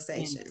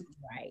conversation.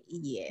 Right.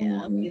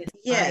 Yeah.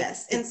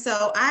 Yes. And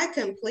so I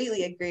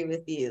completely agree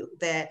with you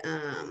that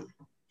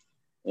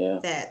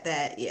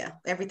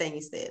everything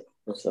you said.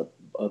 It's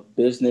a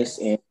business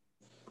and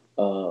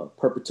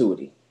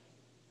perpetuity.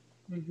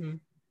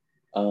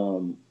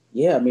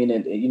 Yeah, I mean,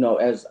 and you know,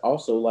 as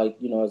also like,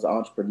 you know, as an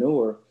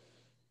entrepreneur,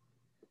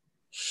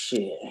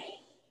 shit.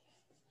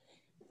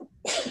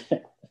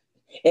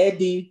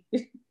 Eddie,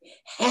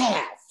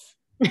 half.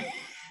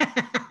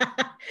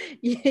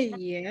 Yeah.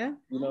 You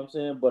know what I'm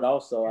saying? But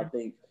also I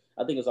think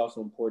it's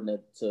also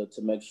important to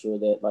make sure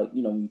that, like,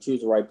 you know, when you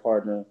choose the right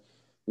partner,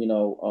 you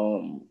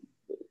know,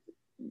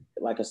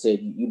 like I said,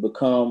 you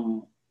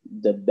become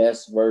the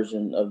best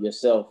version of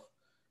yourself.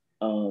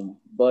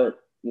 But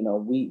you know,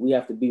 we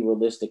have to be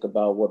realistic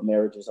about what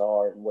marriages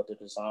are and what they're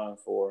designed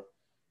for.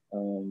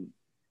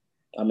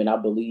 I mean, I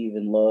believe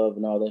in love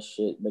and all that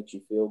shit makes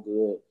you feel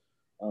good.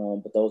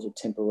 But those are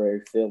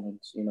temporary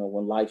feelings, you know,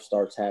 when life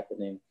starts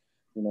happening,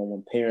 you know,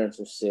 when parents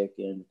are sick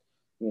and,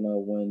 you know,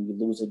 when you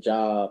lose a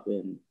job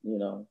and, you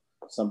know,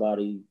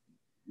 somebody,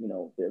 you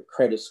know, their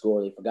credit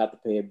score, they forgot to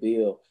pay a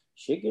bill,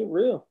 shit get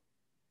real,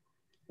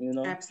 you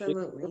know?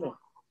 Absolutely.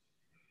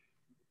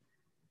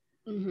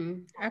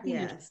 I'd be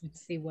interested to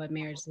see what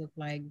marriage looked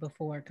like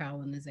before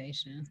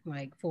colonization,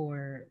 like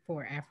for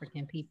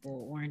African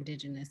people or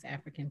indigenous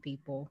African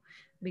people,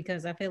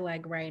 because I feel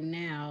like right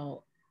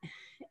now,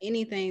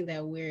 anything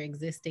that we're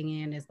existing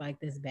in is like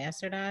this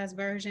bastardized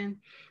version.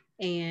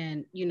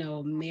 And, you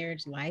know,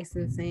 marriage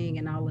licensing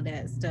and all of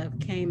that stuff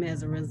came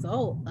as a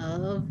result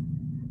of,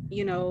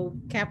 you know,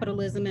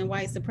 capitalism and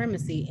white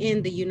supremacy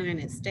in the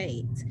United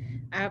States.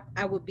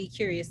 I would be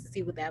curious to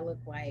see what that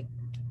looked like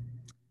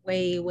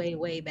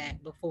way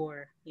back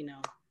before, you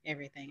know,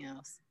 everything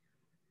else.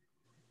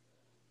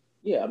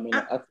 Yeah, I mean,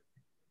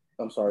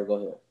 I'm sorry, go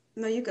ahead.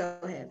 No, you go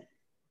ahead.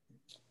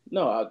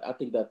 No, I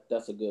think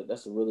that's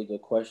a really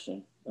good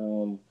question.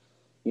 You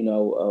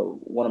know,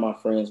 one of my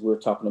friends, we were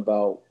talking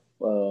about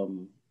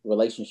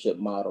relationship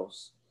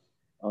models.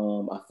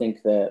 I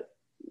think that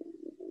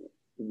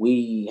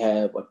we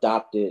have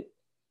adopted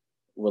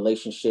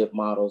relationship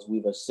models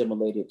we've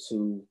assimilated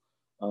to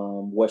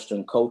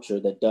Western culture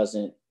that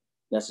doesn't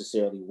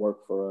necessarily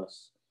work for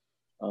us.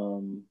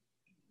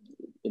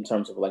 In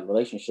terms of like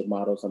relationship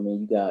models, I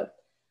mean, you got,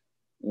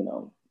 you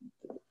know,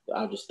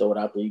 I'll just throw it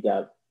out there. You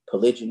got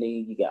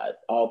polygyny, you got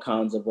all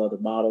kinds of other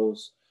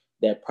models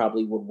that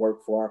probably would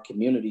work for our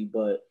community.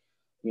 But,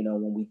 you know,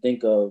 when we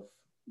think of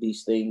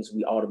these things,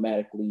 we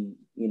automatically,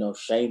 you know,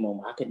 shame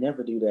them. I could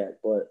never do that.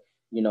 But,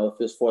 you know, if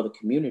it's for the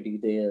community,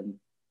 then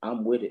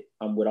I'm with it.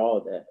 I'm with all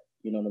of that.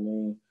 You know what I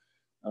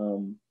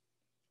mean?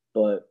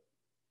 But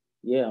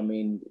yeah, I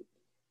mean,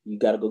 you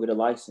got to go get a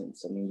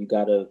license. I mean, you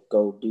got to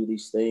go do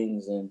these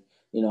things. And,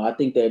 you know, I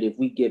think that if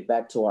we get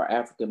back to our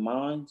African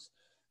minds,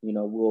 you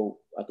know,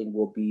 I think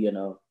we'll be in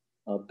a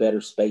better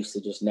space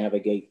to just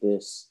navigate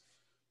this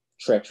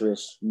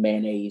treacherous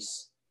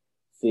mayonnaise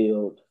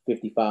filled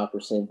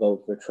 55%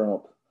 vote for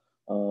Trump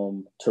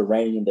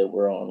terrain that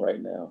we're on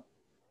right now.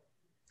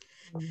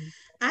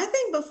 I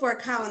think before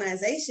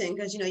colonization,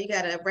 because, you know, you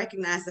got to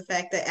recognize the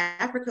fact that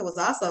Africa was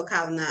also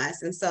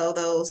colonized. And so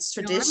those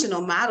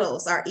traditional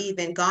models are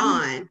even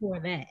gone. For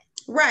that.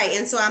 Right.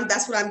 And so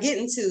that's what I'm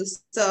getting to.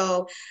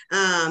 So,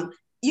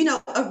 you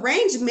know,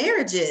 arranged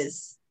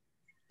marriages,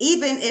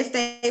 even if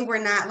they were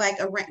not like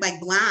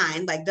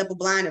blind, like double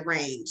blind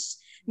arranged,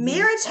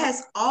 marriage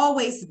has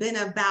always been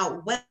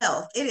about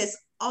wealth. It has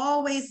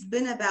always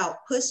been about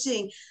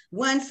pushing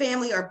one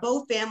family or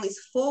both families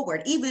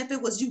forward, even if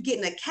it was you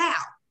getting a cow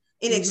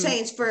in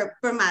exchange for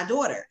my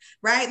daughter,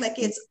 right? Like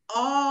it's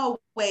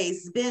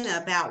always been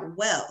about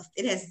wealth.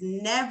 It has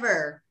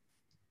never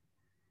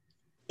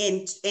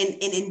in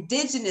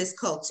indigenous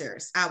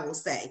cultures, I will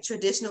say,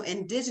 traditional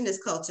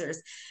indigenous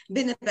cultures,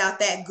 been about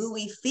that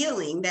gooey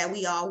feeling that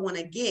we all want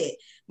to get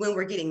when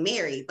we're getting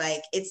married.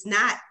 Like it's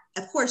not,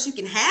 of course you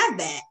can have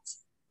that,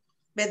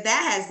 but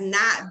that has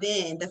not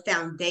been the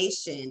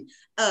foundation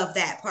of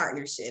that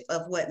partnership,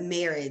 of what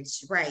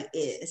marriage, right,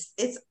 is.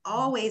 It's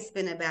always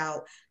been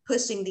about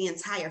pushing the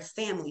entire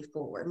family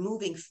forward,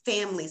 moving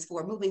families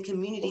forward, moving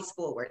communities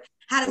forward.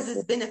 How does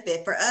this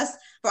benefit for us,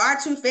 for our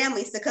two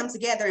families to come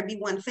together and be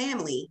one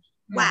family?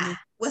 Why?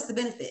 What's the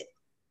benefit?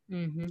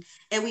 And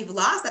we've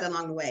lost that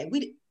along the way.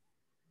 We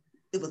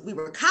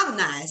were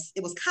colonized.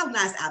 It was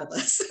colonized out of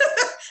us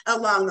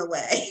along the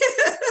way.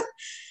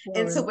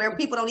 And so where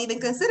people don't even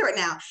consider it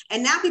now.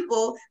 And now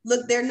people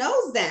look their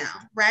nose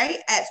down, right,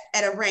 at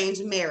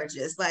arranged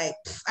marriages. Like,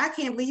 I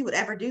can't believe you would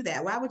ever do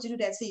that. Why would you do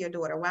that to your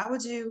daughter? Why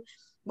would you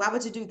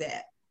do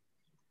that?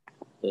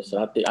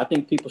 Listen, I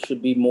think people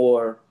should be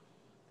more,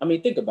 I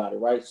mean, think about it,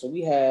 right? So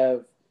we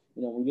have,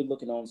 you know, when you're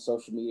looking on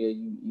social media,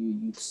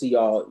 you see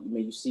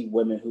you see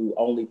women who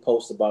only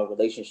post about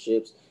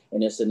relationships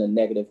and it's in a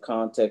negative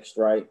context,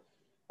 right?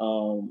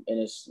 And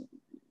it's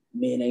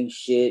men ain't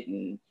shit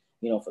and,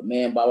 you know, for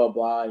men, blah, blah,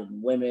 blah,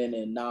 and women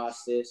and nah,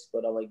 sis.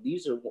 But like,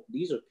 these are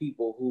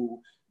people who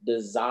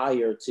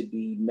desire to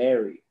be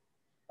married.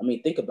 I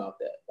mean, think about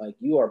that. Like,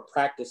 you are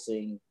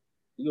practicing,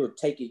 you are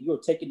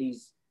taking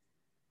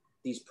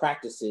these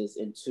practices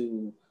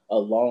into a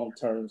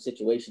long-term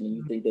situation, and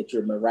you think that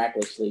you're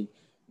miraculously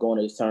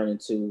going to turn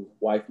into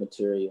wife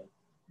material,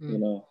 you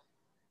know?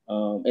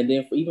 And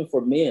then even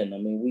for men, I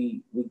mean,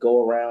 we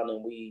go around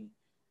and we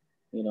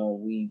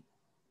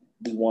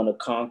want to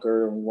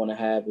conquer, and we want to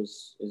have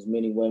as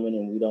many women,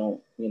 and we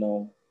don't,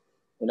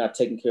 we're not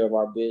taking care of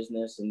our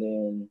business. And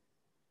then,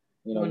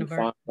 we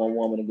find one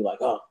woman and be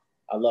like, oh,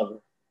 I love her,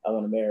 I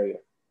want to marry her,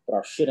 but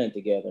our shit ain't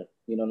together.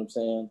 You know what I'm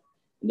saying?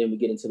 And then we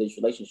get into these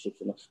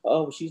relationships and,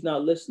 oh, well, she's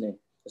not listening.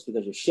 That's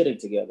because you're shitting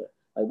together.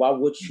 Like, why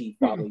would she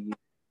follow you?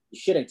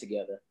 You're shitting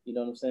together. You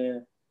know what I'm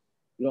saying?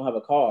 You don't have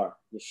a car.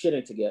 You're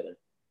shitting together.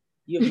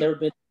 You haven't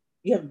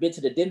been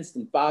to the dentist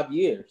in 5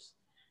 years.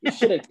 You're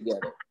shitting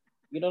together.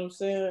 You know what I'm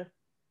saying?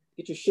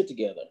 Get your shit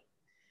together.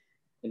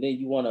 And then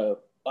you want to,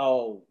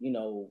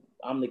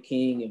 I'm the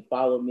king and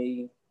follow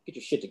me. Get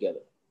your shit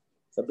together.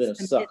 So I've been a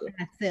sucker.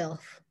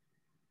 Myself.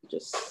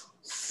 Just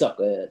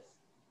sucker ass.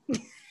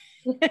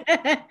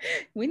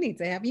 We need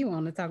to have you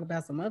on to talk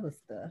about some other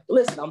stuff.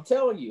 Listen, I'm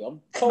telling you, I'm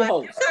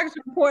co-host. My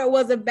report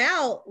was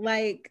about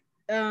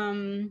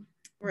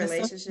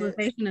relationships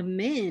of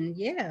men,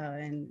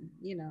 and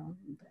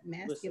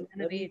masculinity. Listen,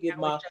 let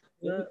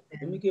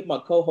me get my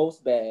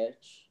co-host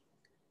badge.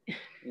 Give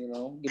me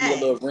a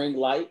little ring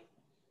light.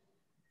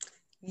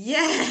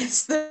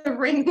 Yes, the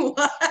ring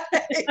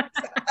light.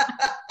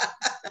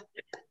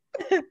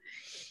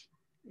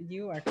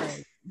 You are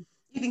crazy.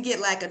 You can get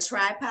like a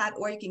tripod,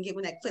 or you can get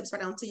one that clips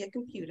right onto your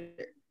computer.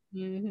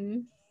 Mm-hmm.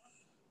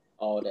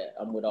 All that.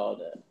 I'm with all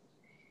that.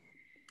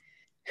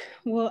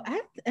 Well, I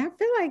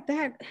feel like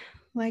that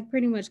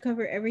pretty much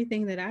covered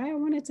everything that I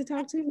wanted to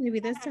talk to. Maybe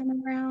this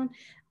time around.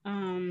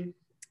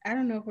 I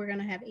don't know if we're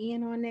gonna have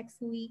Ian on next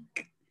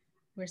week.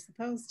 We're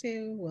supposed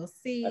to. We'll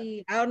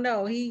see. I don't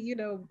know. He,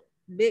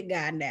 big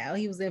guy now.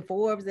 He was in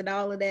Forbes and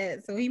all of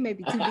that, so he may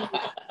be too big.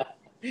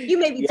 You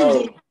may be too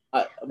big.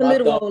 My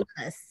dog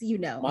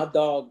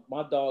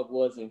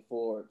was in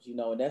Forbes,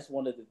 and that's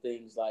one of the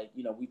things, like,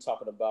 we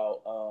talking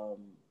about,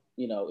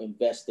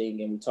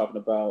 investing, and we talking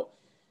about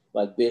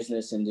like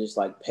business and just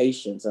like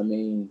patience. I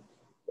mean,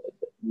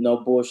 no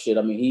bullshit.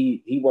 I mean,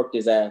 he worked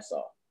his ass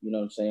off, you know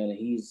what I'm saying? And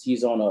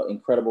he's on an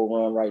incredible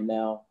run right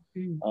now.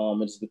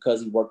 And it's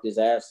because he worked his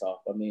ass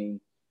off. I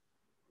mean,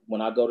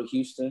 when I go to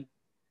Houston,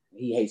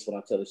 he hates when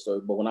I tell the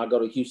story, but when I go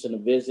to Houston to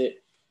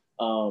visit,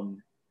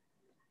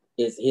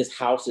 his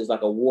house is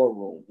like a war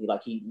room.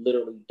 He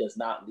literally does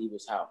not leave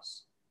his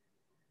house.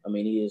 I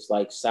mean, he is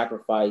like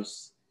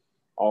sacrifice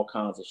all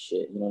kinds of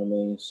shit. You know what I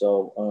mean?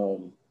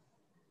 So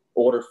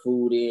order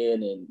food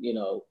in, and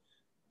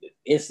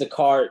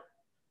Instacart,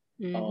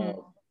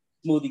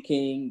 Smoothie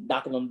King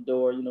knocking on the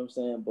door. You know what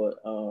I'm saying? But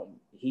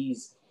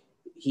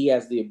he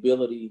has the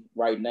ability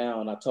right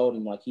now, and I told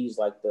him, like, he's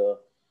like the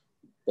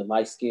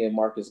light-skinned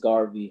Marcus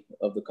Garvey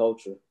of the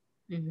culture.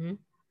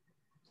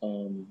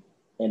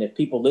 And if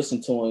people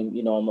listen to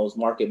him, on those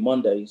Market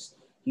Mondays,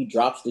 he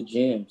drops the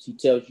gems. He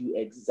tells you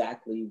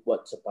exactly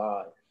what to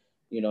buy.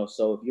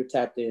 So if you're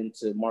tapped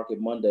into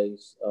Market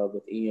Mondays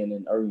with Ian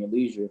and Earning and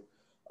Leisure,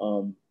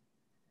 and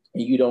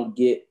you don't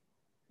get,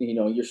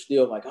 you're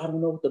still like, I don't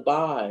know what to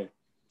buy.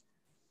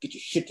 Get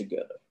your shit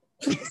together.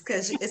 It's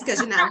because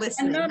you're not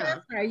listening. No,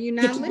 that's right. You're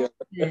not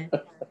listening.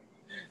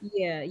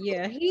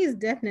 Yeah. He's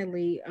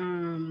definitely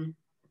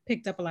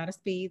picked up a lot of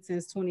speed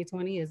since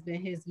 2020 has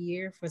been his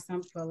year. For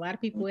a lot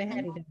of people, it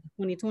had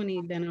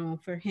 2020 been on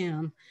for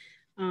him.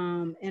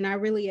 And I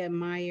really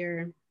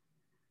admire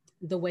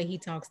the way he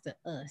talks to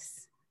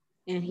us.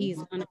 And he's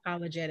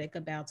unapologetic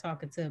about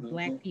talking to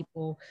Black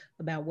people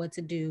about what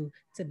to do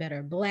to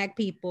better Black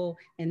people.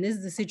 And this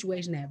is the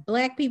situation that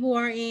Black people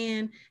are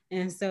in.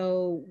 And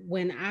so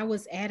when I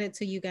was added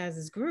to you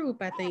guys'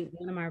 group, I think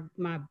one of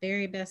my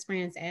very best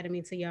friends added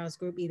me to y'all's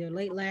group either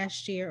late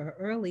last year or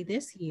early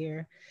this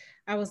year.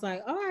 I was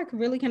like, oh, I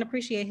really can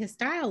appreciate his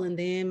style. And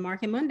then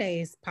Market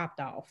Mondays popped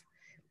off.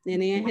 And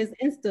then his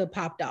Insta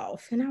popped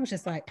off. And I was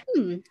just like,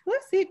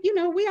 let's see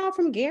if, we all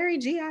from Gary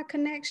GI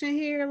connection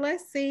here.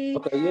 Let's see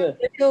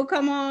if he'll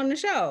come on the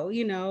show,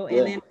 And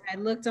then I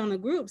looked on the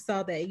group,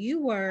 saw that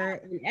you were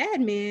an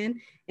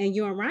admin and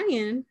you and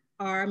Ryan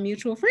are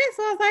mutual friends.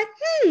 So I was like,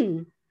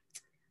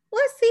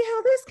 let's see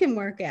how this can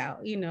work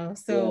out,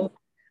 So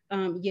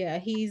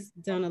he's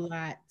done a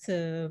lot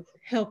to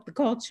help the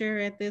culture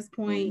at this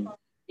point.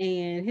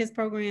 And his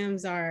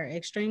programs are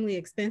extremely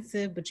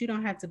expensive, but you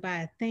don't have to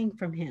buy a thing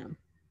from him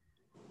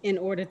in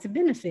order to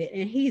benefit.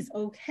 And he's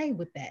okay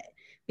with that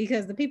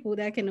because the people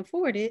that can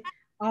afford it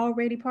are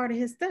already part of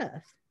his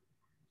stuff.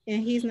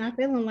 And he's not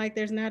feeling like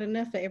there's not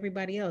enough for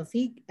everybody else.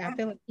 I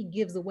feel like he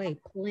gives away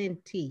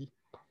plenty.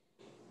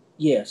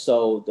 Yeah,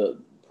 so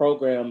the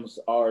programs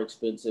are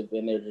expensive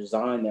and they're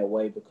designed that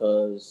way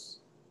because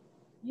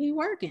he's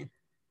working.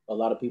 A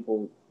lot of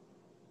people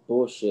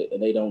bullshit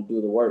and they don't do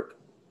the work.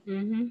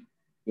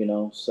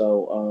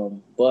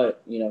 So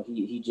but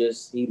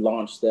he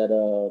launched that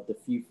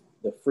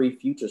the Free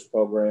Futures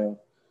program.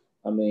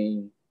 I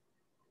mean,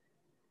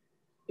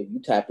 if you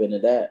tap into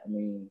that, I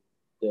mean,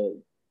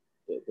 the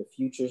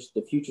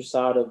future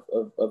side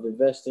of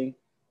investing,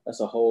 that's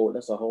a whole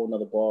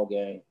nother ball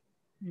game.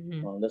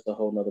 That's a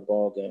whole nother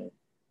ball game.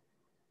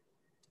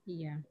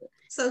 Yeah.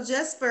 So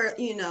just for,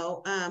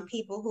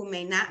 people who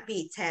may not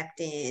be tapped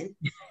in,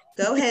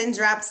 go ahead and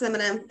drop some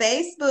of them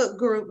Facebook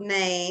group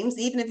names,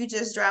 even if you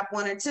just drop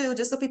one or two,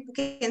 just so people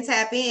can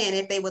tap in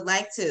if they would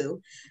like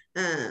to,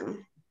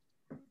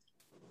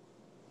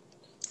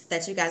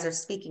 that you guys are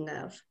speaking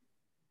of.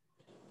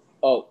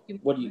 Oh,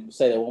 what do you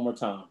say that one more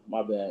time?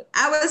 My bad.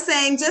 I was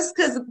saying, just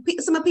because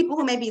some of the people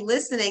who may be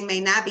listening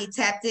may not be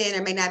tapped in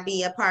or may not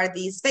be a part of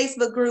these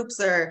Facebook groups,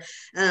 or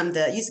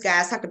you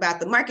guys talked about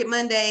the Market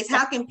Mondays.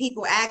 How can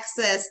people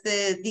access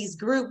these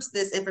groups,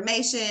 this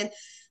information,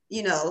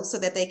 so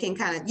that they can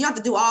kind of, you don't have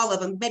to do all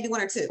of them, maybe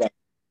one or two.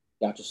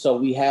 Gotcha. So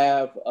we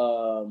have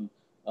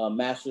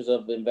Masters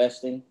of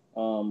Investing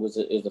is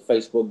the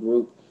Facebook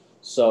group.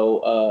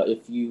 So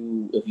if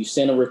you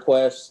send a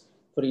request,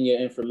 put in your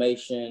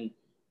information,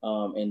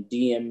 and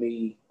DM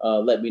me,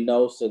 let me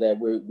know, so that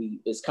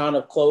it's kind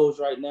of closed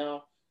right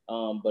now.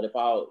 But if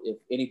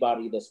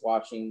anybody that's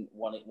watching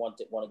want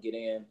to get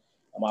in,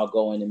 I'll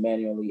go in and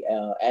manually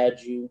add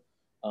you.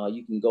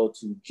 You can go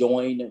to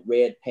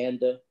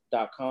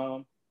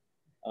joinredpanda.com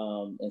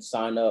and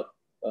sign up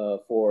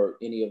for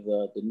any of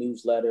the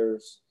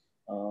newsletters.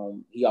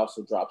 He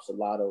also drops a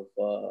lot of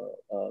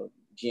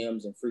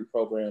gems and free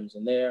programs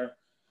in there.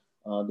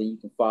 Then you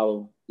can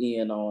follow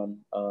Ian on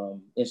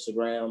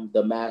Instagram,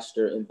 The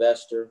Master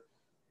Investor,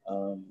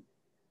 and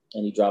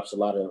he drops a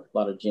lot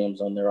of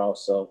gems on there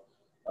also.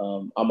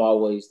 I'm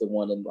always the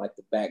one in like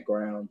the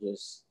background,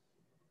 just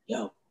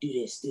do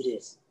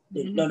this,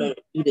 no,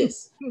 do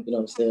this. You know what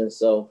I'm saying?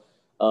 So,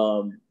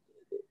 and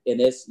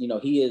it's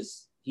he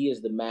is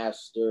the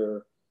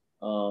master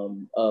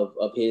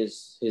of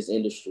his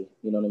industry.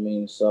 You know what I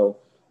mean? So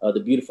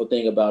the beautiful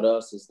thing about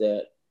us is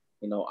that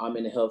I'm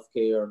in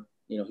healthcare.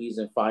 He's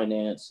in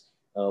finance.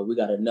 We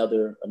got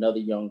another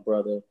young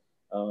brother,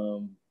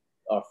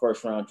 our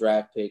first round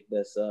draft pick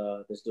that's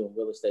doing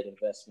real estate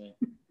investment.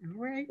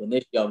 All right. When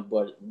this young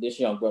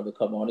brother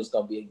come on, it's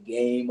gonna be a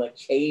game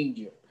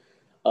changer.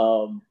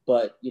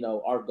 But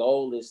our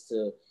goal is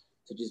to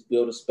just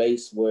build a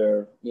space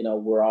where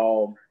we're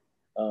all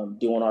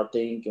doing our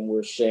thing, and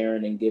we're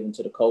sharing and giving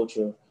to the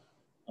culture,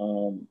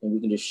 and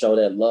we can just show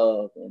that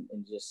love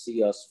and just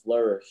see us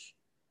flourish.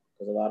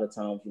 Because a lot of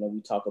times,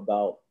 we talk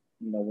about,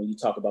 when you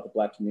talk about the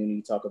Black community,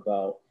 you talk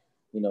about,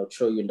 $1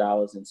 trillion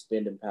in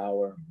spending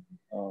power.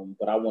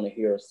 But I want to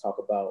hear us talk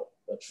about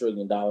 $1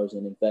 trillion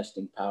in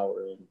investing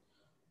power,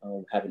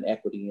 and having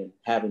equity and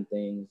having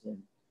things,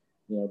 and,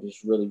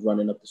 just really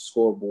running up the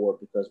scoreboard,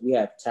 because we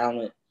have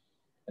talent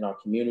in our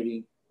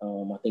community.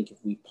 I think if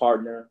we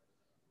partner,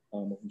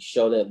 if we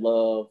show that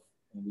love,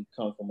 and we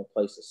come from a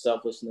place of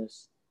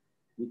selflessness,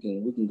 we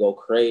can go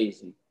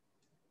crazy.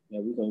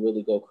 We can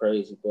really go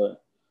crazy.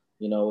 But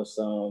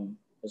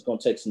it's going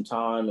to take some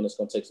time, and it's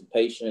going to take some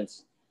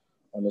patience.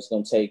 It's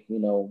going to take,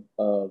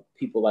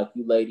 people like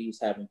you ladies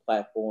having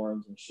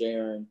platforms and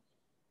sharing,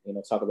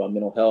 talk about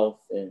mental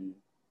health and,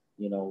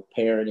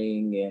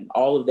 parenting, and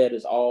all of that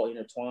is all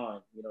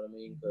intertwined. You know what I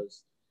mean?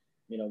 Because,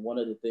 one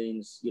of the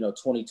things,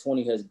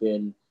 2020 has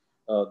been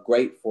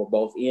great for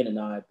both Ian and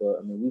I, but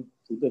I mean,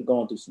 we've been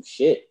going through some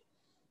shit,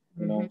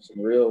 some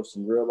real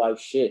life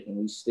shit. And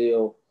we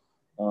still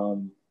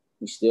been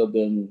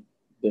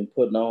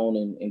putting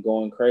on and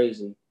going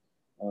crazy.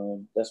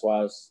 That's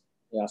why I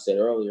said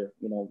earlier,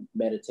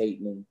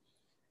 meditating and,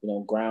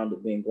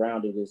 being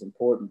grounded is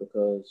important,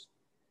 because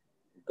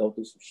we go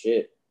through some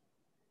shit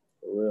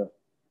for real.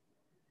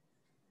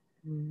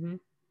 Mm-hmm.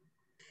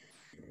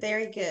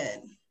 Very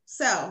good.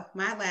 So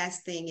my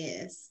last thing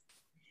is,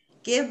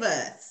 give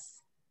us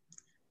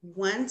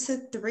 1 to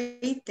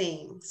 3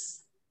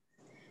 things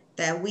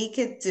that we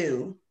could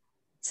do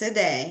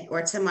today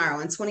or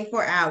tomorrow in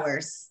 24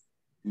 hours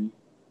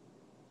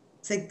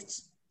to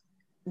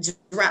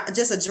drop,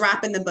 just a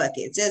drop in the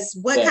bucket. Just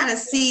what kind of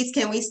seeds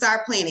can we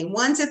start planting?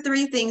 1 to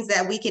 3 things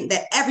that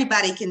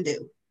everybody can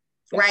do,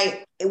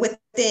 right?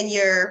 Within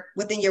your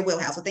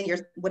wheelhouse, within your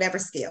whatever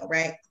skill,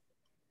 right?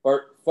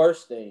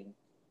 First thing,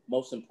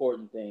 most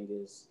important thing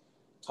is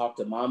talk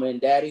to mama and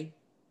daddy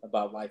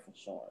about life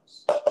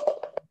insurance.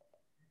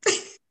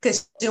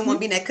 Because you don't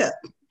want to be in that cup.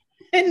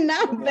 And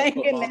not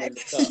banging that.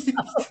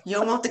 You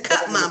don't want the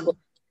cup, mama.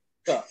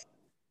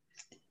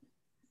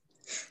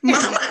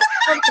 Mama.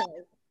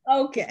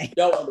 Okay. You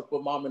don't want to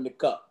put mom in the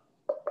cup.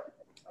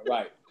 All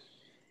right.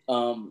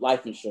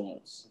 Life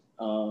insurance.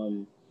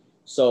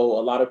 So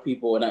a lot of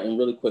people, and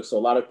really quick, so a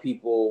lot of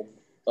people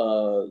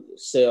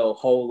sell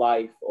whole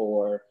life,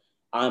 or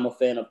I'm a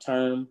fan of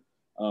term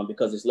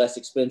because it's less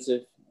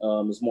expensive.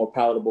 It's more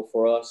palatable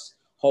for us.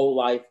 Whole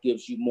life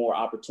gives you more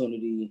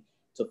opportunity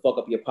to fuck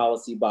up your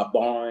policy by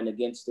borrowing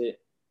against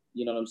it.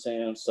 You know what I'm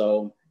saying?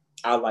 So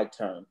I like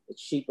term.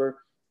 It's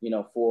cheaper, you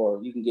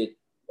can get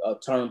a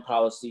term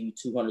policy,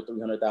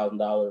 $200,000,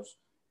 $300,000,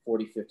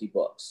 $40,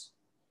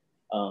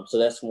 $50. So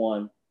that's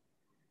one.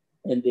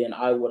 And then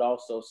I would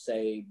also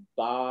say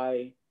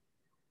buy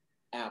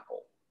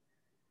Apple.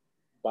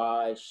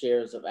 Buy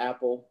shares of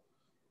Apple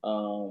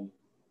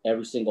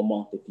every single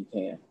month if you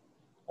can.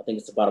 I think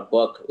it's about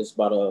 $1. It's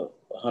about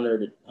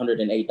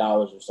 $108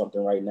 or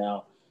something right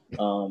now.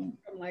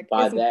 Like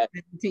buy that.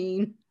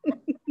 117.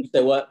 You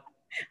say what?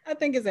 I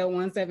think it's at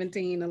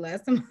 117 the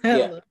last time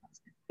I looked.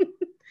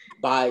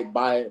 Buy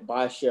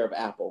a share of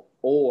Apple,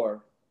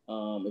 or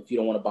if you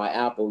don't want to buy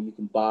Apple, you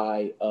can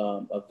buy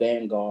a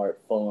Vanguard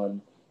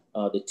fund.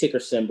 The ticker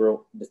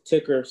symbol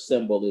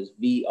is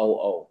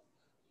VOO.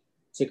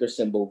 Ticker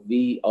symbol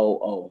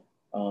VOO.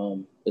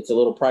 It's a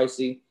little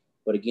pricey,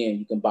 but again,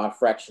 you can buy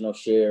fractional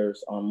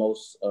shares on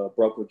most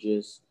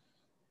brokerages.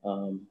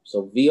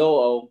 So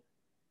VOO,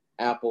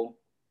 Apple.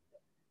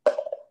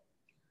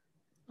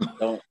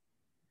 Don't.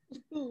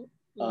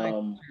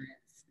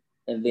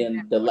 And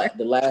then the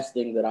last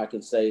thing that I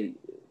can say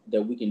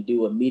that we can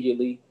do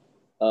immediately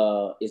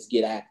is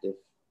get active.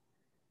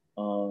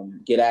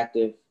 Get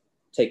active,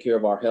 take care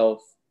of our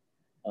health,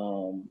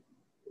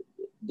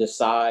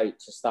 decide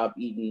to stop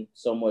eating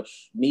so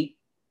much meat,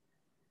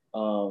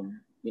 go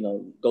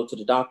to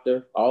the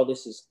doctor. All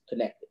this is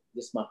connected.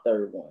 This is my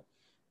third one.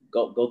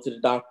 Go to the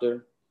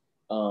doctor,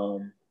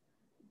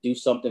 do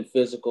something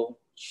physical,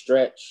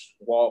 stretch,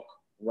 walk,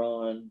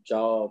 run,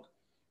 jog,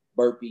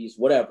 burpees,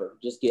 whatever.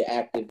 Just get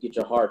active, get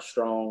your heart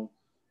strong,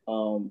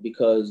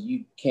 because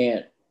you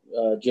can't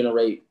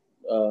generate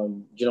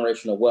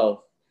generational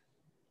wealth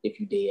if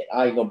you did.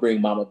 I ain't gonna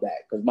bring mama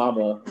back because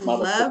mama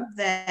love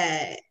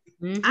that.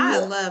 Mm-hmm. I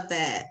love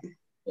that.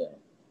 Yeah.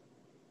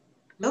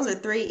 Those are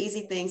 3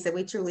 easy things that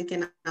we truly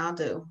can all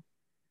do.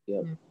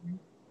 Yeah.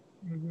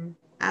 Mm-hmm.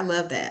 I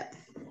love that.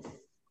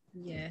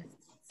 Yes.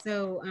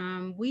 So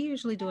we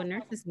usually do a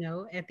nurse's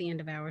note at the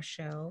end of our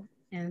show.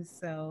 And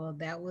so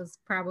that was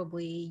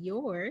probably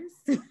yours,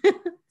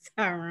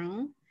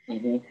 Tyrone.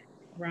 Mm-hmm.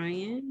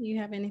 Ryan, you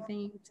have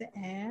anything to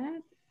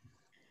add?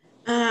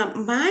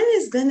 Mine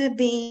is going to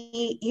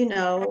be,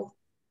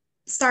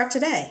 start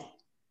today.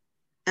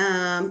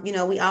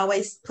 We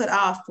always put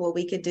off what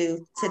we could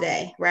do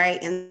today,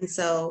 right? And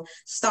so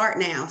start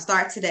now,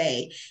 start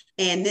today.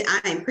 And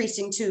I am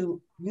preaching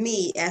to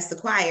me as the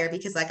choir,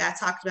 because like I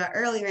talked about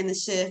earlier in the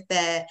shift,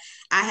 that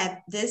I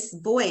have this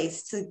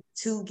voice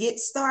to get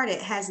started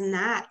has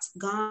not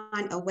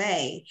gone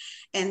away.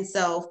 And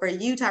so for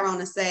you, Tyrone,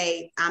 to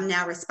say I'm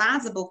now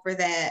responsible for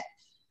that,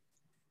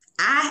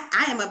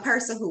 I am a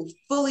person who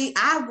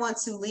I want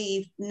to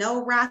leave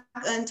no rock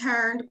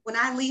unturned. When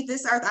I leave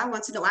this earth, I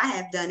want to know I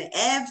have done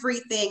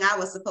everything I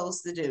was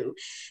supposed to do.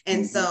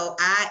 And so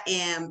I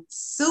am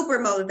super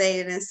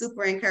motivated and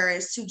super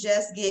encouraged to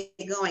just get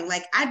going.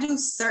 Like I do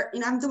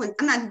I'm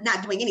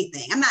not doing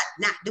anything. I'm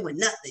not doing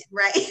nothing,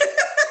 right?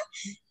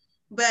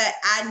 But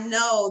I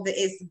know that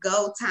it's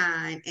go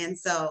time. And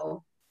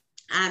so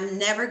I'm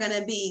never going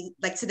to be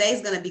like,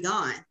 today's going to be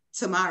gone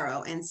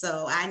tomorrow. And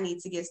so I need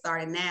to get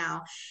started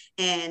now.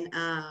 And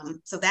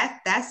so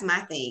that's my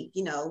thing,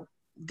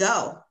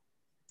 go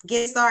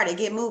get started,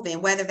 get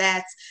moving, whether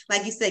that's,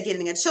 like you said,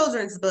 getting a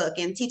children's book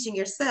and teaching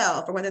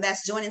yourself, or whether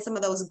that's joining some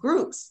of those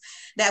groups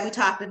that we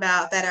talked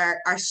about that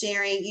are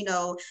sharing,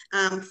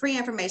 free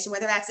information,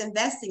 whether that's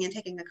investing and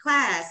taking a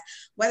class,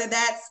 whether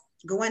that's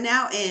going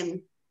out and,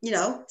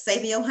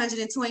 saving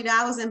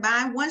 $120 and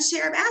buying 1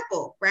 share of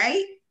Apple,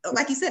 right?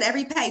 Like you said,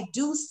 every pay,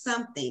 do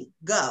something,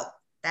 go.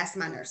 That's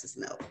my nurse's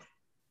note.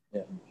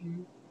 Yeah.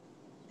 Mm-hmm.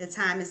 The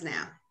time is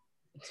now.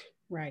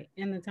 Right.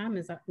 And the time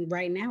is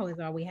right now is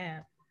all we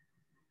have.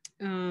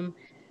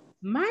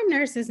 My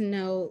nurse's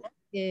note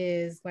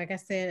is, like I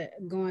said,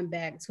 going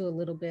back to a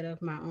little bit of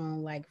my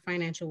own like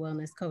financial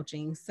wellness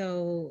coaching.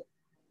 So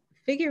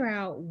figure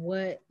out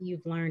what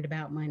you've learned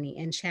about money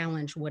and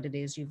challenge what it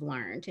is you've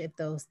learned if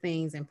those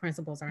things and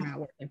principles are not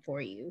working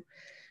for you.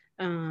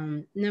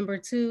 Number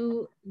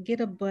 2, get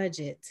a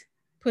budget.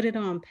 Put it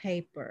on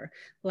paper.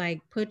 Like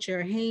put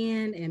your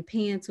hand and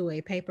pen to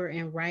a paper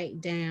and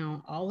write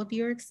down all of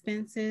your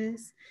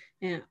expenses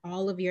and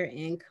all of your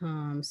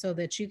income so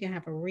that you can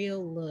have a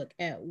real look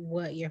at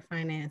what your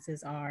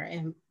finances are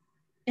and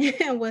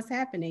what's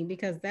happening,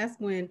 because that's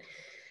when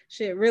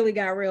shit really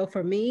got real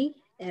for me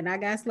and I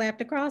got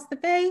slapped across the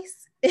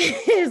face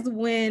is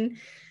when,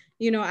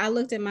 I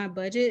looked at my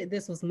budget.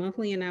 This was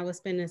monthly and I was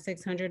spending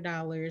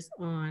 $600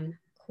 on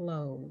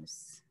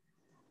clothes.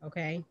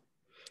 Okay.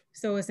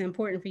 So it's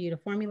important for you to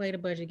formulate a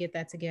budget, get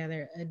that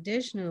together.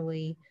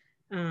 Additionally,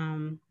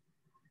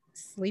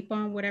 sleep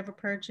on whatever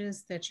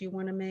purchase that you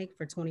want to make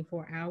for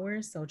 24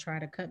 hours. So try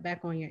to cut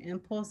back on your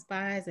impulse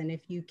buys. And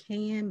if you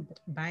can,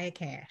 buy it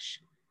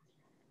cash.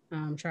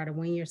 Try to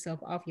wean yourself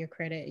off your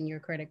credit and your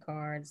credit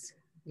cards,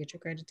 get your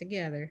credit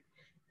together,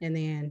 and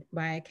then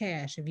buy it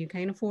cash. If you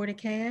can't afford it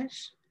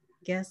cash,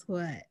 guess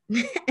what?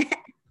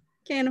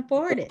 Can't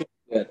afford it.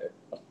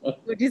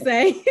 What'd you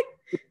say?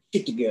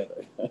 Get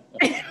together.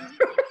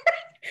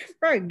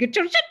 Right, get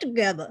your shit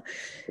together.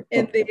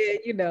 And then,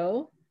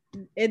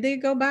 and then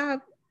go buy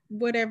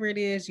whatever it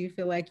is you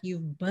feel like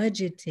you've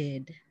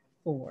budgeted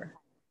for.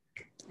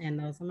 And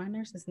those are my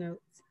nurse's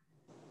notes.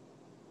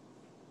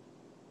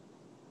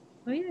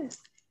 Oh, yes.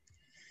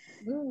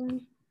 Good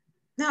one.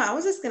 No, I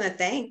was just going to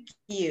thank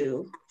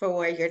you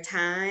for your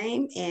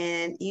time.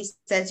 And you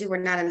said you were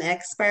not an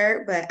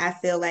expert, but I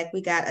feel like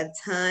we got a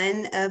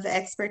ton of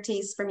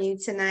expertise from you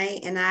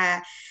tonight. And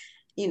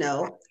you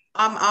know,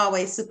 I'm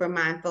always super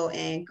mindful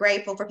and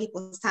grateful for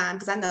people's time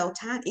because I know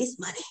time is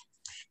money.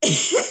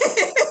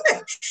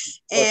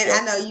 And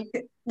I know you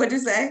could, what'd you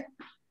say?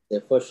 Yeah,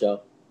 for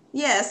sure.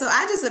 Yeah, so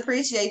I just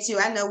appreciate you.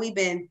 I know we've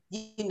been,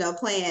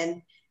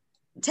 playing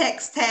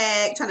text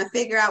tag, trying to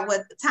figure out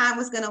what time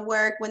was going to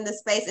work when the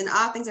space, and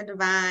all things are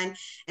divine.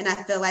 And I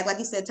feel like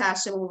you said,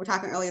 Tasha, when we were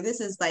talking earlier, this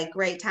is like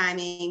great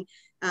timing.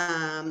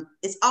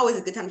 It's always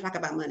a good time to talk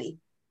about money,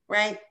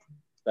 right?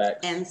 Facts.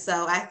 And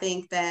so I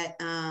think that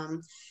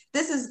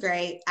this is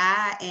great.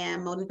 I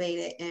am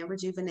motivated and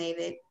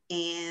rejuvenated.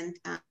 And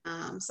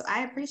so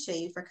I appreciate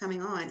you for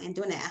coming on and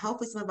doing that.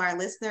 Hopefully some of our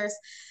listeners,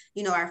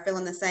 are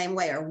feeling the same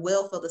way or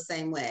will feel the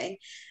same way.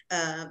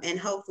 And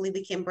hopefully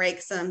we can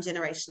break some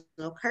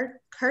generational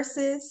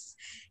curses.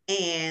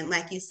 And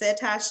like you said,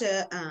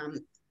 Tasha,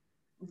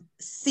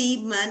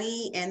 see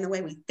money and the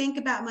way we think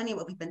about money,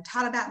 what we've been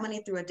taught about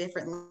money through a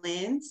different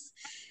lens,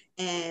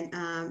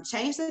 and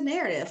change the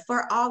narrative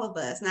for all of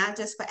us, not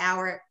just for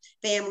our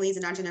families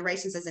and our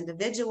generations as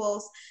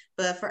individuals,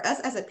 but for us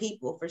as a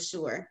people, for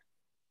sure.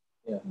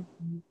 Yeah.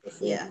 For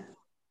sure. Yeah.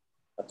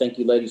 I thank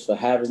you ladies for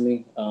having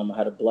me. I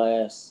had a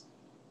blast.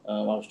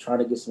 I was trying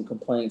to get some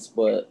complaints,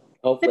 but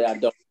hopefully I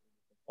don't get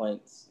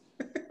complaints.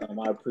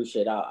 I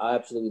appreciate it. I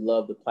absolutely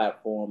love the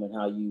platform and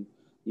how you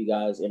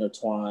guys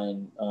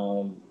intertwine,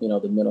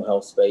 the mental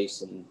health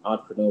space and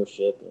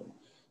entrepreneurship and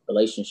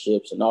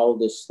relationships and all of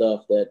this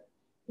stuff that,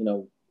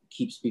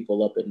 keeps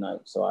people up at night.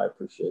 So I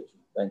appreciate you.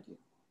 Thank you.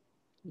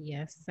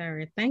 Yes,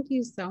 sir. Thank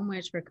you so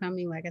much for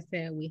coming. Like I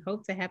said, we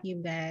hope to have you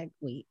back.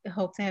 We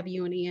hope to have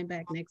you and Ian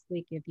back next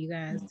week if you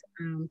guys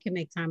can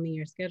make time in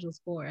your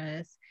schedules for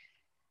us.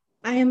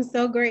 I am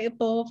so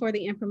grateful for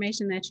the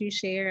information that you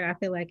shared. I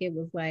feel like it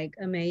was like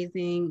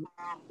amazing,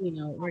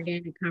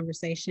 organic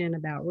conversation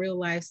about real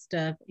life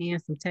stuff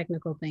and some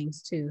technical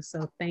things too.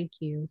 So thank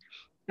you.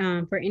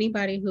 For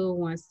anybody who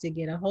wants to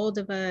get a hold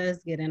of us,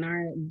 get in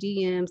our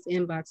DMs,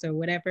 inbox, or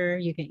whatever,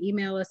 you can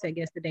email us at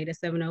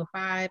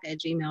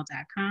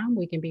guessthedata705@gmail.com.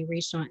 We can be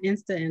reached on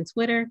Insta and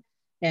Twitter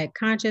at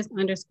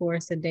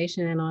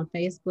conscious_sedation, and on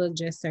Facebook,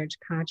 just search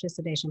Conscious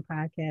Sedation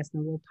Podcast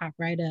and we'll pop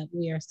right up.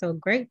 We are so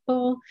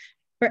grateful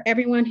for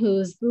everyone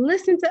who's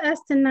listened to us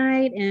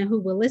tonight and who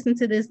will listen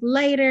to this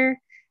later.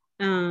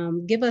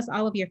 Give us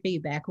all of your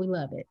feedback. We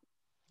love it.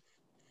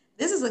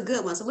 This is a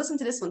good one. So listen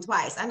to this one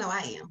twice. I know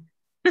I am.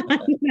 I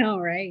know,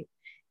 right?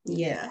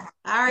 Yeah.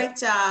 All right,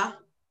 y'all.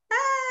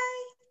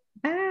 Bye.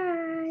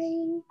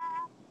 Bye.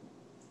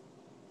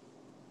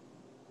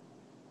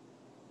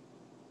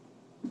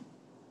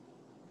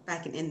 I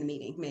can end the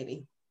meeting,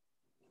 maybe.